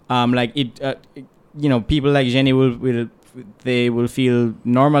fear, like people like Jenny will feel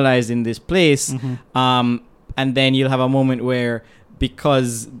normalized in this place, and then you'll have a moment where,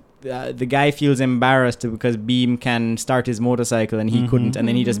 because the guy feels embarrassed because Beam can start his motorcycle and he couldn't, and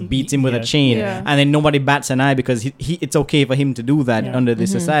then he just beats him with a chain, and then nobody bats an eye because he it's okay for him to do that under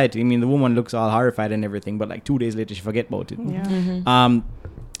this society. I mean, the woman looks all horrified and everything, but like 2 days later she forget about it.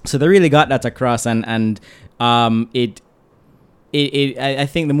 So they really got that across, and I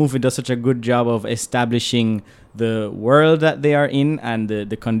think the movie does such a good job of establishing the world that they are in and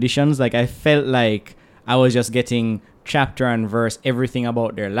the conditions. Like, I felt like I was just getting chapter and verse everything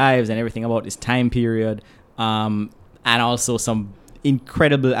about their lives and everything about this time period, and also some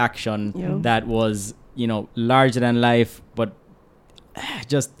incredible action that was, you know, larger than life, but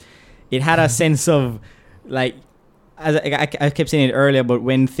just it had a sense of like, as I kept saying it earlier, but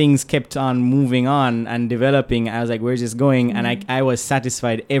when things kept on moving on and developing, I was like, where's this going? And I was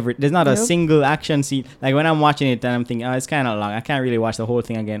satisfied. There's not a single action scene. Like, when I'm watching it and I'm thinking, oh, it's kind of long, I can't really watch the whole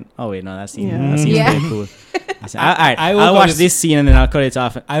thing again. Oh wait, no, that seems pretty cool. I'll watch this scene and then I'll cut it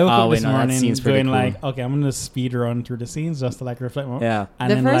off. I woke up this morning going like, okay, I'm gonna speed run through the scenes just to like reflect more. Yeah.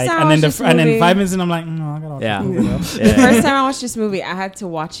 And then like, and then 5 minutes in, I'm like, no, I gotta watch this movie. The first time I watched this movie, I had to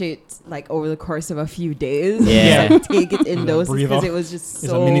watch it like over the course of a few days. Take it in doses because it was just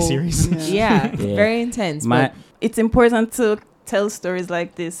so. It's a miniseries. Very intense. But it's important to tell stories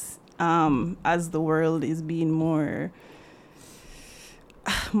like this as the world is being more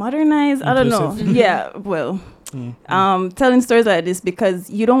modernized. Inclusive. I don't know. Yeah, well, telling stories like this because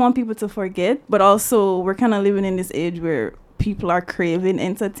you don't want people to forget, but also we're kind of living in this age where people are craving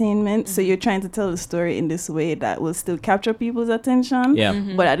entertainment, so you're trying to tell the story in this way that will still capture people's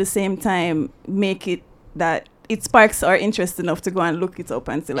attention, but at the same time make it that it sparks our interest enough to go and look it up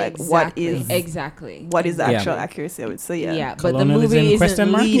and see like what is the actual accuracy of it. So but the movie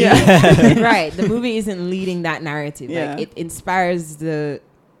isn't leading right. The movie isn't leading that narrative. Like, it inspires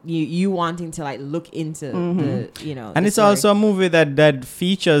you wanting to like look into the, you know. And it's story. also a movie that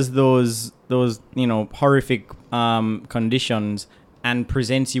features those you know, horrific conditions and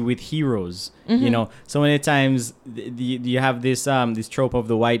presents you with heroes. You know, so many times you have this this trope of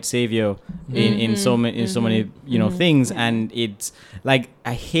the white savior in so many you know things, and it's like,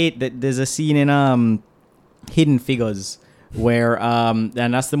 I hate that there's a scene in Hidden Figures where and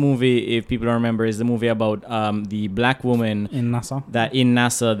that's the movie, if people don't remember, is the movie about the black woman in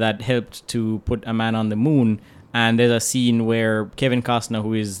NASA that helped to put a man on the moon. And there's a scene where Kevin Costner,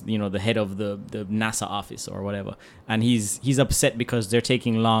 who is, you know, the head of the NASA office or whatever, and he's upset because they're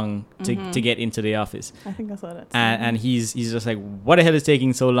taking long to get into the office. I think I saw that. And he's just like, what the hell is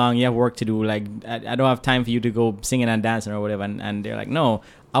taking so long? You have work to do. Like, I don't have time for you to go singing and dancing or whatever. And they're like, no,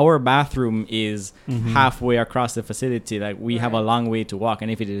 our bathroom is halfway across the facility. Like, we have a long way to walk. And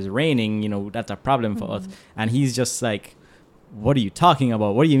if it is raining, you know, that's a problem for us. And he's just like, what are you talking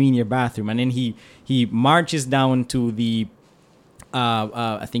about? What do you mean your bathroom? And then he marches down to the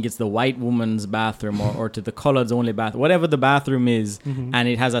I think it's the white woman's bathroom or to the coloreds only bathroom, whatever the bathroom is, and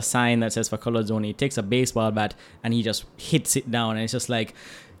it has a sign that says for coloreds only. He takes a baseball bat and he just hits it down, and it's just like,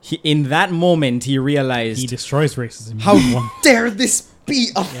 in that moment he realized he destroys racism. How dare this be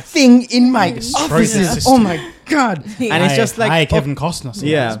a thing in my offices? Oh my god! And it's just like, Kevin Costner.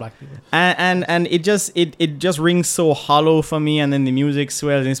 Black people. And it just rings so hollow for me. And then the music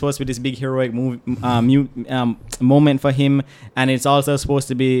swells, and it's supposed to be this big heroic moment for him, and it's also supposed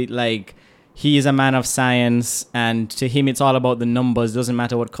to be like, he is a man of science, and to him it's all about the numbers. Doesn't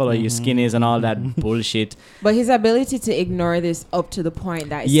matter what color your skin is and all that bullshit. But his ability to ignore this up to the point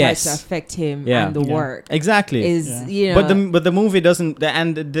that it starts to affect him and the work exactly is, you know. But the movie doesn't,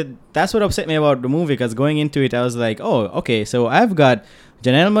 and that's what upset me about the movie, because going into it I was like, oh, okay, so I've got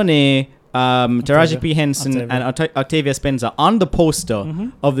Janelle Monáe, Taraji P. Henson, and Octavia Spencer on the poster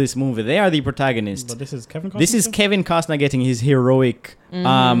of this movie. They are the protagonists. But this is Kevin Costner. This is Kevin Costner getting his heroic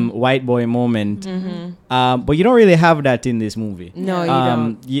white boy moment. But you don't really have that in this movie. No, you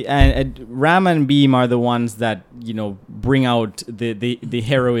don't. And Ram and Beam are the ones that, you know, bring out the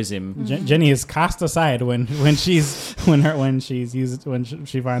heroism. Jenny is cast aside when she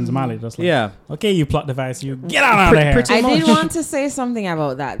finds Molly. Just like, okay, you plot device, you get out of here. I did want to say something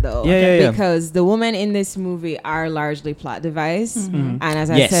about that though. Because the women in this movie are largely plot device, and as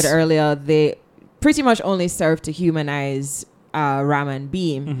I said earlier, they pretty much only serve to humanize Ram and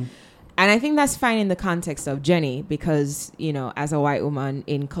Beam. And I think that's fine in the context of Jenny, because, you know, as a white woman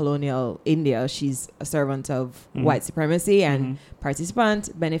in colonial India, she's a servant of white supremacy and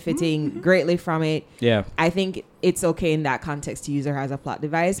participant, benefiting greatly from it. I think it's okay in that context to use her as a plot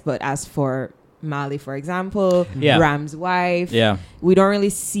device. But as for Mali, for example, Ram's wife, we don't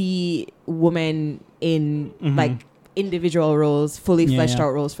really see women in like individual roles, fully fleshed out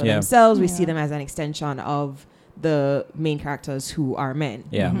roles for themselves. We see them as an extension of the main characters who are men.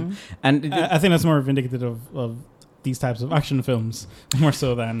 Yeah, and I think that's more indicative of these types of action films more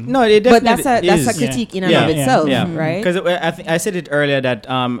so than no, it But definitely that's a is. critique in and Yeah. of itself, Yeah. right? Because I said it earlier that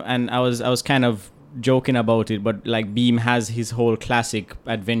and I was kind of joking about it, but like Beam has his whole classic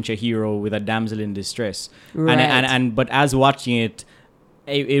adventure hero with a damsel in distress, Right. and but as watching it,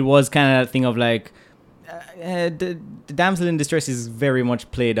 it was kind of a thing of like the damsel in distress is very much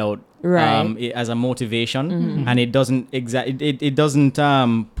played out Right. as a motivation, and it doesn't it doesn't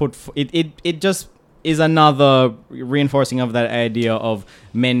it just is another reinforcing of that idea of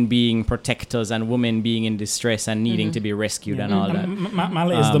men being protectors and women being in distress and needing to be rescued and all that.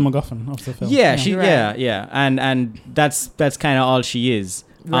 Mally is the MacGuffin of the film. Yeah, she Right. yeah, and that's kind of all she is.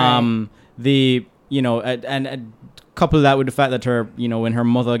 Right. The and couple that with the fact that her when her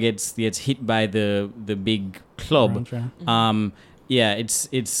mother gets hit by the big club. Right. Yeah,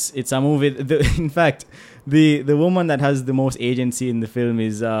 it's a movie. In fact, the woman that has the most agency in the film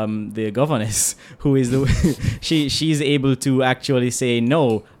is the governess, who is the she's able to actually say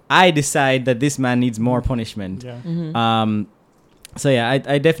no. I decide that this man needs more punishment. Yeah. So yeah,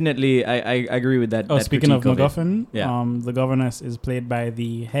 I definitely I agree with that. Oh, that speaking of critique it. MacGuffin, Yeah. the governess is played by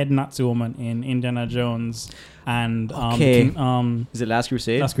the head Nazi woman in Indiana Jones and Okay. Is it Last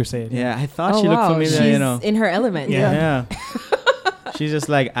Crusade? Last Crusade. Yeah, I thought Oh, she looked wow. familiar. She's in her element. Yeah. Yeah. She's just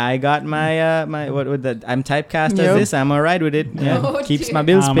like, I got my what would that? I'm typecast Yep. as this. I'm alright with it. Yeah, Oh, keeps dear. my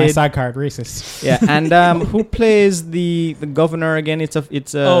bills My paid. side card, racist. Yeah, and who plays the governor again? It's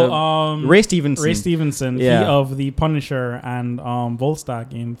Ray Stevenson. Ray Stevenson, Yeah. he of the Punisher and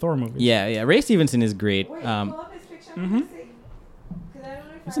Volstagg in Thor movies. Yeah. Ray Stevenson is great.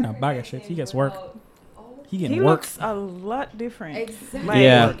 He's in a bag of shit. He gets work. He He getting work. looks a lot different. Exactly. Like,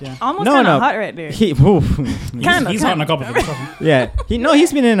 Yeah. Yeah. almost No, kind no. of hot right there. He, He's hot in a couple of things. yeah.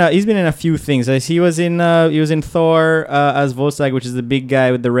 He's been in a few things. He was in Thor as Volstagg, which is the big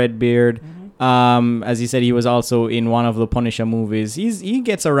guy with the red beard. As you said, he was also in one of the Punisher movies. He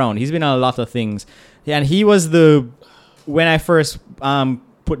gets around. He's been in a lot of things. Yeah, and he was when I first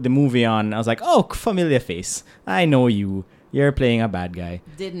put the movie on, I was like, oh, familiar face. I know you. You're playing a bad guy.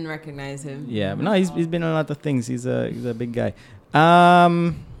 Didn't recognize him. Yeah, but no, he's been in a lot of things. He's a big guy. Let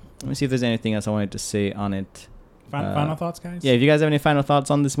me see if there's anything else I wanted to say on it. Final thoughts, guys? Yeah, if you guys have any final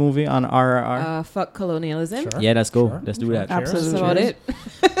thoughts on this movie on RRR, Fuck colonialism. Sure. yeah, let's go. Sure. Let's do that. Cheers. Absolutely. That's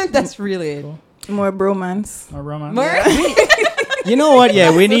about it. That's really it. Cool. More bromance. Or romance. More? You know what?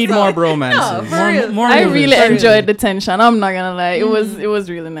 Yeah, we need more bromances. No, for real. More I movies. really enjoyed the tension. I'm not gonna lie. It was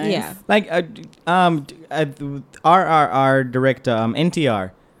really nice. Yeah. Like RRR director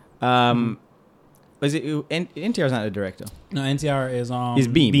NTR. Was it NTR's not the director? No, NTR is He's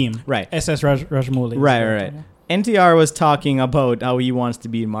Beam. Right. SS Rajamouli. Right. NTR was talking about how he wants to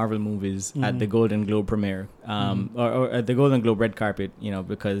be in Marvel movies at the Golden Globe premiere, or at the Golden Globe red carpet,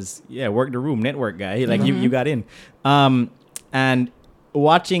 because work the room, network guy, like you got in, and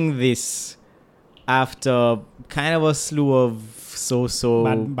watching this after kind of a slew of so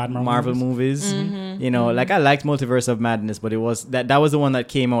Bad Marvel movies, like I liked Multiverse of Madness, but it was that was the one that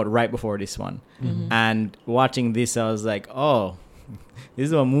came out right before this one, and watching this, I was like, oh. This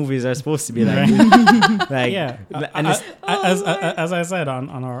is what movies are supposed to be like. Like, Yeah. and As I said on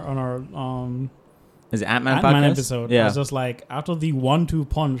our is it Ant-Man Ant-Man podcast? episode, Yeah. I was just like, after the 1-2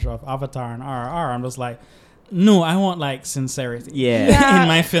 punch of Avatar and RRR, I'm just like, no, I want like sincerity Yeah. in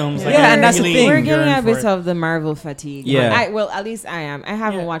my films. Yeah. Like, Yeah, I and that's the really thing. We're getting yearn a for bit it. of the Marvel fatigue. Yeah. Well, at least I am. I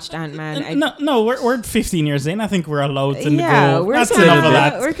haven't watched Ant-Man. No, we're 15 years in. I think we're allowed to Yeah, go. we're That's kinda- enough of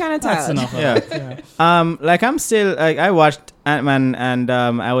that. We're kind of That's tired. enough of Yeah. that. Yeah. Like I'm still like I watched Ant-Man and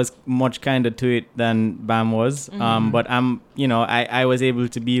I was much kinder to it than Bam was. But I was able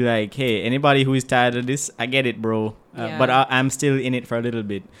to be like, hey, anybody who is tired of this, I get it, bro. Yeah. But I'm still in it for a little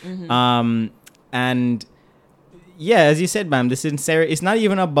bit. And yeah, as you said, Bam, the sincerity, it's not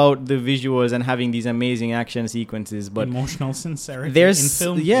even about the visuals and having these amazing action sequences, but Emotional sincerity there's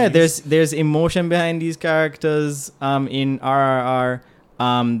in film. there's emotion behind these characters in RRR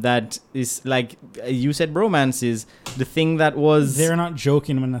that is like you said, bromance is the thing that was They're not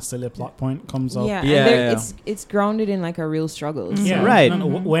joking when a silly plot point comes up. Yeah, Yeah, and they're- yeah. it's grounded in like a real struggle. Yeah, so- Right.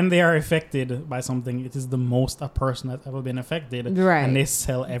 When they are affected by something, it is the most a person has ever been affected, Right. and they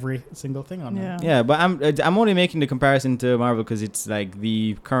sell every single thing on Yeah. it. Yeah, but I'm only making the comparison to Marvel because it's like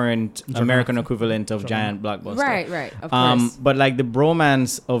the current American equivalent of giant blockbuster. Right, of course. But like the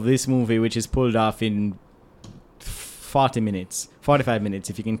bromance of this movie, which is pulled off in 45 minutes,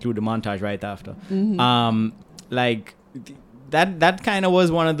 if you can include the montage right after. Like that kind of was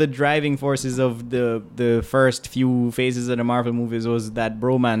one of the driving forces of the first few phases of the Marvel movies, was that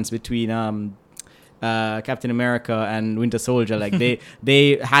bromance between Captain America and Winter Soldier. Like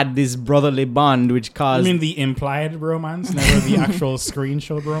they had this brotherly bond, which I caused. mean the implied romance, never the actual screen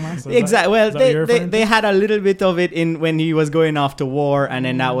showed romance. Exactly. Well, is that what you're referring they to? had a little bit of it in when he was going off to war, and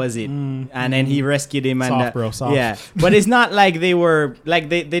then that was it. And then he rescued him. And Soft, bro, soft. yeah, but it's not like they were like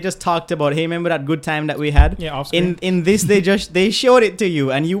they just talked about. Hey, remember that good time that we had? Yeah, off screen. In this, they showed it to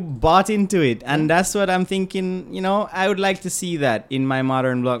you, and you bought into it, and that's what I'm thinking. You know, I would like to see that in my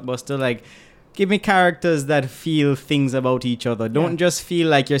modern blockbuster. Like, give me characters that feel things about each other. Don't just feel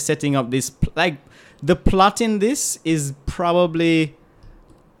like you're setting up this. Like, the plot in this is probably.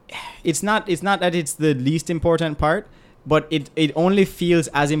 It's not that it's the least important part, but it only feels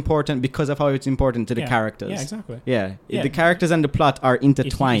as important because of how it's important to the characters. Yeah, exactly. Yeah. Yeah. The characters and the plot are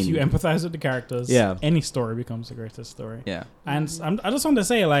intertwined. If you empathize with the characters, any story becomes the greatest story. Yeah. And I just want to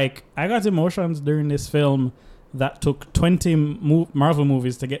say, like, I got emotions during this film that took 20 Marvel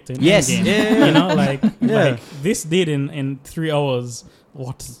movies to get to Yes. Endgame. Yeah. You know, like, Yeah. like this did in 3 hours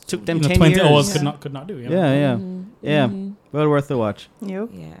what Took them 20 10 years. hours Yeah. could not do. You know? Yeah. Yeah. Well worth the watch. Yep.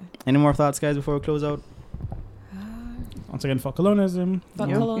 Yeah. Any more thoughts, guys, before we close out? Once again, fuck colonialism. Fuck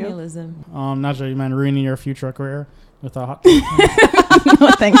Yep. colonialism. Naturally, man, ruining your future career with a hot. No,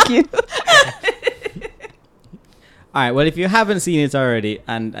 thank you. All right. Well, if you haven't seen it already,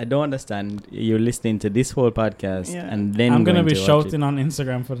 and I don't understand, you're listening to this whole podcast, Yeah. and then I'm gonna be watch shouting on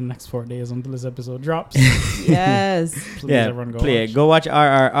Instagram for the next 4 days until this episode drops. Yes. Please, Yeah, everyone, go play watch. it. Go watch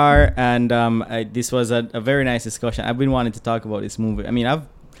RRR, and this was a very nice discussion. I've been wanting to talk about this movie. I mean, I've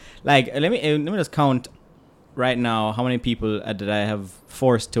like let me just count right now how many people that I have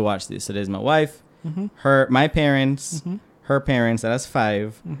forced to watch this. So there's my wife, my parents, her parents. That's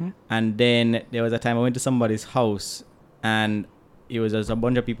 5, and then there was a time I went to somebody's house, and it was just a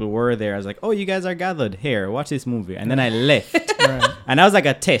bunch of people were there. I was like, "Oh, you guys are gathered here. Watch this movie," and then I left. Right. And that was like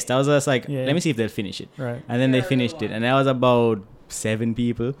a test. I was just like, Yeah. let me see if they'll finish it. Right. And then they finished it. And that was about 7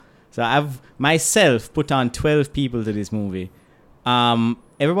 people. So I've myself put on 12 people to this movie.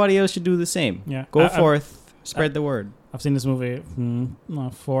 Everybody else should do the same. Yeah. Go forth, spread the word. I've seen this movie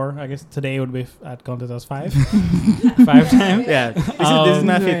 4. I guess today would be I'd count it as 5. 5 times. Yeah. This is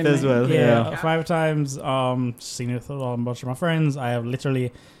my fifth as well. Yeah, 5 times. Seen it with a bunch of my friends. I have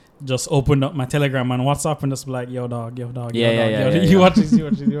literally just opened up my Telegram and WhatsApp and just be like, yo dog, Yeah, you yeah. watch this, you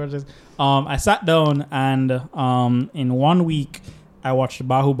watch this. I sat down and in 1 week I watched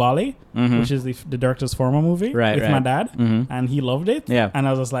Bahubali, which is the director's former movie with my dad, and he loved it. Yeah. And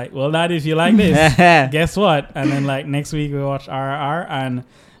I was just like, well, Dad, if you like this, guess what? And then like next week we watch RRR, and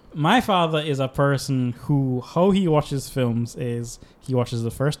my father is a person who, how he watches films is he watches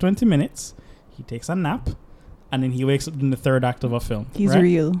the first 20 minutes, he takes a nap, and then he wakes up in the third act of a film. He's right?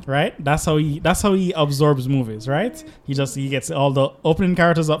 real. Right? That's how he absorbs movies, right? He gets all the opening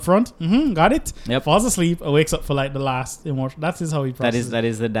characters up front. Got it? Yep. Falls asleep, wakes up for like the last emotion. That is how he processes. That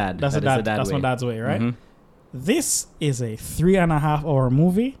is the dad. That's That a is dad. the dad That's way. my dad's way, right? Mhm. This is a 3.5 hour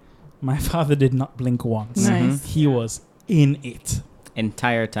movie. My father did not blink once. Nice. He was in it.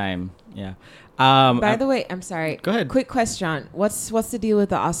 Entire time. Yeah. By the way, I'm sorry. Go ahead. Quick question. What's the deal with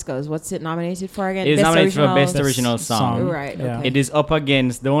the Oscars? What's it nominated for again? It is nominated for Best Best Original Song. Song. Right. Yeah. Okay. It is up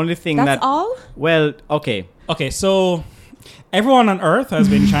against the only thing That's that. all? Well, okay. Okay, so everyone on Earth has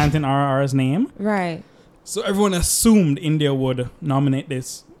been chanting RRR's name. Right. So everyone assumed India would nominate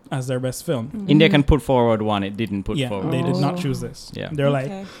this as their best film. India can put forward one. It didn't put Yeah, forward. they did not Oh. choose this. Yeah. They're like,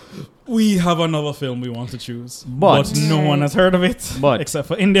 Okay. we have another film we want to choose. But- no one has heard of it But- except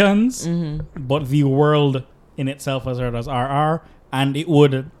for Indians. Mm-hmm. But the world in itself has heard as RR, and it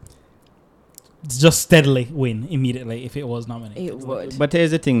would just steadily win immediately if it was nominated. It would. But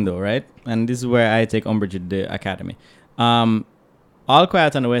here's the thing, though, right? And this is where I take umbrage with the Academy. All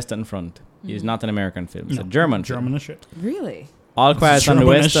Quiet on the Western Front is not an American film. It's a German film. German as shit. Really? All Quiet on the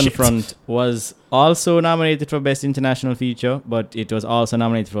German as Western shit. Front was also nominated for Best International Feature, but it was also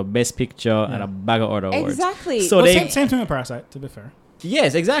nominated for Best Picture and a bag of other awards. Exactly. So But they- same thing with Parasite, to be fair.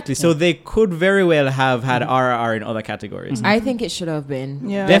 Yes, exactly. So they could very well have had RRR in other categories. I think it should have been.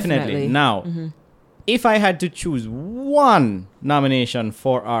 Yeah. Definitely. Now, Mm-hmm. if I had to choose one nomination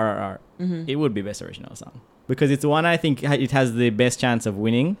for RRR, Mm-hmm. it would be Best Original Song. Because it's the one I think it has the best chance of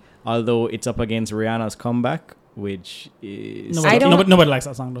winning, although it's up against Rihanna's Comeback, which is... Nobody likes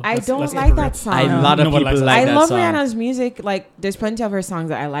that song, though. I don't let's like get real. that song. A lot of Nobody people likes like I that love song. Rihanna's music. Like, there's plenty of her songs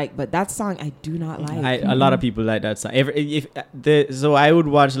that I like, but that song I do not like. A lot of people like that song. So I would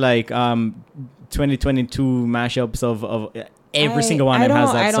watch like 2022 mashups of every single one of them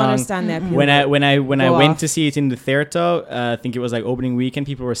has that I song. don't understand that. When I Go went off. to see it in the theater, I think it was like opening weekend,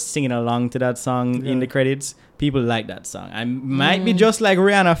 people were singing along to that song in the credits. People like that song. I might be just like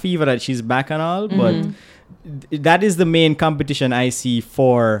Rihanna Fever that she's back and all, but that is the main competition I see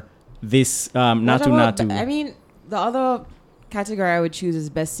for this Natu Natu. I mean, the other category I would choose is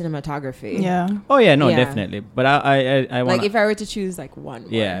best cinematography. Yeah. Oh yeah, no, Yeah. definitely. But I want Like if I were to choose like one.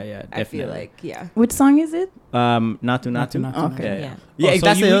 Yeah, yeah, I feel definitely. like Which song is it? Natu Natu Natu. Natu. Okay. Yeah, Yeah. yeah. So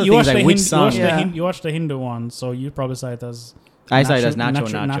That's the other thing. Is like which song? You watched the Hindu one, so you probably saw it as. I saw it as Nacho.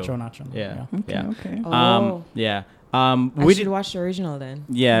 Nacho. Yeah, Okay. yeah. Okay. Oh. Yeah. I We should did. watch the original then.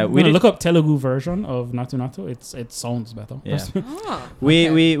 Yeah, We we did. look up Telugu version of Natu Natu. It sounds better. Yeah. Oh,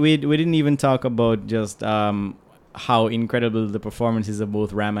 We didn't even talk about just how incredible the performances of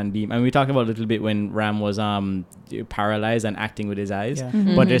both Ram and Beam. And we talked about it a little bit when Ram was paralyzed and acting with his eyes.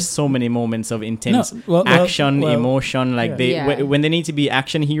 Yeah. But there's so many moments of intense well, action, well, emotion. Like yeah. when they need to be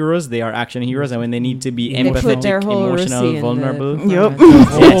action heroes, they are action heroes, and when they need to be They They put their empathetic, whole emotional, Russi in vulnerable. The Yup.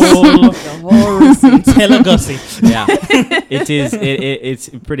 performance. The whole Russi. Telugu. Yeah, it is. It's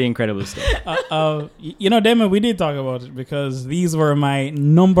pretty incredible stuff. You know, Damon, we did talk about it because these were my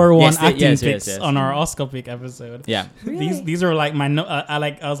number one acting picks on our Oscar pick episode. Yeah. Really? These are like my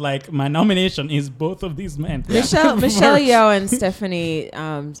I was like my nomination is both of these men. Michelle Yeoh and Stephanie.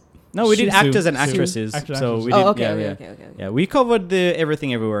 No, we did Sue. actors and Sue. actors. Actors, So actresses. we did. Okay, yeah, okay, yeah. okay. Yeah, we covered the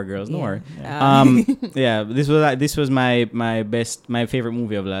Everything Everywhere Girls. No Yeah. worry. Yeah. Yeah, this was my favorite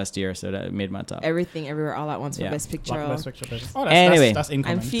movie of last year, so that made my top. Everything, Everywhere, All at Once for Yeah. Best Picture. Best picture. Oh, Anyway. that's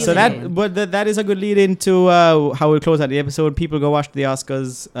incoming. I'm feeling So it. that is a good lead into how we close out the episode. People go watch the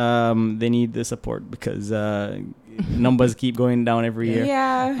Oscars. They need the support because numbers keep going down every year.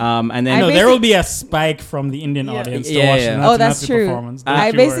 Yeah. And then No, I there will be a spike from the Indian Yeah. audience to Yeah, watch yeah. the Oh, that's Natu true. performance. I Don't I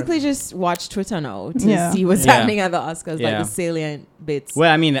you basically just watch Twitter now to Yeah. see what's Yeah. happening at the Oscars, Yeah. like the salient bits.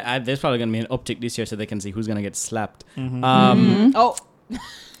 well, I mean, there's probably gonna be an uptick this year, so they can see who's gonna get slapped. worry. Oh,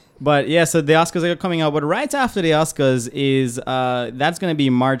 But yeah, so the Oscars are coming out. But right after the Oscars is that's going to be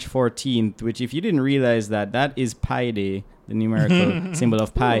March 14th, which if you didn't realize that is Pi Day, the numerical symbol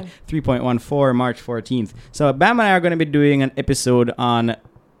of pi, 3.14, March 14th. So Bam and I are going to be doing an episode on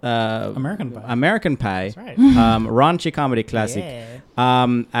American Pie. American Pie, That's right. raunchy comedy classic. Yeah.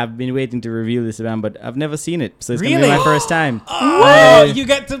 I've been waiting to review this, Bam, but I've never seen it, so it's going to Really? be my first time. Oh, you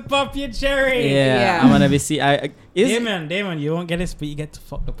get to pop your cherry. Yeah, Yeah. I'm going to be Damon, you won't get this, but you get to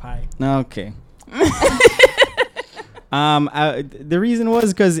fuck the pie. Okay. The reason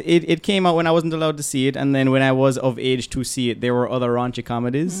was because it came out when I wasn't allowed to see it, and then when I was of age to see it, there were other raunchy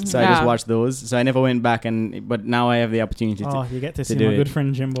comedies, so I just Yeah. watched those. So I never went back, but now I have the opportunity to. Oh, you get to see do my it. good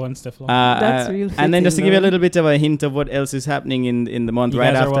friend Jimbo and Stefan. That's real And then just to fitting, give you a though. little bit of a hint of what else is happening in the month you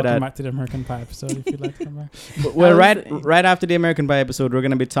right guys are after welcome that. back to the American Pie episode if you'd like to come back. Well, I was- right after the American Pie episode, we're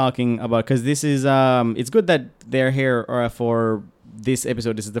gonna be talking about, because this is it's good that they're here for this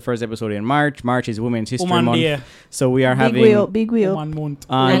episode. This is the first episode in March. March is Women's History Woman Month, Day. so we are having. Big wheel. Woman month.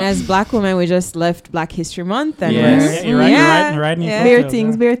 and as Black women, we just left Black History Month, and Yes. Yeah, you're right. You're right. Yeah.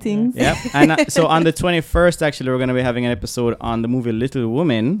 Bare things. Yep. And so on the 21st, actually, we're going to be having an episode on the movie Little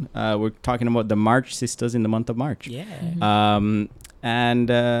Women. We're talking about the March sisters in the month of March. Yeah. And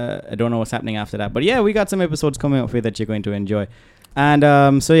I don't know what's happening after that. But yeah, we got some episodes coming up here that you're going to enjoy.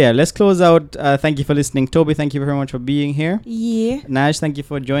 And so yeah, let's close out. Thank you for listening. Toby, thank you very much for being here. Yeah. Naj, thank you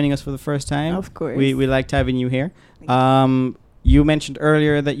for joining us for the first time. Of course. We liked having you here. You mentioned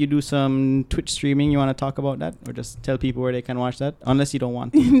earlier that you do some Twitch streaming. You want to talk about that, or just tell people where they can watch that? Unless you don't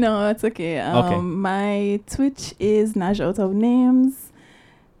want to. No, it's okay. Okay. My Twitch is Naj Out of Names.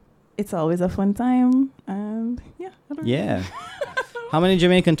 It's always a fun time. And yeah, I don't Yeah. How many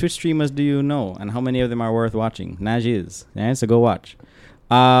Jamaican Twitch streamers do you know, and how many of them are worth watching? Naj is. Yeah, so go watch.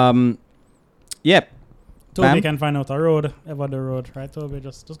 Yep. Toby Bam? can find out the road, ever the road, right? Toby,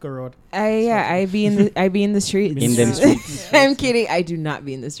 just go road. I be in the streets. In them streets. I'm kidding. I do not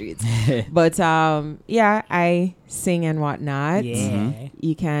be in the streets. But yeah, I sing and whatnot. Mhm.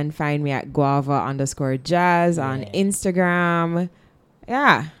 You can find me at guava_jazz on Instagram.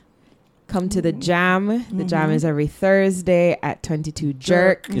 Yeah. Come to the jam. The jam is every Thursday at 22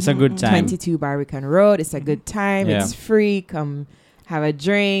 Jerk. It's a good time. 22 Barbican Road. It's a good time. Yeah. It's free. Come have a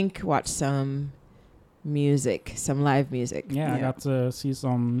drink. Watch some music, some live music. Yeah, I got to see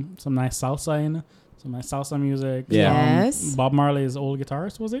some nice salsa music. Yeah. Yes. Bob Marley's old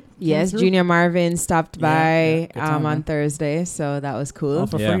guitarist, was it? Yes, Came through? Junior Marvin stopped by Good time, on man. Thursday, so that was cool. All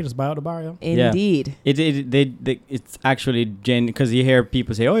for Yeah. free, just buy out the bar, yeah. Indeed. It's actually because you hear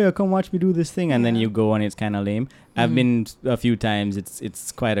people say, "Oh yeah, come watch me do this thing," and then you go and it's kind of lame. I've been a few times.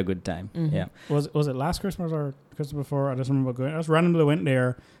 It's quite a good time. Mhm. Yeah. Was it last Christmas or Christmas before? I just remember going. I just randomly went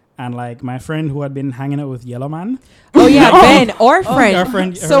there, and like my friend who had been hanging out with Yellow Man. Oh yeah, Ben, our Oh, friend. our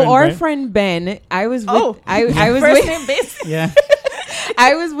friend- So our our friend friend Ben, I was with Oh, I was first with name basis. Yeah,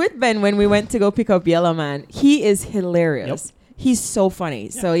 I was with Ben when we went to go pick up Yellow Man. He is hilarious. He's so funny.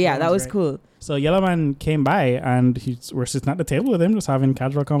 So yeah, that was great. cool. so Yellow Man came by, and we're sitting at the table with him, just having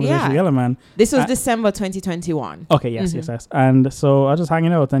casual conversation Yeah. with Yellow Man. This was Uh, December 2021. Okay, yes. And so I was just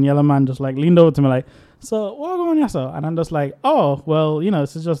hanging out, and Yellow Man just like leaned over to me like, "So what going on here, sir?" And I'm just like, "Oh, well,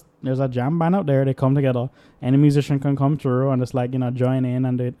 this is just there's a jam band out there. They come together. Any musician can come through and just like join in."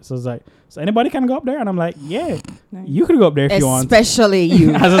 And so it's like, "So anybody can go up there?" And I'm like, "Yeah, Nice. you could go up there if you want." Especially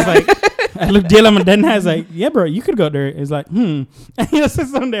you. I was just like, I looked at Yellow Man, then I was like, "Yeah, bro, you could go up there." He's like, And he just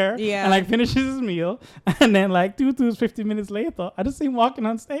sits down there Yeah. and like finishes his meal, and then like 50 minutes later, I just see him walking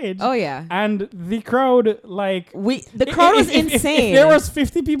on stage. Oh yeah. And the crowd, like, The crowd was insane. If there was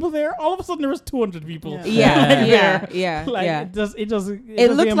 50 people there, all of a sudden there was 200 people. Yeah. Like yeah. it just It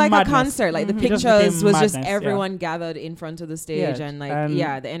looked became like madness. a concert. Like the It just pictures became was just madness, yeah. everyone gathered in front of the stage, Yeah, and like and-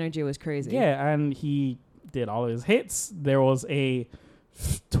 the energy was crazy. Yeah, and he did all his hits. There was a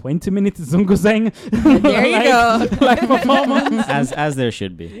 20-minute Zunguzang. There you go. Like performance. as there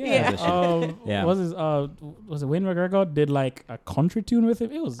should be. Yeah. As there should be. Yeah. Was it Wayne McGregor did like a country tune with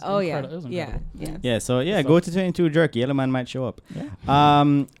him? It was Oh yeah. incredible. It was Yeah. incredible. Yeah. Yeah, so So- go to 22 Jerky. Yellow Man might show up. Yeah.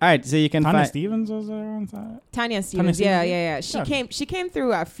 All right, so you can Tanya find. Stevens was there on side. Tanya Stevens. Stevens, Yeah. yeah. She came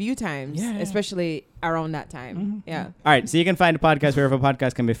through a few times, Yeah. especially around that time. Mhm. Yeah. All right, so you can find the podcast wherever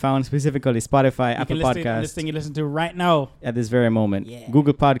podcasts can be found, specifically Spotify, You Apple can listen to this Podcasts, thing you listen to right now. at this very moment. Yeah.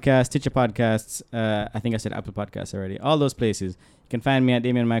 Google Podcasts, Stitcher Podcasts. I think I said Apple Podcasts already. All those places. You can find me at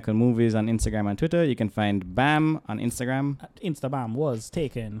Damien Michael Movies on Instagram and Twitter. You can find BAM on Instagram Instabam was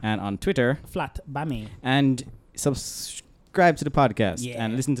taken. and on Twitter. Flat Bammy. And subscribe to the podcast Yeah.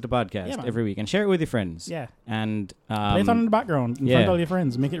 and listen to the podcast Yeah, man. every week and share it with your friends. Yeah. And Play it on in the background in front of all your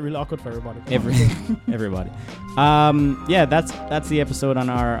friends. Make it really awkward for everybody. Come on. everybody. Yeah, that's the episode on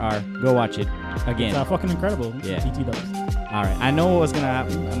RRR. Go watch it again. It's fucking incredible. Yeah. TT dubs. All right. I know what's gonna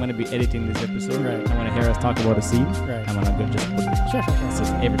happen. I'm gonna be editing this episode. Right. I'm gonna hear us talk about a scene. Right. I'm gonna go just put Sure.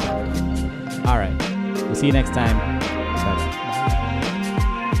 this every time. All right. We'll see you next time. Bye.